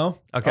 No. No?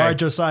 Okay. All right,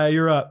 Josiah,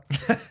 you're up.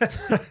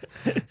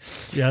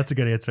 Yeah, that's a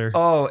good answer.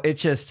 Oh,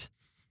 it's just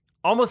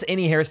almost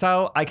any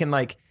hairstyle.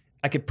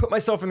 I could put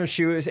myself in their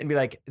shoes and be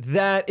like,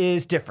 that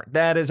is different.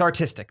 That is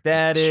artistic.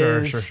 That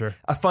is Sure.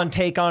 a fun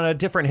take on a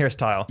different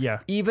hairstyle. Yeah.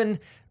 Even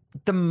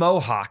the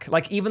mohawk,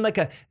 like even like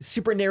a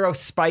super narrow,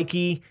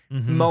 spiky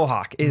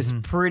mohawk is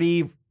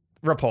pretty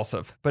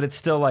repulsive, but it's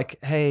still like,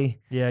 hey,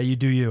 Yeah, you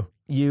do you.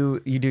 you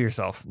do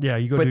yourself. Yeah,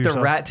 you go But do the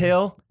yourself. rat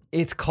tail,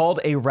 it's called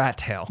a rat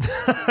tail.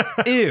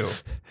 Ew.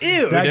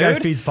 Ew, That guy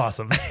dude. feeds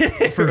possums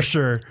for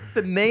sure.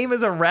 The name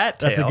is a rat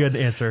tail. That's a good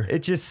answer.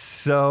 It's just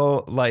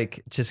so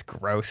like just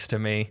gross to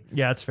me.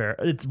 Yeah, that's fair.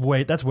 That's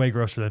way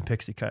grosser than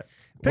pixie cut.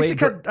 Way Pixie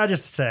cut, I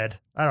just said.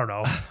 I don't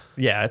know.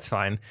 Yeah, it's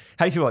fine.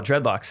 How do you feel about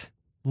dreadlocks?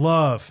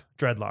 Love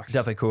dreadlocks.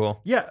 Definitely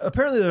cool. Yeah,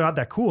 apparently they're not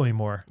that cool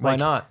anymore. Why Like,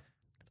 not?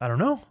 I don't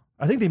know.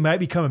 I think they might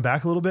be coming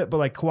back a little bit, but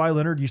like Kawhi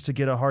Leonard used to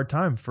get a hard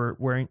time for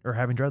wearing or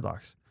having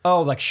dreadlocks.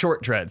 Oh, like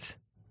short dreads.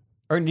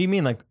 Or do you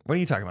mean like, what are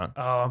you talking about?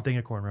 Oh, I'm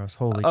thinking cornrows.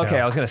 Holy cow. Okay,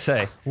 I was going to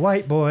say.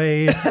 White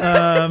boy.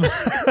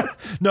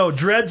 No,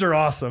 dreads are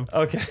awesome.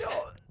 Okay.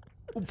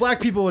 Black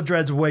people with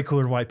dreads are way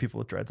cooler than white people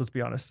with dreads. Let's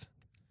be honest.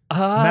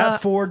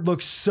 Matt Ford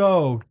looks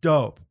so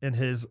dope in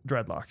his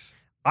dreadlocks.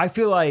 I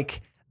feel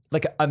like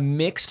a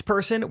mixed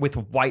person with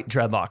white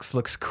dreadlocks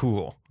looks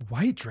cool.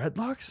 White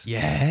dreadlocks?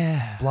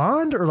 Yeah.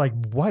 Blonde or like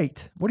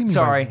white? What do you mean?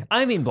 Sorry,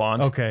 I mean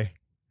blonde. Okay.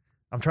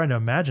 I'm trying to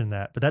imagine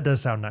that, but that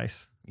does sound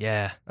nice.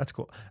 Yeah. That's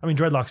cool. I mean,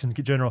 dreadlocks in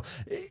general.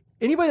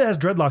 Anybody that has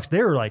dreadlocks,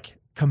 they're like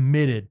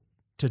committed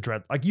to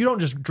dread. Like you don't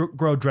just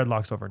grow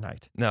dreadlocks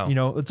overnight. No. You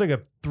know, it's like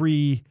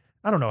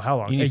I don't know how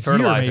long. You need a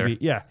fertilizer. year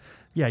maybe. Yeah.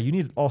 Yeah, you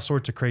need all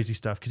sorts of crazy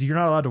stuff because you're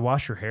not allowed to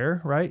wash your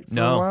hair, right? For a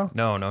No. while?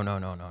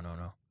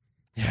 No.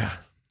 Yeah.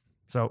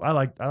 So I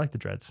like the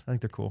dreads. I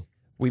think they're cool.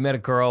 We met a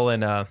girl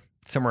in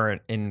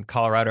somewhere in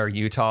Colorado or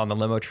Utah on the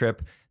limo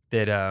trip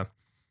that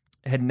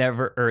had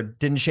never or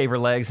didn't shave her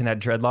legs and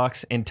had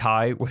dreadlocks, and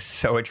Ty was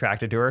so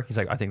attracted to her. He's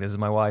like, I think this is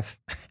my wife.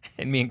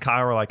 And me and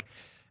Kyle were like,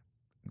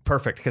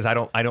 perfect, because I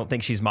don't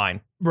think she's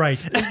mine.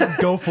 Right.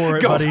 Go for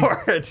it, Go buddy.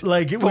 for it.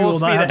 Like we Full will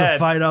not speed have to ahead.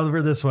 fight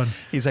over this one.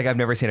 He's like, I've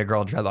never seen a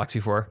girl in dreadlocks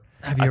before.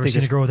 Have you I ever think seen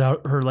a it's- girl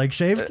without her legs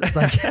shaved?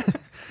 Like,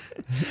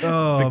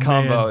 oh, The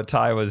combo, man.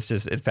 Ty was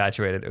just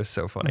infatuated. It was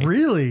so funny.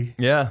 Really?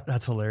 Yeah.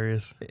 That's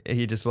hilarious.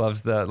 He just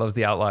loves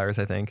the outliers,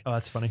 I think. Oh,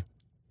 that's funny.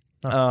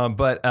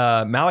 But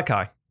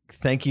Malachi,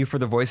 thank you for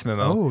the voice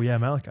memo. Oh, yeah,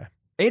 Malachi.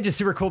 And just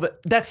super cool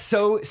that's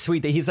so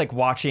sweet that he's like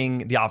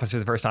watching The Office for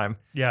the first time.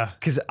 Yeah.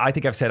 Because I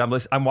think I've said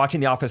I'm watching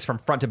The Office from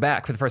front to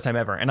back for the first time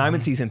ever, and I'm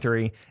in season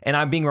 3, and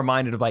I'm being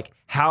reminded of like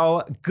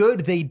how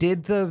good they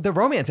did the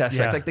romance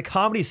aspect. Yeah. Like the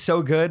comedy's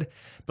so good,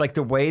 like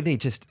the way they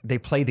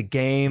play the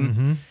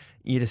game,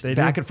 you just They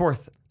back do. and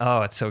forth.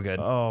 Oh, it's so good.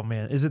 Oh,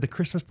 man. Is it the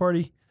Christmas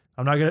party?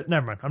 Never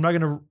mind. I'm not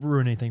going to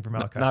ruin anything for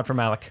Malachi. Not from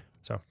Alec.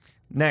 So,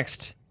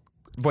 Next,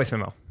 voice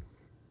memo.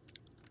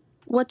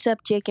 What's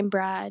up, Jake and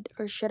Brad?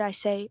 Or should I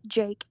say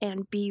Jake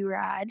and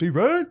B-Rad? be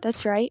right.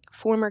 That's right,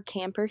 former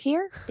camper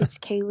here. It's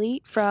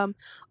Kaylee from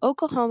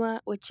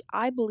Oklahoma, which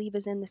I believe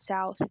is in the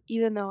South,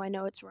 even though I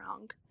know it's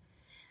wrong.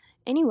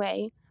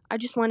 Anyway, I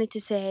just wanted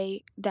to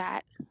say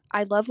that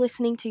I love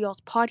listening to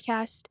y'all's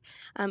podcast,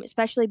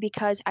 especially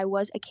because I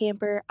was a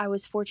camper. I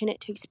was fortunate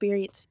to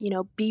experience,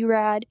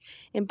 B-Rad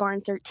and Barn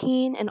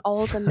 13 and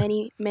all of the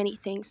many, many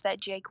things that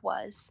Jake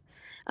was.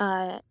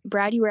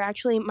 Brad, you were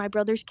actually my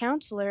brother's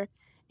counselor.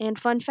 And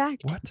fun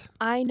fact, What?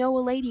 I know a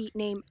lady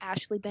named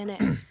Ashley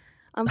Bennett.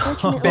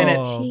 Unfortunately,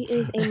 Bennett. she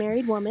is a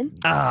married woman.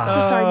 Ah,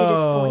 So sorry to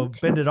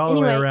disappoint. Bend it all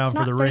Anyway, the way around it's for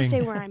not the Thursday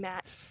ring. where I'm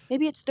at.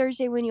 Maybe it's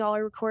Thursday when y'all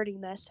are recording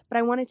this, but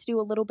I wanted to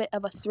do a little bit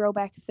of a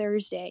throwback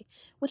Thursday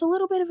with a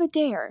little bit of a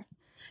dare.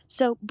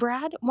 So,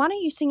 Brad, why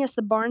don't you sing us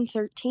the Barn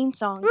 13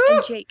 song,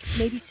 and Jake,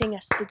 maybe sing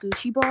us the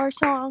Gucci Bar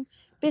song,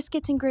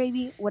 Biscuits and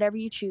Gravy, whatever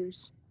you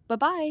choose.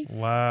 Bye-bye.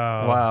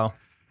 Wow. wow.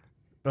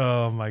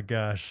 Oh, my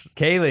gosh.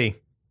 Kaylee,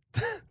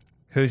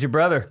 who's your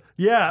brother?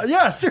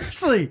 Yeah,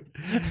 seriously.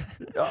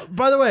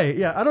 By the way,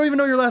 yeah, I don't even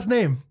know your last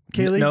name.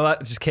 Kaylee? No,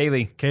 just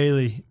Kaylee.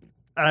 Kaylee.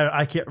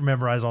 I can't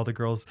memorize all the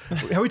girls.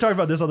 Have we talked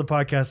about this on the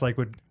podcast? Like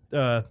when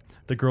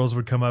the girls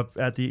would come up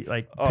at the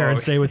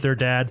Parents' Day with their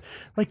dad.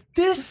 Like,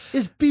 this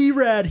is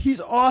B-Rad. He's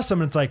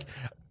awesome. And it's like,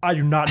 I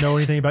do not know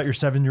anything about your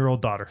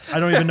 7-year-old daughter. I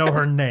don't even know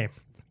her name.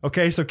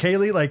 Okay, so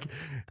Kaylee, like,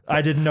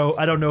 I don't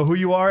know who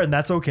you are, and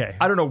that's okay.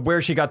 I don't know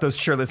where she got those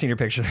shirtless senior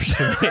pictures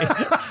of me.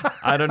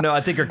 I don't know. I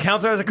think her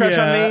counselor has a crush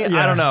on me.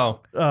 Yeah. I don't know.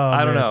 Oh,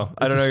 I don't man. know.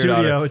 I don't It's know a your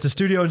studio. daughter. It's a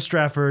studio in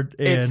Stratford,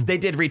 and They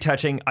did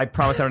retouching. I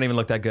promise I don't even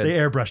look that good. they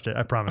airbrushed it.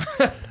 I promise.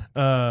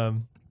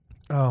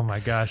 Oh my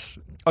gosh.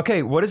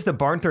 Okay, what is the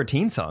Barn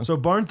 13 song? So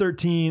Barn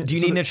 13. Do you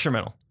so need an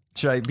instrumental?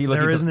 Should I be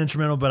looking? There is an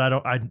instrumental,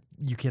 but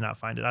you cannot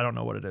find it. I don't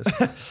know what it is.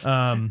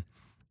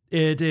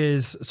 It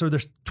is, so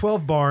there's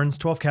 12 barns,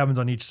 12 cabins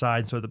on each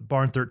side. So the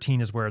Barn 13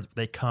 is where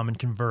they come and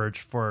converge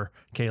for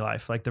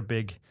K-Life. Like they're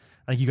big,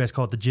 I think you guys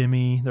call it the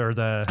Jimmy or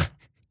the...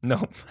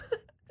 No.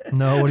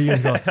 No, what do you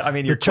guys call it? I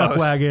mean, the you're Chuck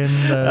close. Wagon.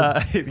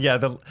 Yeah,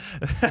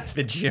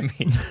 the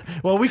Jimmy.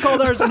 Well, we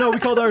called ours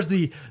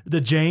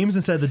the James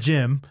instead of the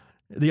Jim.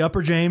 The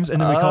upper James, and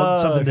then we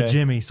called something the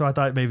Jimmy. So I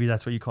thought maybe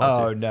that's what you called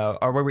it. Oh, no.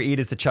 Or where we eat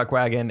is the Chuck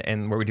Wagon,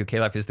 and where we do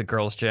K-Life is the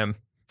girls' gym.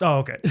 Oh,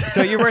 okay.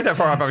 So you weren't that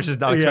far off. I was just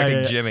not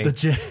expecting Jimmy. I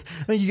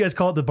think you guys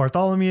call it the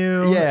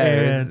Bartholomew. Yeah.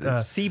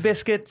 And Sea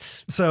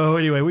Biscuits. so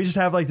anyway, we just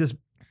have like this.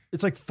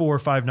 It's like 4 or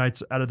 5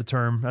 nights out of the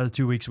term, out of the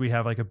 2 weeks, we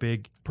have like a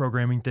big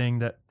programming thing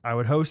that I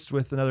would host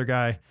with another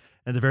guy.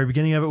 At the very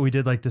beginning of it, we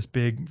did like this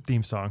big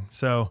theme song.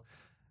 So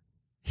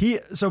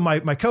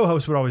my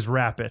co-host would always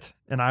rap it,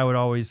 and I would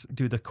always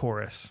do the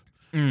chorus.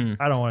 I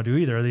don't want to do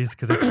either of these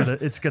because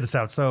it's gonna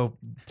sound so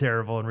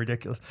terrible and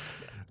ridiculous.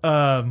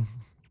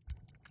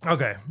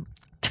 Okay.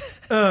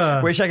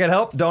 Wish I could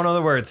help. Don't know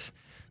the words.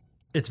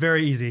 It's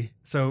very easy.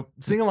 So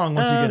sing along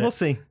once you get it. We'll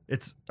see.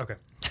 It's okay.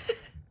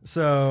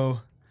 So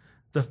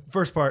the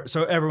first part,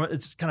 so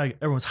it's kind of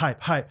everyone's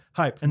hype. And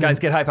Guys, then,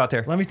 get hype out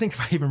there. let me think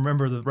if I even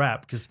remember the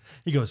rap, because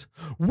he goes,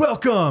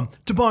 "Welcome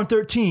to Barn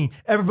 13.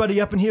 Everybody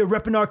up in here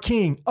repping our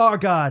king, our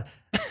God,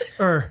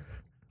 our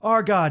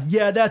God.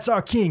 Yeah, that's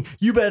our king.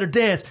 You better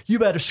dance. You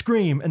better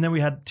scream." And then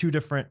we had 2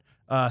 different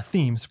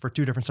themes for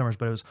 2 different summers,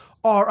 but it was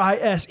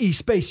RISE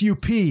space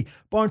UP,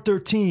 Barn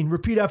 13.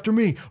 Repeat after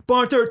me.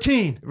 Barn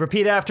 13.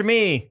 Repeat after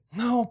me.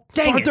 No,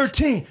 Dang Barn it.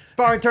 13.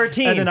 Barn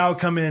 13. And then I would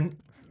come in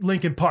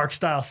Linkin Park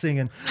style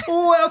singing,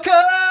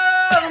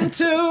 "Welcome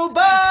to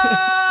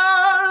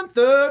Barn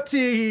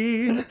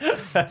 13,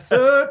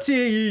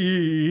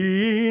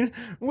 13,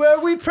 where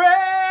we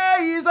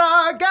praise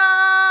our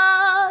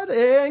God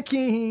and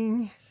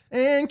King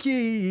and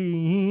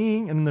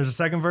King." And then there's a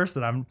second verse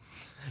that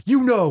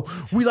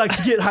we like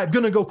to get hype,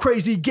 gonna go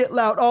crazy, get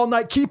loud all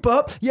night, keep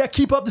up the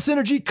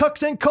synergy,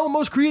 cucks and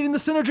comos, creating the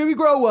synergy, we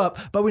grow up,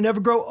 but we never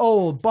grow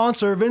old, bond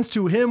servants,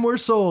 to him we're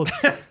sold.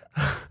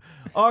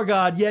 Our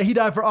God, yeah, he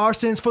died for our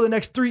sins for the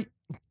next 2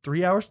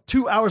 hours,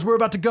 we're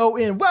about to go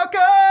in.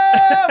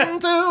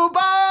 Welcome to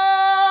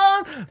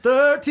Barn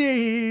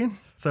 13.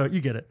 So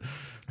you get it.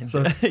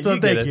 So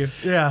thank you.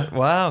 Yeah.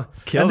 Wow.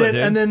 Killed it,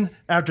 dude. And then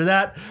after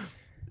that,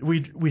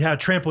 we had a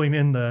trampoline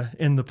in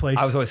the place.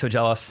 I was always so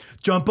jealous.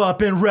 Jump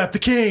up and rep the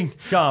king.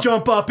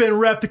 Jump up and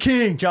rep the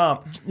king.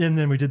 Jump. And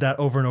then we did that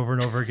over and over and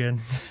over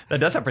again. That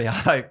does sound pretty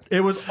hype.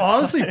 It was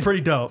honestly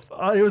pretty dope.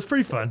 It was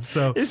pretty fun.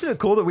 So Isn't it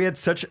cool that we had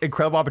such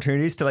incredible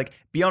opportunities to like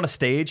be on a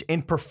stage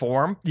and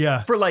perform?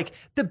 Yeah. For like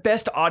the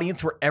best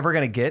audience we're ever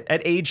gonna get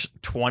at age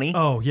 20.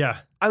 oh yeah.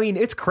 I mean,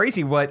 it's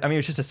crazy it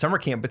was just a summer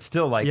camp, but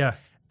still like Yeah.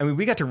 I mean,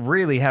 we got to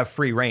really have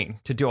free reign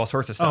to do all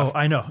sorts of stuff. Oh,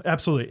 I know.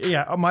 Absolutely.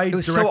 Yeah. My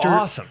was so director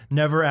awesome.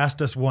 never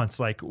asked us once,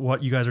 like,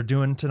 what you guys are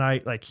doing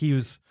tonight. Like he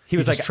was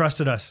was just like-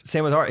 trusted us.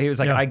 Same with Art. He was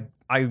like, Yeah.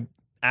 I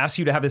asked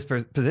you to have this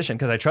position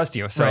because I trust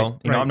you. So, Right,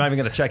 you know, right. I'm not even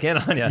going to check in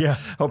on you. Yeah.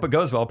 Hope it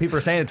goes well. People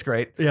are saying it's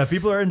great. Yeah.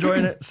 People are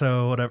enjoying it.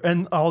 So whatever.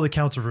 And all the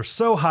counselors were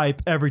so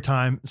hype every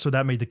time. So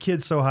that made the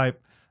kids so hype.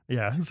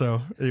 Yeah.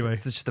 So anyway.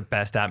 It's just the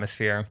best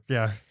atmosphere.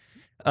 Yeah.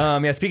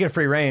 Yeah, speaking of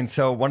free reign,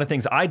 so one of the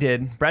things I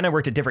did, Brad and I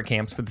worked at different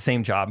camps with the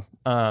same job.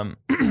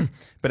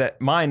 But at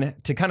mine,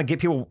 to kind of get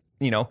people,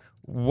 you know,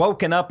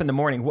 woken up in the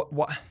morning,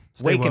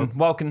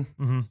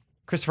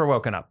 Christopher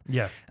woken up.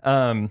 Yeah.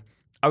 I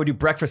would do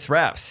breakfast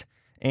wraps.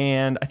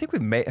 And I think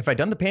have I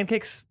done the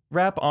pancakes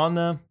wrap on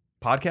the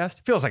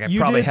podcast? Feels like I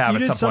probably have You at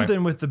did some point.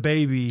 something with the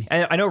baby.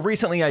 And I know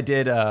recently I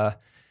did,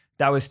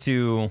 that was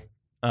to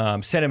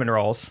cinnamon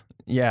rolls.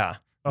 Yeah.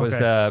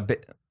 Okay.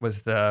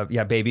 Was the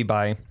baby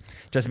by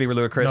Justin Bieber,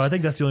 Ludacris. No, I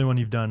think that's the only one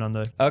you've done on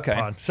the Okay,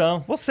 pod.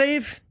 so we'll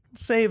save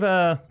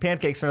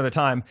pancakes for another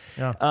time.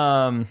 Yeah.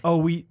 Um,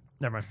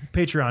 Never mind.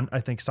 Patreon, I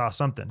think, saw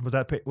something. Was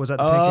that the pancake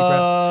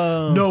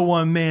wrap? No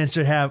one man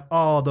should have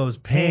all those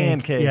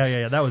Pancakes.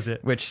 Yeah. That was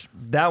it. which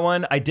that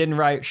one I didn't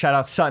write. Shout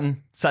out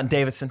Sutton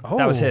Davidson.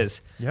 That was Oh.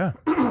 his, Yeah.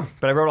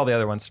 but I wrote all the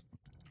other ones.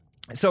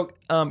 So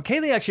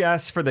Kaylee actually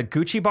asked for the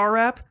Gucci bar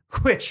rap,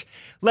 which,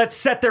 let's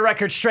set the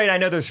record straight. I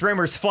know there's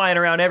rumors flying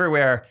around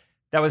everywhere.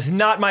 That was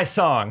not my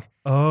song.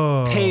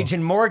 Oh. Paige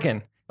and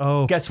Morgan.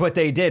 Oh. Guess what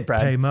they did,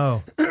 Brad? Hey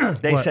Mo.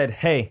 They What? said,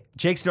 "Hey,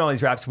 Jake's doing all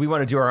these raps. We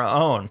want to do our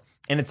own.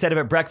 And instead of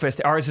at breakfast,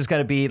 ours is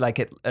going to be like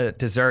at a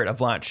dessert of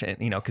lunch, and,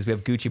 you know, because we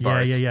have Gucci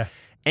bars. Yeah.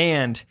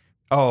 And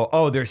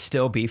there's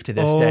still beef to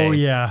this Oh, day.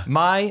 yeah.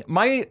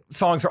 My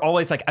songs are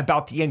always like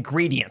about the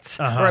ingredients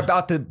or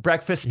about the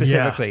breakfast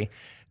specifically.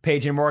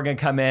 Paige and Morgan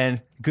come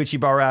in, Gucci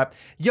bar rap.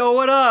 Yo,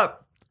 what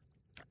up?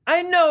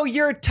 I know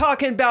you're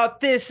talking about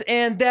this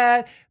and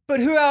that, but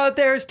who out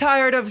there is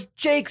tired of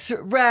Jake's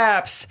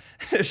raps?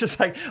 It's just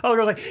like, all the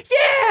girls like,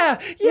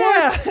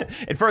 yeah.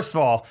 And first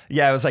of all,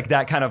 yeah, it was like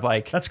that kind of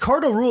like, That's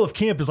cardinal rule of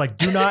camp is like,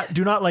 do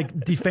not like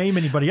defame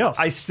anybody else.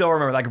 I still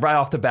remember like right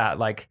off the bat,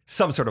 like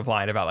some sort of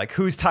line about like,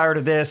 who's tired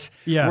of this?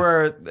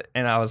 Yeah.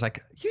 And I was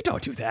like, you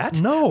don't do that.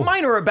 No.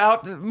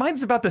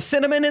 Mine's about the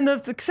cinnamon and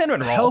the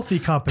cinnamon roll. Healthy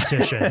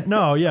competition.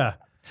 No, yeah.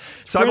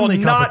 So I will Friendly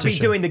not be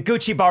competition. doing the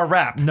Gucci bar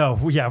rap. No,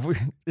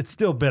 it's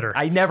still bitter.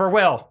 I never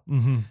will.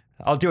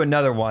 I'll do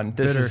another one.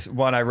 This Bitter. is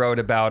one I wrote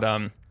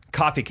about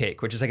coffee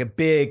cake, which is like a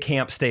big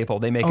camp staple.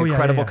 They make Oh, yeah,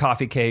 incredible yeah.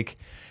 coffee cake.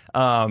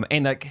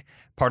 And like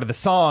part of the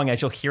song,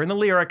 as you'll hear in the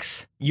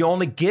lyrics, you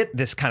only get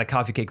this kind of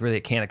coffee cake really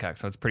at Kanakuk,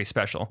 so it's pretty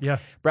special. Yeah.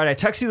 Brad, I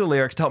text you the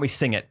lyrics to help me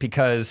sing it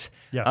because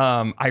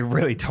Yeah. I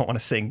really don't want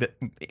to sing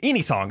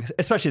any song,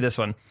 especially this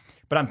one.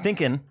 But I'm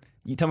thinking,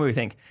 you tell me what you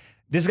think.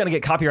 This is going to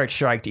get copyright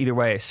striked either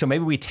way. So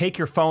maybe we take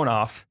your phone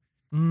off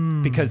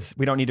because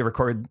we don't need to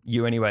record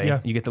you anyway.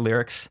 Yeah. You get the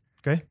lyrics.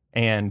 Okay.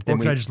 And Or then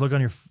can I just look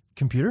on your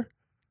computer?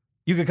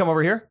 you can come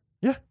over here.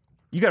 Yeah.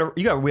 You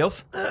got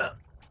wheels.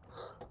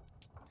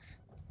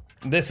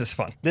 This is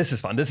fun. This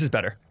is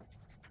better.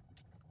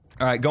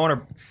 All right, go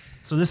on.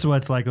 So this is what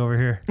it's like over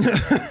here.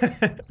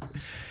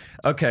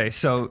 Okay,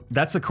 so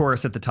that's the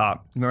chorus at the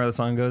top. Remember how the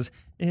song goes?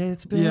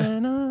 It's been Yeah. a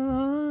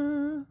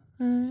long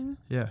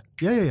Yeah.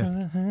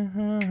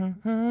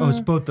 Oh, it's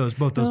both those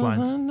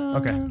lines.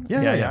 Okay.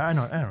 Yeah. I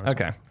know.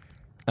 Okay.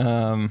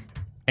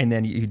 And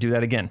then you do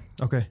that again.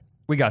 Okay.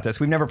 We got this.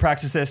 We've never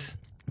practiced this.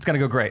 It's gonna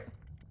go great.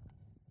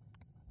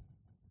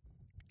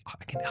 Oh,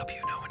 I can help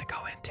you know when to go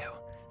into.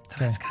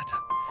 It's kind of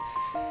tough.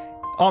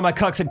 All my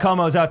cucks and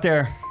comos out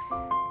there.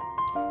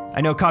 I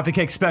know coffee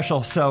cake's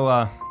special, so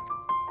I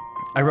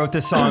wrote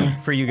this song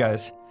for you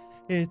guys.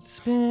 It's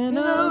been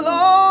a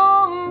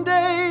long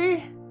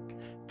day.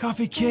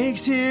 Coffee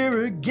cake's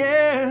here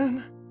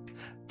again.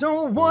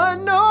 Don't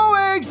want no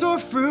eggs or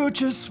fruit,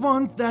 just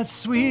want that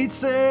sweet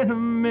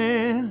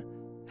cinnamon.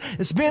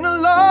 It's been a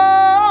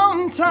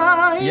long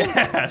time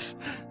yes.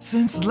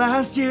 since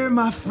last year,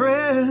 my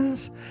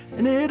friends,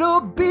 and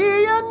it'll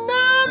be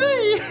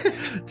another year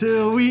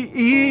till we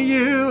eat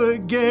you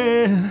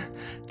again.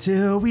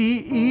 Till we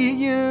eat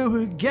you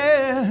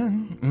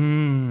again.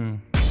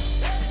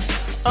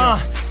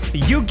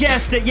 You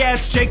guessed it, yeah,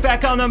 it's Jake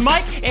back on the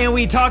mic, and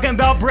we talking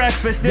about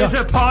breakfast. There's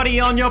a party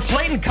on your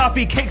plate and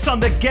coffee cakes on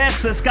the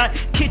guest list. Got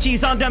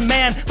Kitchies on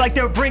demand, like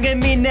they're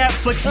bringing me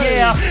Netflix,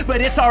 yeah. But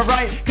it's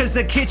alright, cause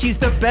the Kitchies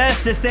the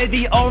bestest. They're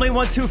the only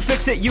ones who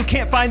fix it. You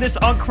can't find this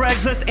on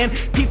Craigslist, and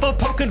people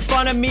poking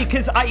fun of me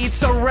cause I eat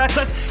so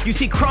reckless. You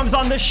see crumbs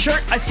on the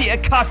shirt, I see a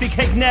coffee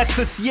cake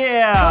necklace,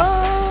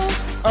 yeah.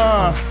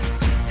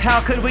 How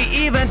could we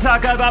even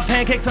talk about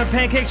pancakes when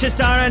pancakes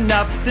just aren't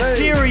enough? The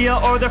cereal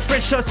or the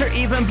French toast or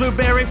even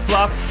blueberry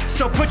fluff.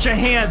 So put your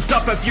hands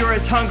up if you're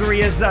as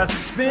hungry as us.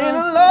 It's been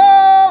a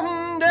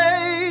long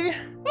day.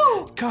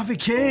 Coffee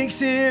cake's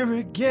here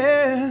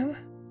again.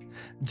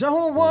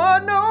 Don't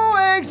want no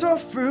eggs or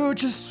fruit,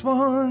 just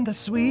want that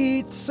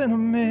sweet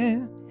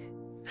cinnamon.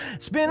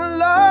 It's been a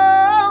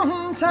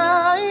long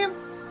time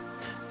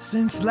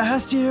since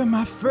last year,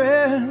 my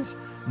friends.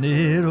 And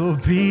it'll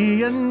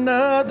be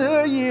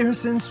another year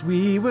since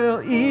we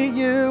will eat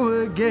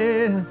you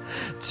again.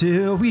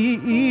 Till we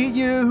eat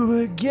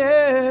you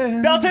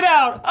again. Belt it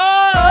out.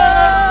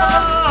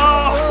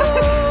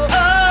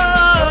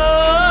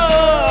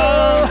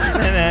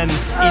 And then,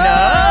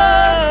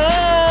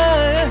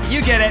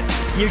 you get it.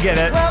 You get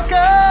it.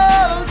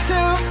 Welcome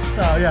to.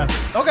 Oh, yeah.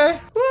 Okay.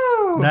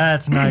 Woo.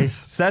 That's nice.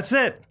 So that's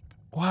it.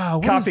 Wow.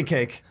 what Coffee is-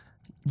 cake.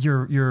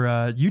 Your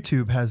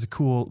YouTube has a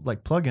cool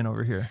like plugin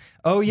over here.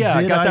 Oh yeah,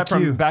 I got that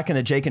from vidIQ. back in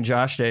the Jake and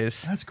Josh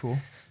days. That's cool.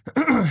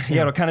 Yeah,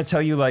 it'll kind of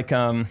tell you like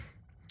how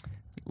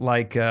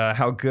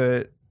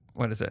good.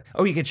 What is it?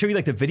 Oh, you can show you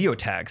like the video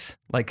tags,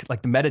 like the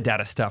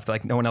metadata stuff that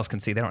like no one else can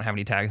see. They don't have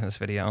any tags in this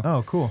video,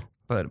 Oh, cool.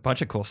 but a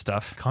bunch of cool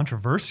stuff.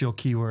 Controversial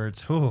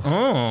keywords. Ooh.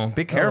 Oh,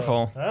 be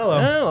careful.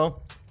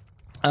 Hello.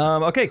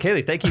 Okay,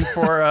 Kaylee, thank you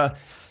for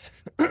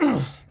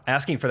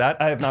asking for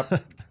that. I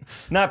have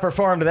not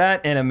performed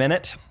that in a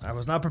minute. I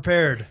was not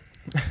prepared.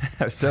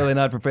 I was totally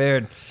not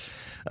prepared.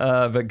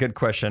 But good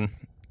question.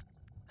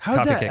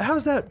 Coffee cake.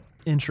 How's that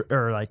intro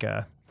or like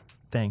a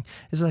thing?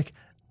 Is it like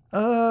oh.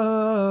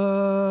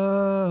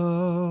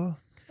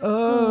 Is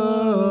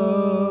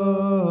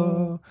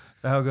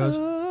that how it goes?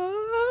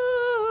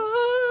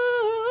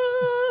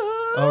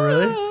 Oh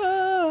really?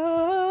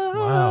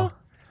 Wow.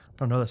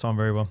 Don't know that song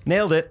very well.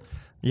 Nailed it.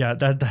 Yeah,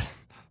 that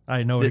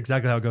I know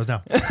exactly how it goes now.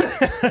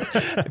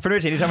 Pretty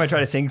much anytime I try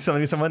to sing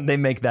something to someone, they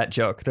make that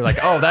joke. They're like,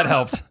 "Oh, that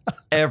helped."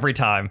 Every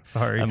time.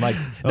 Sorry. I'm like,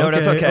 "No,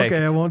 that's okay."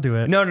 Okay, I won't do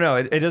it. No,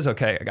 it is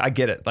okay. I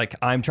get it. Like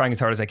I'm trying as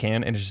hard as I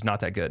can, and it's just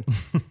not that good.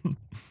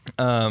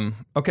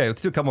 Okay,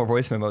 let's do a couple more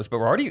voice memos. But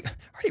we're already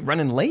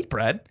running late,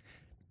 Brad.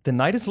 The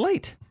night is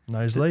late.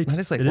 Night is late. Night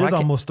is late. It Well, I is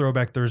can't- almost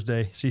Throwback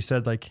Thursday. She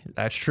said like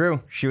That's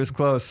true. She was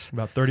close.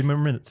 about 30 more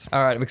minutes.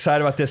 All right, I'm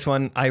excited about this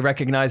one. I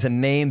recognize a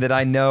name that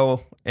I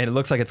know, and it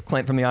looks like it's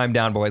Clint from the I'm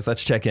Down Boys.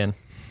 Let's check in.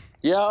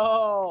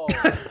 Yo,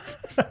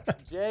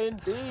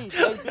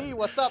 JB,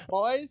 what's up,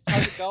 boys?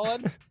 How's it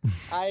going?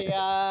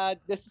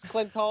 This is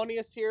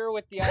Clintonius here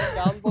with the I'm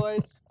Down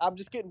Boys. I'm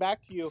just getting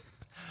back to you.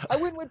 I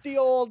went with the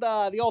old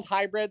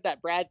hybrid that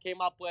Brad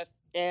came up with,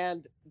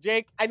 and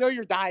Jake, I know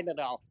you're dying to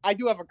know. I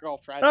do have a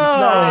girlfriend. Oh,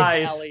 Her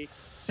name's nice. Ellie.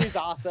 She's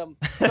awesome.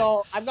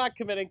 So I'm not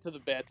committing to the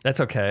bit.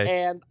 That's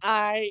okay. And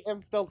I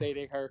am still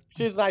dating her.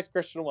 She's a nice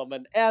Christian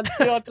woman, and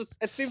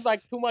it seems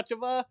like too much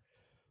of a.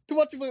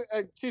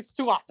 She's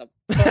too awesome.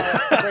 So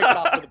break it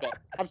off for the bit.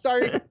 I'm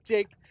sorry,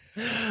 Jake,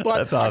 but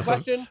That's my awesome.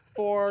 question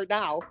for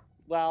now.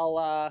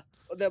 Well,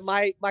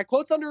 my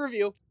quote's under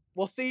review.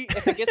 We'll see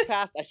if it gets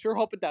passed. I sure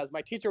hope it does. My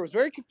teacher was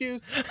very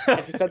confused,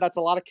 and she said that's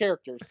a lot of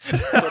characters. So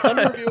it's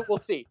under review. We'll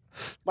see.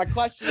 My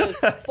question is: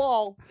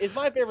 fall is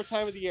my favorite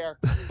time of the year,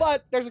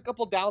 but there's a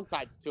couple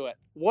downsides to it.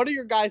 What are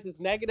your guys'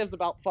 negatives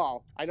about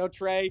fall? I know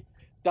Trey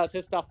does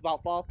his stuff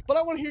about fall, but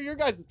I want to hear your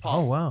guys' pulse.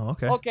 Oh, wow.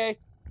 Okay. Okay.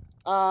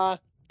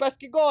 Best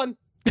get going.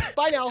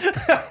 Bye now.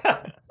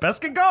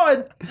 Best get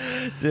going.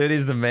 Dude,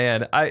 he's the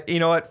man. You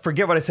know what?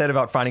 Forget what I said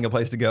about finding a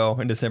place to go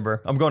in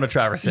December. I'm going to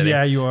Traverse City.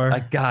 Yeah, you are. I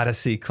gotta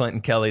see Clint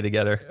and Kelly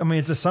together. I mean,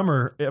 it's a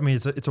summer. I mean,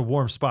 it's a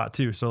warm spot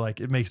too. So like,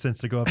 it makes sense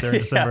to go up there in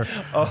December.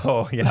 Yeah.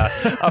 Oh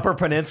yeah, Upper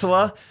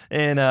Peninsula,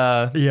 and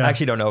I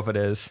actually don't know if it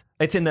is.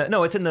 It's in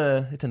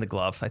the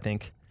Glove, I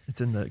think.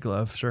 It's in the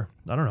Glove. Sure.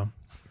 I don't know.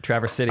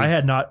 Traverse City. I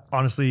had not,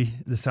 honestly,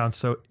 this sounds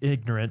so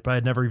ignorant, but I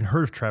had never even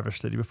heard of Traverse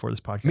City before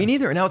this podcast. Me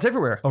neither. Now it's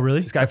everywhere. Oh,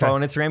 really? This guy I Okay. follow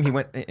on Instagram.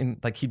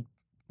 He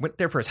went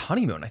there for his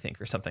honeymoon, I think,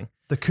 or something.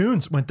 The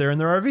Coons went there in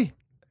their RV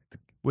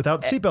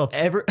without seatbelts.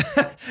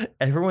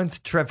 Everyone's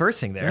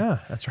traversing there. Yeah,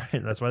 that's right.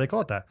 That's why they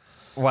call it that.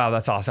 Wow,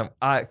 that's awesome.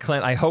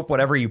 Clint, I hope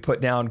whatever you put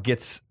down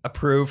gets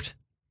approved.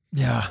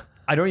 Yeah.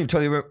 I don't even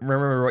totally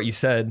remember what you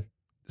said,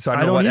 so I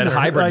don't know don't what either.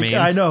 hybrid Like, means.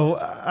 I know.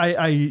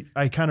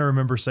 I kind of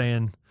remember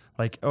saying,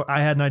 like, oh,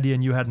 I had an idea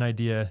and you had an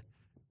idea.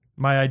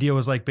 My idea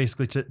was like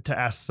basically to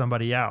ask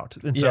somebody out.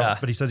 And so, Yeah.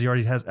 but he says he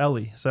already has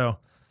Ellie. So,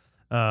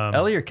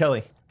 Ellie or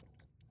Kelly?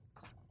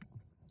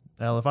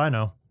 hell if I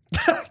know.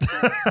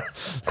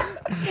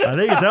 I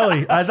think it's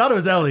Ellie. I thought it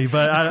was Ellie,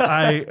 but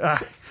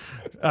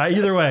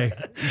either way,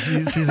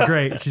 she's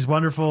great. She's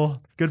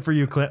wonderful. Good for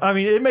you, Clint. I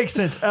mean, it makes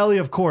sense. Ellie,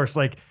 of course.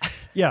 Like,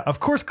 yeah, of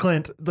course,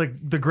 Clint, the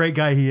great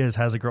guy he is,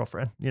 has a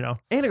girlfriend. You know,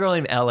 And a girl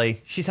named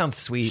Ellie. She sounds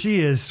sweet.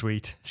 she is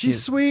sweet.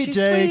 She's sweet, she's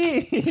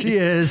Jake. sweet. She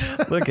is.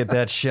 Look at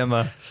that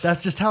shimmer.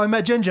 That's just how I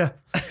met Ginger,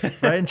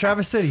 right in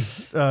Traverse City.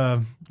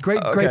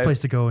 Great Okay.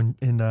 place to go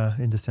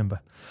in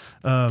December.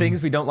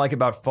 Things we don't like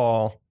about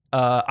fall.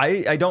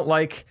 I don't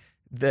like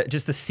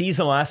just the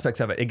seasonal aspects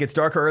of it. It gets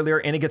darker earlier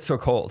and it gets so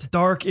cold.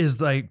 Dark is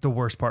like the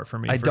worst part for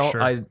me.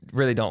 Sure. I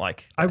really don't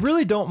like. I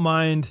really don't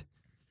mind.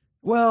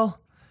 Well,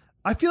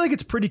 I feel like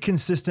it's pretty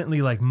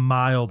consistently like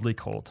mildly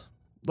cold.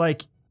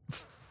 Like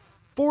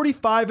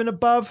 45 and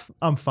above,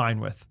 I'm fine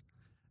with.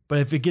 But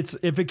if it gets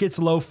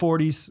low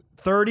 40s,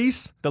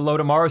 30s, The low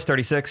tomorrow is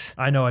 36.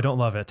 I know I don't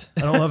love it.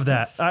 I don't love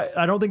that.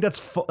 I don't think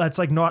that's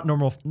like not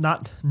normal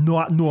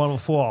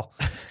fall.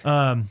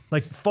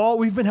 Like fall,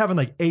 we've been having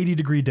like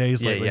 80-degree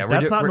days lately. yeah,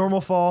 That's not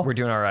normal fall. We're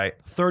doing all right.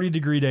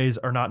 30-degree days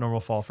are not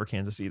normal fall for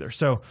Kansas either.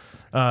 So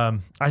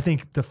I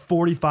think the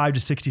 45 to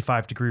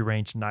 65 degree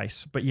range,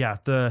 nice. But yeah,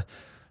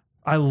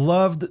 I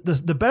love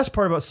the best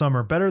part about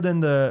summer, better than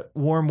the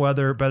warm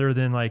weather, better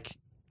than like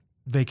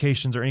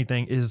vacations or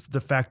anything, is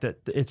the fact that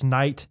it's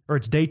night or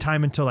it's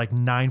daytime until like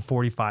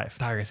 9:45. I thought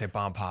you were gonna say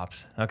bomb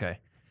pops. Okay.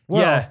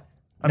 Well, yeah.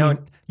 I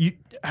mean,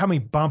 how many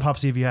bomb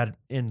pops have you had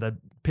in the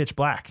pitch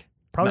black?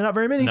 Probably not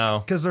very many. No.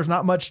 Because there's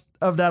not much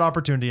of that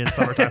opportunity in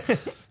summertime.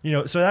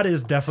 So that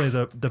is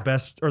definitely the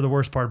best or the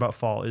worst part about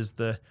fall is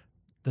the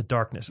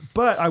darkness.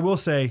 But I will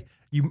say,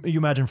 you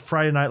imagine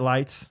Friday Night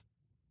Lights.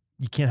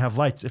 You can't have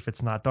lights if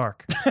it's not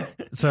dark.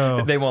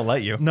 So They won't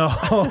let you. no,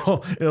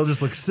 it'll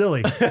just look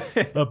silly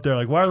up there.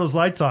 Like, why are those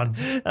lights on?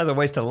 That's a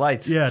waste of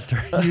lights. Yeah,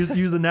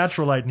 use the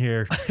natural light in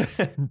here.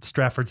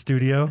 Stratford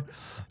Studio.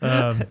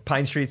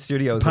 Pine Street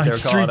Studios. Pine what they're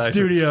Street called, actually.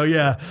 Studio,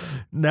 yeah.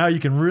 Now you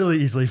can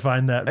really easily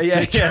find that.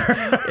 Yeah, picture.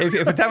 yeah.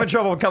 If it's having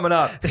trouble coming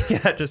up,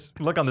 yeah, just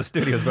look on the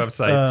studio's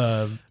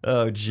website.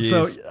 Oh, geez.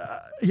 So,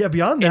 yeah,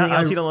 beyond that, Anything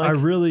else you don't like? I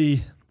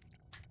really.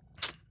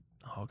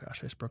 Oh gosh,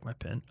 I just broke my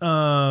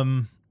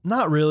pen.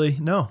 Not really.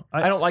 No,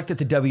 I don't like that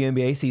the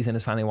WNBA season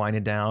is finally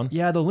winding down.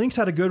 Yeah, the Lynx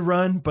had a good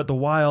run, but the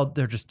Wild,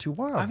 they're just too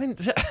wild. I mean,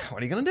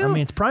 what are you gonna do? I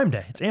mean, it's Prime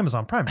Day. It's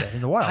Amazon Prime Day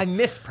in the Wild. I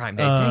miss Prime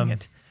Day. Dang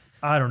it.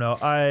 I don't know.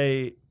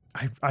 I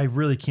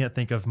really can't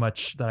think of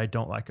much that I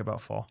don't like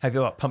about fall. How do you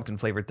feel about pumpkin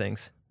flavored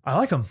things? I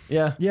like them.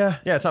 Yeah. Yeah.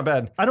 Yeah, it's not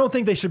bad. I don't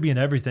think they should be in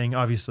everything,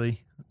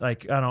 obviously.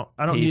 Like, I don't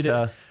need it.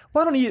 Pizza.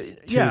 Well, I don't need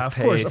it. Yeah, of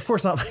Toothpaste.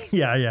 course not.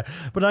 Yeah.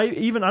 But I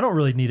don't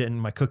really need it in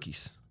my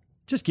cookies.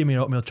 Just give me an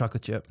oatmeal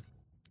chocolate chip.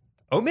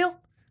 Oatmeal?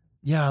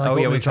 Yeah, I like Oh, yeah,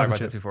 oatmeal we've talked chocolate about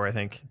chip. this before, I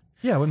think.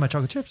 Yeah, with my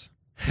chocolate chips.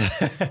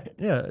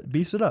 Yeah, it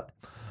beefs it up.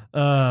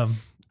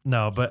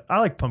 No, but I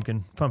like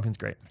pumpkin. Pumpkin's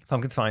great.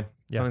 Pumpkin's fine.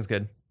 Yeah. Pumpkin's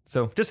good.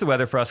 So just the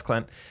weather for us,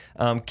 Clint.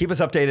 Keep us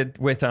updated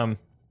with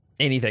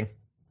anything.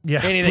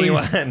 Yeah, Anything you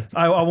please. want.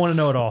 I want to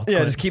know it all. Yeah,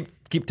 Clint. just keep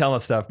Keep telling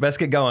us stuff. Best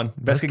get going.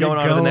 Best Let's get get going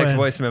on to the next going.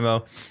 voice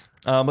memo.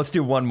 Let's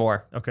do one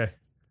more. Okay.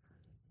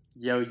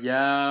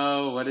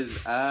 Yo, what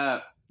is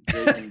up?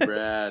 Jake and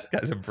Brad.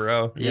 This guy's a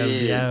bro. Yo,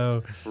 Is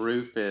yo.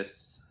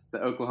 Rufus, the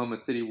Oklahoma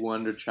City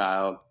Wonder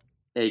Child,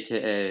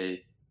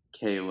 aka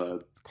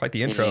Caleb. Quite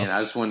the intro. And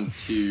I just wanted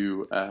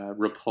to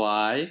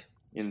reply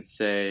and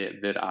say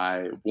that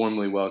I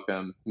warmly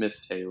welcome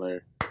Miss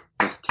Taylor,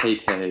 Miss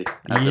Tay-Tay,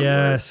 as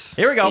Yes.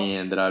 Here we it go. were,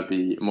 and that I'd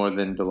be more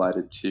than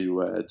delighted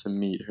to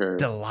meet her.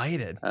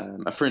 Delighted.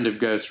 A friend of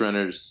Ghost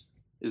Runners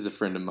is a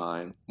friend of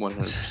mine,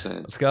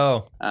 100%. Let's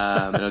go.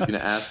 And I was going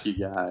to ask you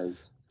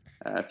guys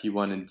if you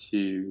wanted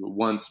to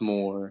once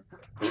more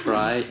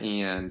try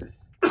and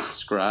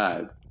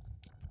describe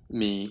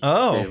me,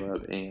 Oh.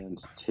 Caleb,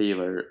 and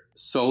Taylor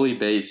solely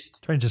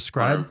based Trying to on our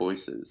describe.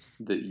 voices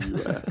that you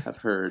have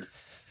heard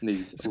in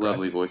these Describe.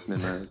 lovely voice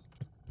memos.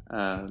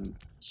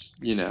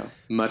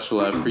 Much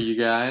love for you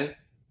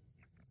guys.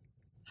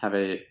 Have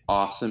a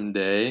awesome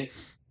day.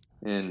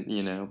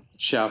 And,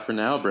 ciao for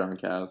now, brown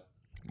cows.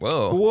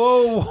 Whoa.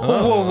 Whoa, whoa,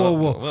 whoa, whoa,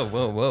 whoa. Whoa,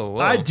 whoa, whoa, whoa.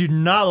 I do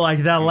not like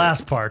that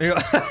last part.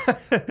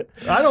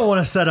 I don't want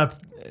to set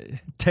up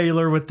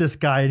Taylor with this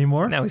guy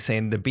anymore. Now he's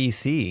saying the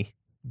BC.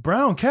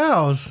 Brown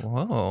cows.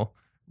 Whoa.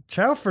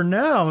 Ciao for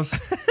nows.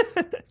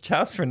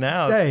 Chows for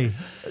now. Hey,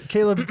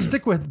 Caleb,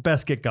 stick with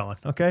best get going,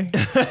 okay?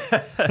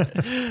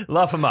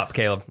 Luff him up,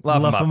 Caleb.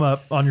 Luff Luff him them up.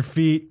 up on your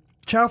feet.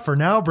 Ciao for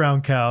now,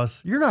 brown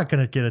cows. You're not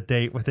going to get a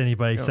date with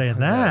anybody saying Is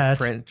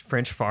that a that.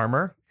 French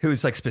farmer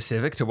who's like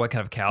specific to what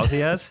kind of cows he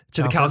has.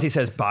 To the Chow cows for- he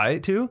says bye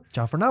to.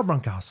 Ciao for now,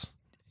 brown cows.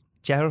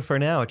 Ciao for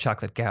now,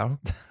 chocolate cow.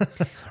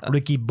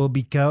 Ricky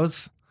Bobby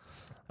cows.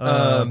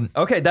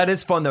 Okay, that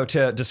is fun though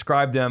to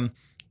describe them.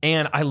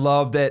 And I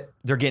love that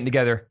they're getting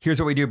together. Here's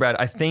what we do, Brad.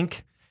 I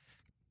think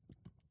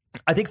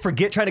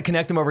forget trying to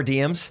connect them over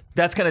DMs.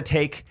 That's going to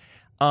take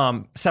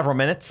several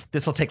minutes.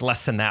 This will take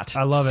less than that.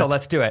 I love So it.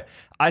 let's do it.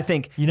 I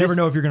think You never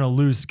know if you're going to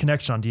lose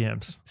connection on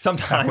DMs.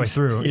 sometimes halfway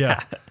through,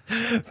 yeah.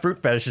 Fruit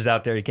fetishes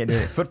out there. You can't do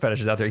anything. Foot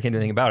fetishes out there. You can't do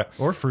anything about it.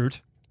 Or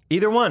fruit.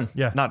 Either one.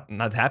 Yeah.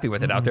 Not happy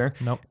with it out there.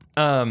 Nope.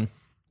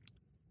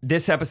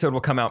 This episode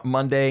will come out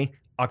Monday,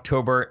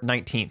 October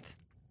 19th.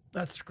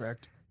 That's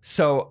correct.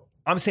 So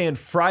I'm saying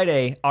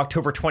Friday,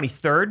 October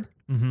 23rd,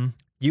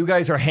 you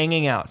guys are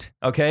hanging out,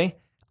 okay?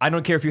 I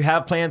don't care if you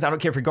have plans. I don't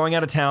care if you're going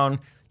out of town.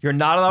 You're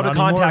not allowed Not to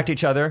contact anymore.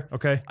 each other,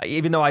 Okay.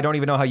 even though I don't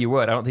even know how you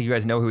would. I don't think you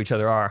guys know who each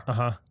other are.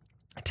 Uh-huh.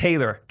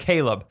 Taylor,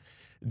 Caleb,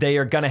 they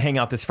are going to hang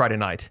out this Friday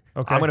night.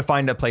 Okay. I'm going to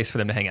find a place for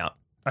them to hang out.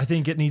 I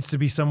think it needs to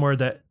be somewhere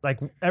that like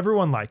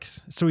everyone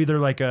likes. So either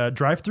like a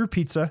drive-through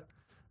pizza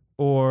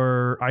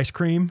or ice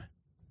cream.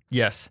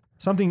 Yes.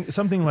 Something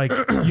like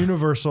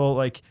universal.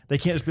 Like they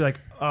can't just be like,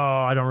 oh,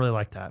 I don't really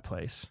like that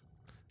place.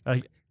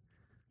 Like,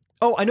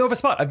 Oh, I know of a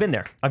spot. I've been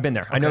there. I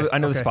know the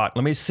okay. spot.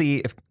 Let me see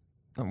if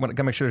I want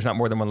to make sure there's not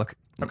more than one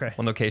Okay.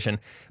 one location.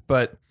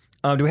 But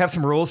do we have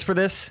some rules for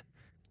this?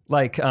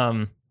 Like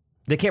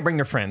they can't bring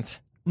their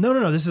friends.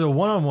 no. This is a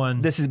one-on-one.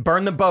 This is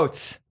burn the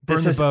boats. Burn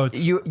This the is,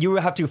 boats. You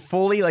have to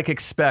fully like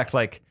expect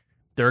like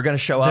they're going to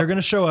show up. They're going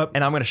to show up.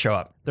 and I'm going to show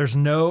up. There's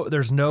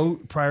no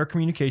prior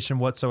communication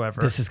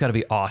whatsoever. This is going to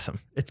be awesome.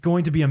 It's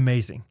going to be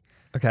amazing.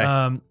 Okay.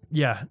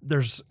 Yeah,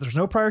 there's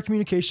no prior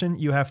communication.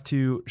 You have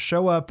to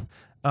show up.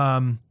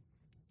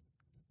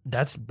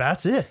 That's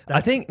it.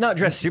 I think not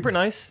dressed super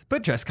nice,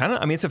 but dressed kind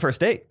of. I mean, it's a first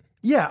date.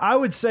 Yeah, I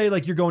would say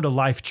like you're going to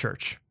Life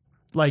Church.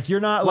 Like you're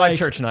not Live like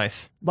church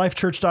nice.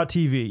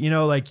 lifechurch.tv, you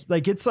know, like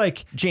it's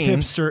like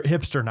Jeans.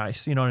 hipster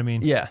nice, you know what I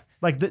mean? Yeah.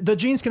 Like the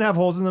jeans can have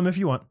holes in them if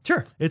you want.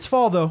 Sure. It's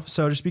fall though,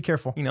 so just be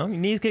careful. You know, your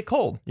knees get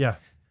cold. Yeah.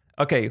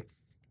 Okay.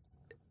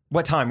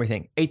 What time we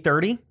think?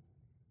 8:30?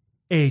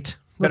 8.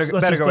 Better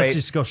Let's go 8.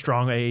 just go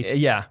strong at 8.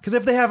 Yeah. Because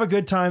if they have a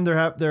good time,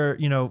 they're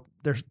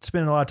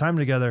spending a lot of time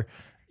together.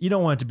 You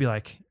don't want it to be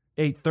like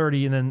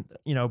 8:30 and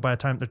then, by the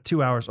time they're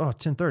 2 hours,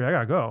 10:30, I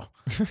gotta go.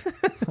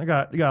 I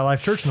got a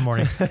live church in the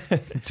morning.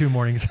 2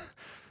 mornings.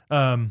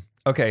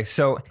 Okay,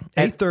 so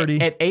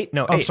 8:30. At 8,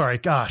 no, Oh, 8. sorry.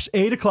 Gosh.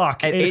 8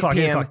 o'clock. At 8 o'clock,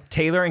 p.m., 8 o'clock.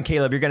 Taylor and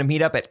Caleb, you're going to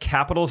meet up at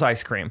Capitals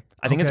Ice Cream.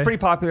 I think it's Okay. pretty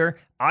popular.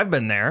 I've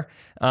been there.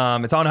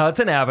 It's on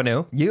Hudson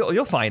Avenue.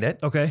 You'll find it.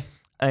 Okay.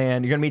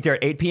 And you're going to meet there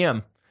at 8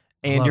 p.m.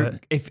 And Love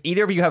it. if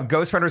either of you have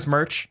Ghost Runners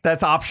merch,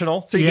 that's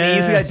optional. So you can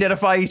easily Yes.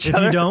 identify each If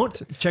other. you don't,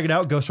 check it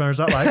out.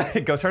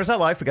 Ghostrunners.live. Ghost Runners Not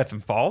Life. We got some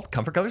fall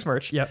Comfort Colors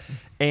merch. Yep.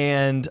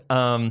 And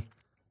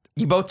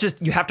you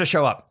both you have to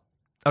show up.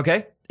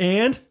 Okay?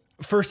 And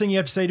first thing you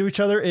have to say to each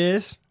other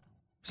is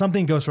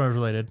something Ghost Runners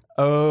related.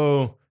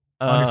 Oh.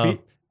 On your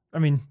feet. I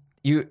mean,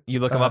 You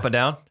look them up and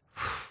down?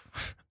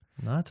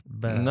 not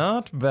bad.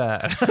 Not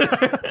bad.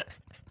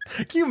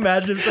 Can you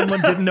imagine if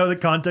someone didn't know the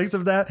context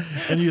of that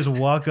and you just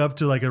walk up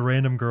to like a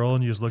random girl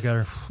and you just look at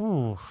her?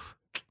 Whew,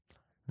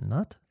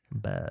 not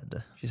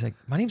bad. She's like,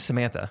 my name's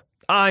Samantha.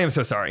 I am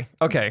so sorry.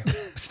 Okay.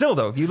 Still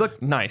though, you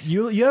look nice.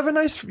 You have a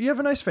nice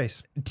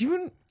face.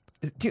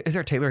 Is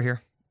there a Taylor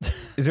here?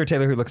 Is there a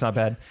Taylor who looks not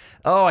bad?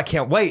 Oh, I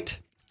can't wait.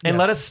 And Yes.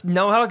 let us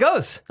know how it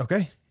goes.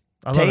 Okay.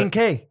 I love Tay it. and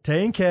K.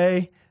 Tay and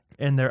Kay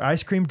and their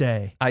ice cream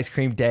day. Ice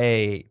cream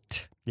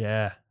date.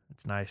 Yeah.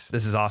 It's nice.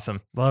 This is awesome.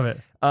 Love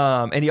it.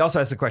 And he also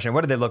asked the question,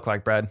 what do they look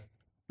like, Brad?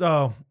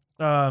 Oh,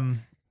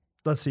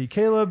 let's see.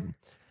 Caleb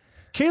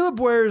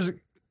wears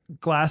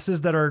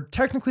glasses that are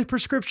technically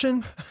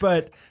prescription,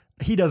 but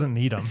he doesn't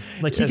need them.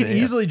 Like he can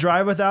easily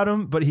drive without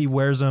them, but he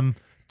wears them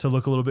to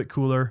look a little bit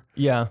cooler.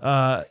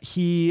 Yeah.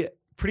 He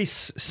Pretty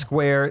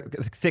square,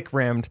 thick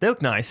rimmed. They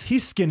look nice.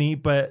 he's skinny,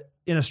 but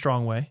in a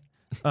strong way.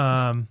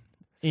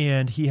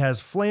 And he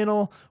has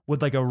flannel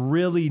with like a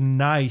really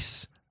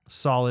nice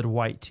solid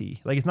white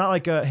tee. Like it's not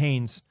like a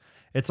Hanes.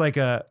 It's like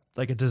a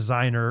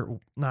designer,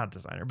 not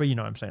designer, but you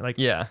know what I'm saying. Like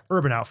Yeah.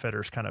 Urban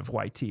Outfitters kind of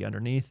white tee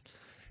underneath.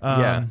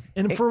 Yeah.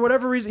 And for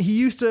whatever reason, he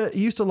used to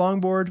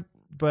longboard,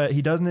 but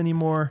he doesn't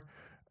anymore.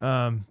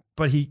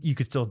 But you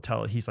could still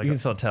tell he's like You can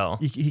still tell.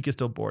 he could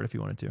still board if he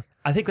wanted to.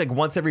 I think like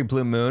once every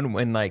blue moon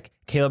when like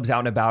Caleb's out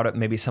and about at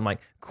maybe some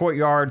like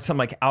courtyard, some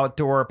like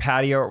outdoor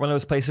patio or one of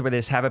those places where they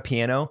just have a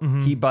piano,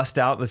 he busts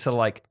out this little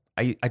like,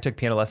 I took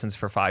piano lessons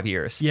for 5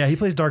 years. Yeah, he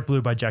plays Dark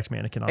Blue by Jack's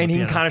Mannequin on And the he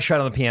piano. can kind of shred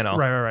on the piano.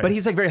 Right. But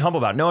he's like very humble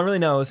about it. No one really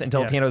knows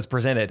until Yeah. the piano is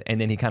presented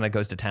and then he kind of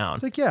goes to town.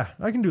 It's like, yeah,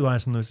 I can do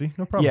Linus and Lucy.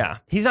 No problem. Yeah.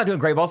 He's not doing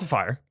Great Balls of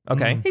Fire.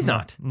 Okay. He's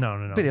not.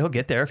 No. But he'll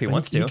get there if he But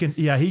wants to.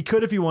 He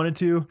could if he wanted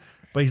to,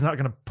 but he's not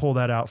going to pull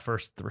that out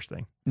first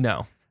thing.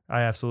 No.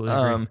 I absolutely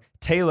agree.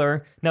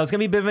 Taylor, now it's going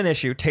to be a bit of an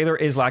issue. Taylor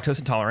is lactose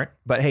intolerant,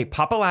 but hey,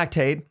 pop a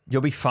Lactaid,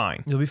 you'll be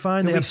fine. You'll be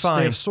fine. You'll They be have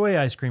fine. soy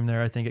ice cream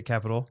there, I think, at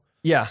Capitol.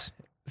 Yeah.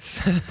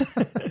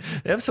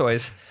 They have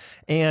soys.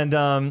 And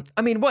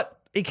I mean,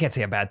 you can't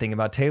say a bad thing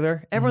about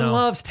Taylor. Everyone No.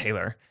 loves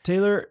Taylor.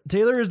 Taylor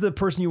is the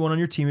person you want on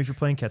your team if you're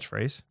playing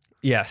catchphrase.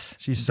 Yes.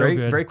 She's so very,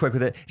 good. very quick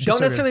with it. She's Don't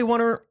so necessarily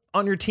want her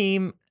on your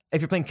team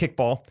if you're playing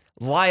kickball.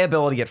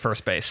 Liability at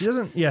first base. She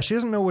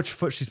doesn't know which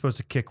foot she's supposed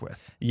to kick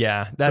with.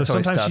 Yeah, that's so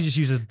always sometimes tough. she just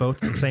uses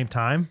both at the same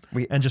time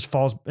and just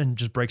falls and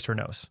just breaks her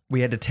nose. We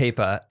had to tape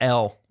a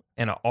L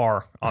and a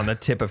R on the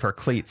tip of her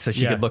cleats so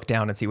she Yeah. could look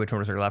down and see which one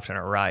was her left and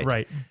her right.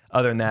 Right.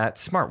 Other than that,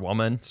 smart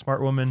woman.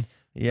 Smart woman.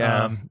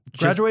 Yeah.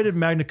 Graduated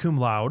magna cum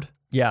laude.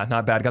 Yeah,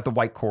 not bad. Got the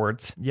white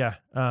cords. Yeah.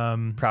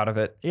 Proud of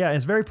it. Yeah,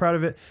 is very proud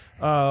of it.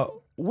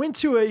 Went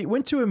to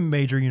a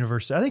major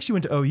university. I think she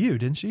went to OU,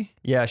 didn't she?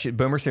 Yeah, she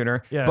Boomer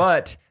Sooner. Yeah.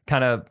 But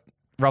kind of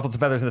ruffled some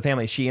feathers in the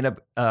family. She ended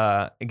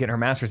up getting her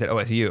master's at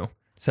OSU.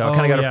 So Oh,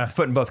 kind of got yeah. her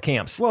foot in both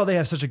camps. Well, they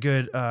have such a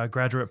good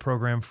graduate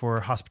program for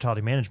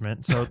hospitality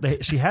management, so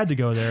she had to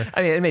go there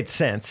I mean, it made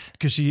sense.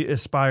 because she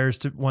aspires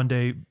to one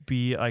day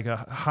be like a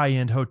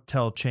high-end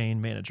hotel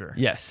chain manager.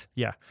 Yes.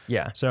 Yeah.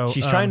 Yeah. So,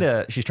 she's trying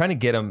to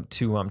get him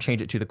to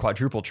change it to the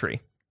quadruple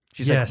tree.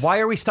 She's Yes. like, why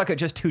are we stuck at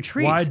just 2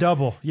 trees? Why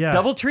double? Yeah.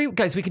 Double tree?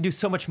 Guys, we can do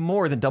so much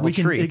more than double We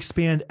can tree.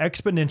 expand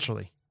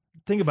exponentially.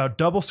 Think about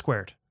double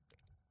squared,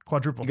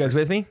 quadruple. You guys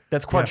tree. with me?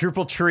 That's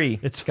quadruple tree.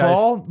 It's guys.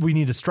 fall. We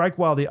need to strike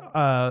while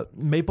the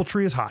maple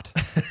tree is hot.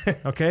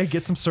 Okay,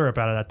 get some syrup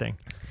out of that thing.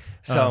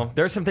 So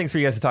there's some things for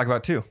you guys to talk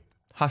about too.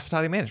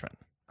 Hospitality management.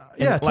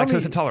 Yeah, And tell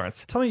lactose me-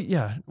 intolerance. Tell me,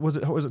 yeah, was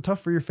it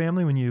tough for your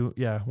family when you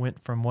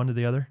went from one to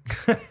the other?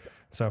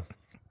 So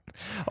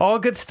All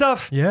good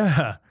stuff.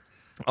 yeah,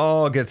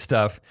 All good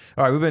stuff.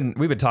 All right,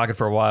 we've been talking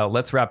for a while.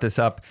 Let's wrap this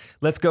up.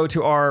 Let's go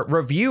to our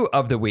review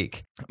of the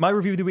week. My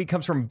review of the week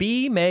comes from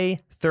B May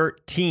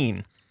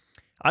 13.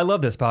 I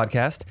love this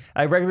podcast.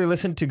 I regularly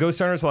listen to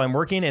Ghost Runners while I'm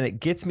working, and it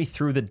gets me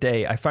through the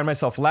day. I find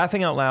myself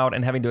laughing out loud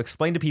and having to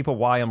explain to people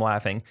why I'm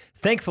laughing.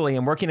 Thankfully,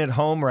 I'm working at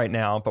home right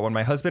now, but when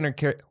my husband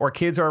or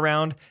kids are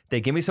around, they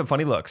give me some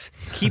funny looks.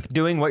 Keep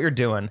doing what you're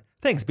doing.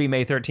 Thanks, B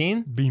May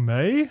 13. B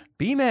May.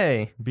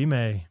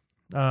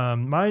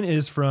 Mine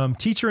is from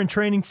Teacher in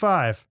Training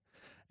 5,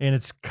 and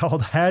it's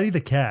called Hattie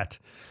the Cat.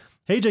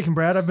 Hey, Jake and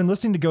Brad, I've been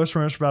listening to Ghost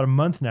Runners for about a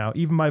month now.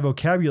 Even my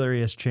vocabulary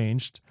has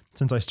changed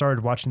since I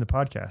started watching the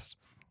podcast.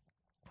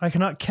 I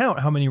cannot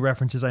count how many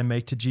references I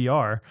make to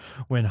GR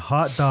when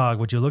hot dog,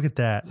 would you look at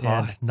that,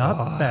 and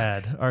not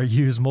bad are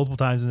used multiple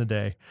times in a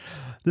day.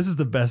 This is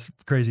the best,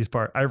 craziest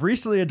part. I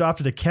recently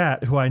adopted a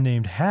cat who I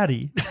named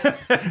Hattie.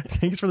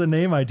 Thanks for the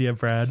name idea,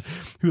 Brad.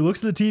 Who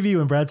looks at the TV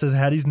when Brad says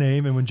Hattie's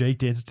name and when Jake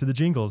dances to the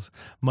jingles.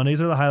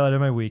 Mondays are the highlight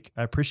of my week.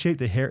 I appreciate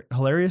the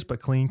hilarious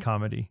but clean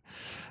comedy.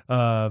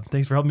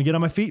 Thanks for helping me get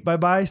on my feet.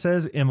 Bye-bye,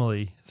 says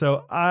Emily.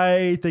 So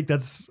I think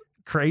that's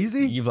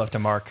crazy. You've left a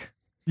mark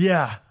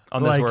Yeah.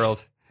 on this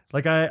world.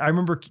 Like I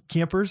remember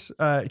campers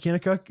at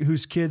Kanakuk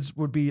whose kids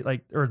would be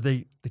like, or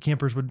the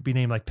campers would be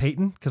named like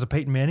Peyton because of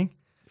Peyton Manning.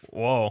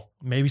 Whoa.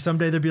 Maybe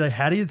someday they'd be like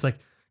Hattie. It's like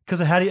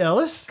because of Hattie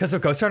Ellis. Because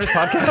of Ghost Runners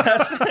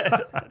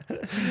podcast.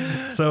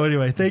 So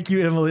anyway, thank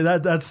you, Emily.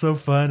 That's so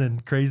fun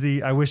and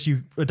crazy. I wish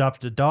you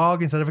adopted a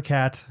dog instead of a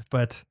cat.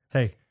 But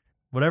hey,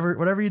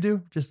 whatever you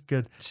do, just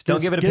good. Just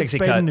don't give it a pixie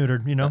spayed cut. and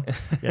neutered. You know,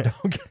 yeah.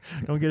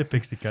 Don't get a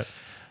pixie cut.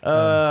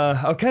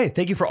 Okay.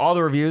 Thank you for all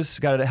the reviews.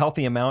 Got a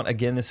healthy amount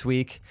again this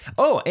week.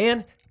 Oh,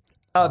 and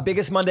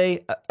Biggest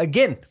Monday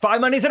again.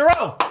 5 Mondays in a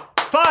row.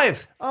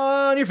 5.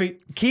 On your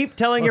feet. Keep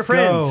telling your Let's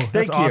friends. go. Thank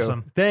That's you.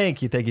 awesome.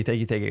 Thank you.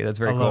 That's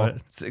very I cool. love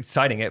it. It's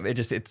exciting.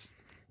 It's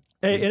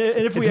Hey, and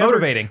if It's we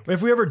motivating.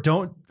 if we ever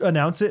don't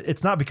announce it,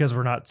 it's not because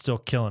we're not still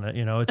killing it.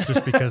 It's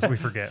just because we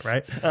forget,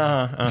 right?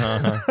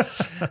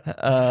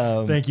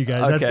 Thank you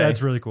guys. Okay.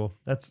 That's really cool.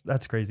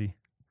 That's crazy.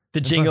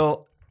 The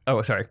jingle.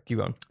 Oh, sorry. Keep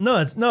going. No,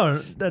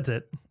 that's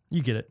it.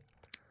 You get it.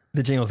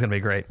 The jingle's gonna be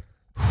great.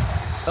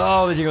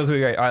 Oh, the jingle's gonna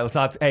be great. All right, let's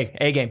not. Hey,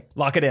 A game.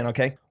 Lock it in,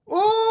 okay?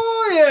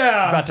 Oh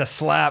yeah. About to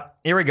slap.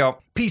 Here we go.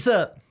 Peace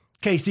up.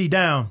 KC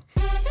down.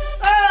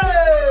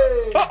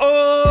 Uh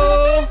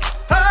oh.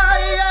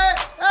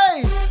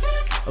 Hey.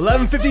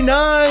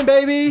 11:59,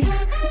 baby.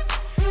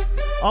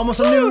 Almost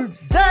a new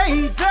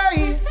day.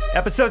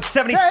 Episode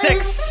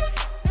 76.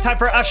 Time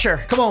for Usher.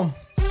 Come on.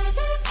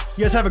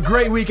 You guys have a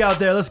great week out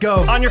there. Let's go.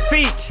 On your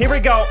feet. Here we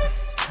go.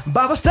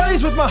 Bible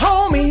studies with my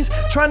homies,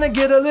 trying to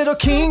get a little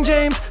King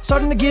James,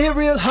 starting to get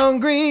real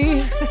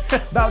hungry.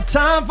 About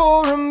time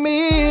for a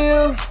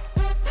meal.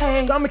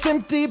 Stomach's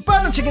empty,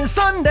 but I'm chicken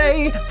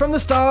Sunday. From the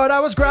start, I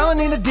was growling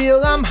in a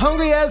deal. I'm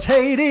hungry as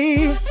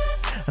Haiti,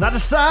 and I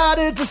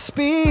decided to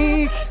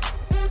speak.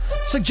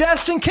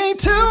 Suggestion came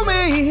to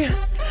me.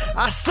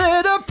 I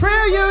said a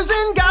prayer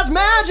using God's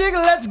magic.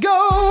 Let's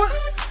go.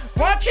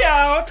 Watch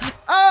out.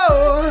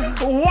 Oh,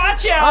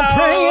 Watch out. I'm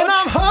praying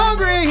I'm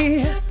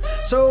hungry.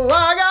 So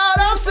I got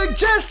up,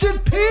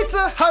 suggested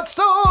Pizza Hut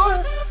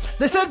store.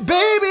 They said,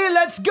 baby,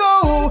 let's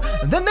go.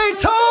 And then they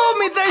told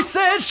me, they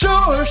said,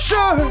 sure.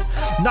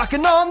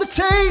 Knocking on the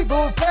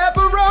table,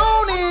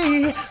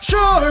 pepperoni.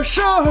 Sure.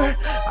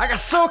 I got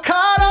so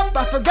caught up,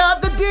 I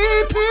forgot the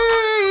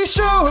DP.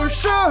 Sure.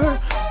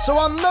 So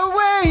on the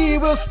way,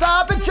 we'll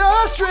stop at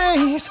Just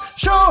Drinks.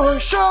 Sure.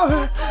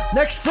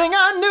 Next thing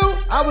I knew,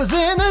 I was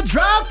in a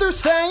drive-thru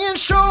saying,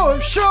 sure.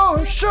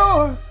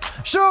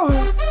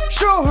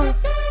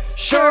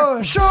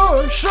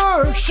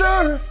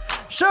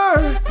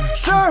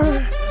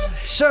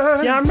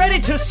 Yeah, I'm ready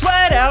to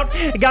sweat out.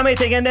 It got me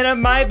thinking that it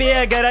might be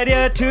a good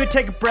idea to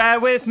take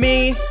Brad with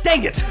me.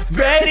 Dang it.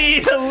 Ready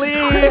to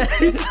leave.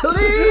 Let's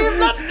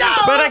go.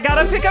 But I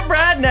gotta pick up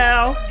Brad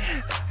now.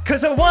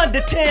 Cause a 1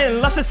 to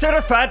 10 loves a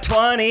certified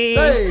 20.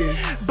 Hey.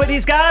 But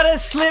he's got a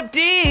slip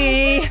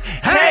D.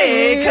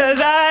 Hey, cause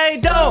I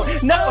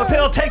don't know if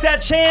he'll take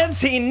that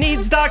chance. He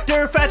needs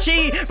Dr.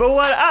 Fauci. But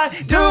what I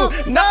do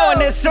know in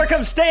this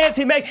circumstance,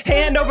 he make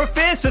hand over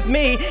fist with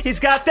me. He's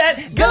got that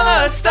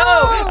gusto.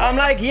 I'm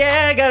like,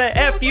 yeah, gotta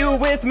F you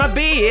with my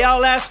B.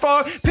 I'll ask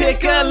for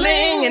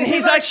pickling. And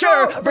he's like,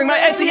 sure, bring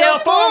my SEL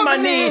for my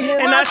knee.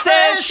 And I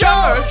said,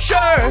 sure.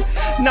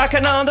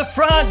 Knocking on the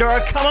front door,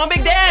 come on,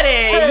 Big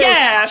Daddy.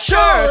 Yeah. Sure.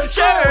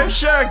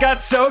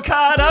 Got so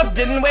caught up,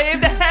 didn't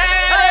wave the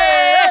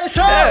hand.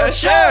 Sure.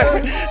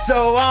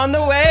 So on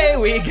the way,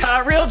 we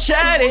got real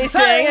chatty,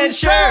 saying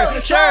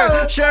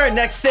sure.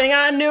 Next thing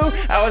I knew,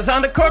 I was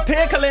on the court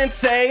pickling,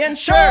 saying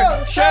sure.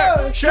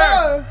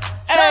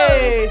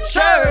 Hey,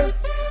 sure.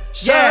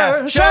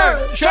 Yeah,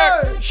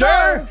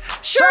 sure.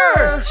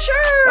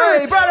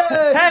 Hey,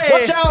 brother. Hey.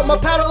 Watch out, my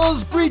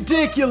paddle's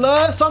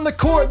ridiculous. On the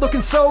court,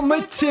 looking so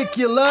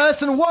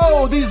meticulous. And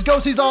whoa, these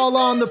ghosties all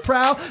on the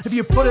prowl. If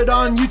you put it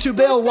on YouTube,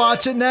 they'll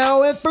watch it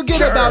now. And forget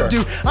about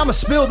dude, I'ma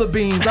spill the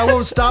beans. I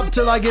won't stop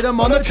till I get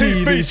them on the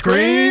TV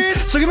screen.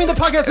 So give me the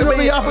podcast and it'll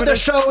be off with their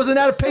shows. And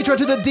add a Patreon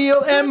to the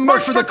deal and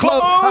merch for the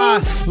clothes.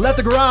 I left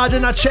the garage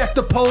and I checked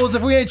the polls.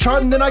 If we ain't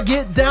charting, then I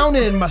get down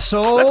in my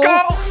soul. Let's go.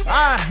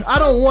 I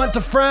don't want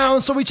to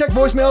frown, so we check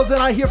voicemails and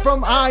I hear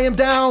from I Am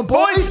Down.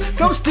 Boys,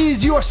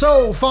 ghosties, you are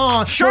so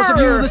fond. Sure. Most of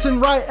you listen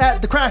right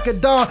at the crack of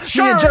dawn.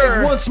 Sure. Me and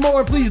Jake once more,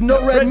 and please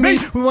no red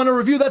meat. We want a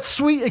review that's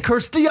sweet and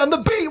Kirsty on the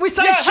beat. We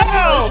say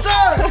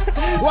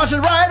sure. Watch it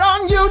right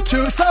on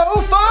YouTube, so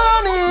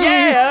funny.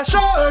 Yeah.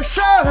 Sure.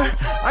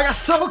 I got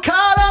so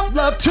caught up,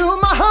 love to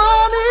my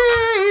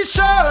honey.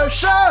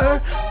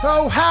 Sure.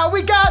 Oh, how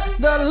we got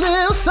the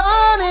little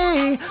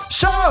Sonny.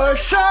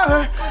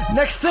 Sure.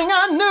 Next thing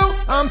I knew,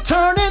 I'm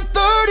turning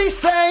 30,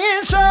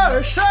 saying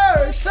sure.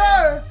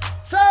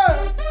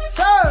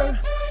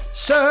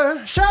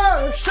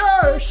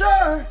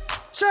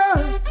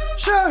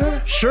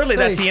 Surely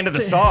that's the end of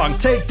the song.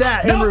 Take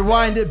that and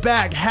rewind it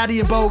back. Hattie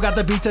and Bo got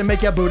the beat to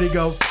make your booty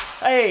go.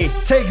 Hey,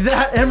 Take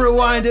that and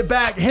rewind it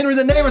back. Henry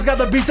the neighbor's got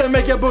the beat to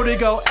make your booty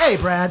go. Hey,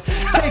 Brad.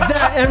 Take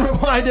that and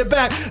rewind it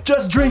back.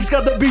 Just Drinks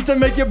got the beat to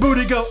make your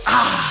booty go.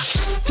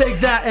 Take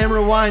that and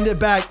rewind it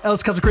back.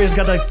 Ellis Custom Creators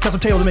got the custom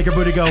table to make your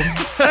booty go.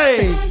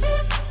 Hey.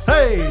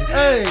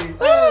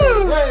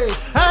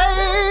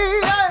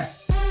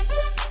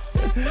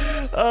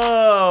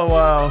 oh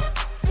wow,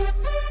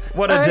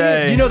 what a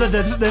day! You know that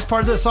this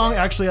part of the song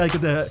actually, like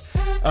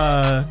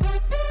the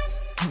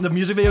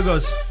music video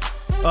goes,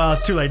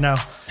 it's too late now.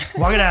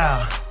 Walk it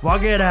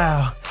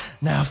out,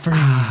 now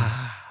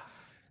freeze.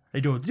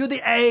 They do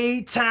the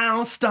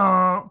A-Town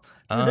stomp,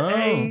 the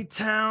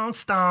A-Town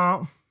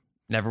stomp.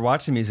 Never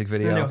watched the music Then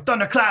they video. go,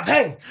 thunderclap,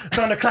 hey.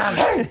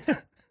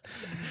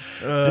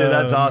 Dude,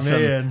 that's awesome.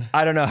 Man.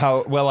 I don't know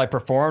how well I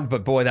performed,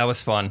 but boy, that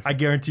was fun. I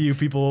guarantee you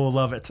people will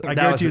love it. I That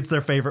guarantee was- it's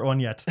their favorite one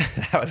yet.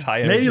 That was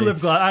high energy. Maybe lip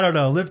gloss. I don't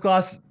know. Lip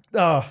gloss.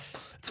 Oh,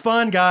 It's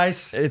fun,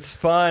 guys. It's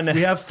fun.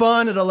 We have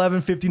fun at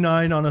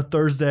 11:59 on a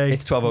Thursday.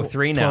 It's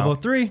 12:03 now.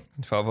 12:03.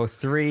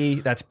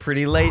 12:03. That's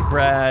pretty late,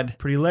 Brad.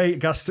 Pretty late.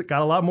 Got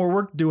a lot more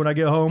work to do when I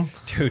get home.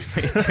 Dude,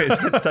 it's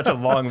been such a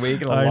long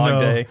week and a I long know.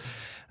 day.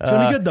 It's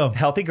going to be good, though.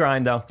 Healthy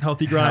grind, though.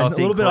 Healthy grind. Healthy a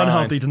little bit grind.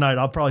 unhealthy tonight.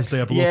 I'll probably stay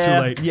up a little too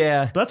late.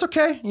 Yeah. But that's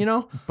okay, you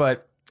know?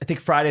 But I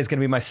think Friday is going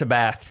to be my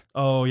Sabbath.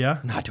 Oh, yeah?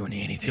 I'm not doing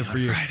anything For on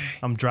you. Friday.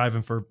 I'm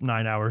driving for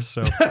 9 hours,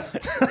 so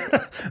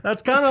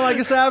that's kind of like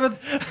a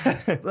Sabbath.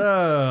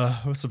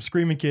 With some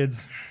screaming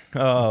kids.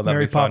 Oh, that'd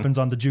Mary be fun. Poppins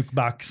on the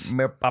jukebox.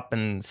 Mary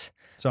Poppins.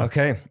 So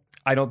Okay.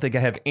 I don't think I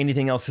have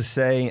anything else to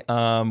say.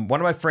 One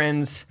of my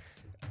friends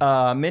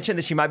mentioned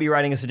that she might be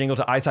writing us a jingle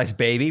to Ice Ice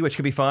Baby, which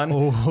could be fun.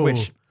 Oh.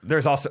 Which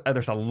there's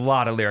a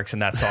lot of lyrics in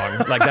that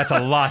song. Like that's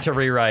a lot to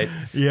rewrite.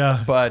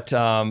 yeah. But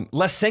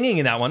less singing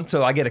in that one,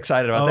 so I get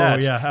excited about Oh,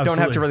 that. yeah, Don't have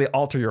absolutely. to really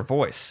alter your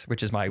voice,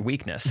 which is my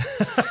weakness.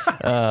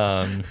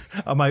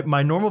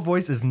 My normal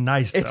voice is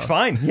nice, It's though.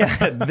 fine.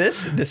 Yeah,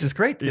 this is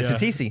great. This Yeah.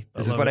 is easy.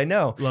 This is love what it. I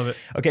know. Love it.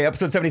 Okay,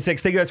 episode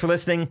 76. Thank you guys for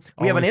listening.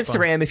 We have an Always fun.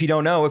 Instagram. If you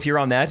don't know, if you're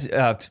on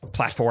that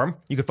platform,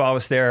 you can follow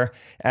us there.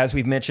 As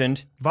we've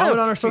mentioned, Vomit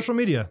on our social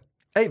media.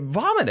 Hey,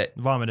 vomit it.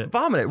 Vomit it.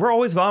 Vomit it. We're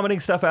always vomiting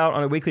stuff out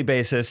on a weekly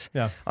basis.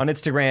 Yeah. On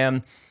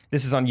Instagram.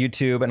 This is on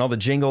YouTube, and all the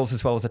jingles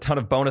as well as a ton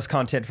of bonus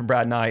content from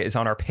Brad and I is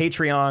on our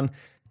Patreon.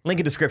 Link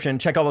in description.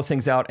 Check all those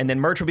things out, and then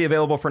merch will be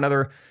available for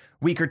another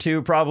week or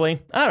two,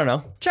 probably. I don't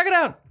know. Check it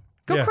out.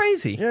 Go Yeah.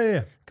 crazy.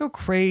 Yeah. Go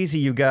crazy,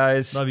 you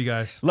guys. Love you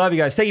guys. Love you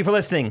guys. Thank you for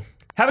listening.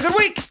 Have a good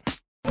week.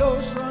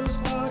 Ghost Runners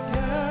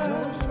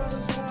Podcast.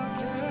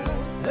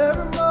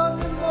 Everybody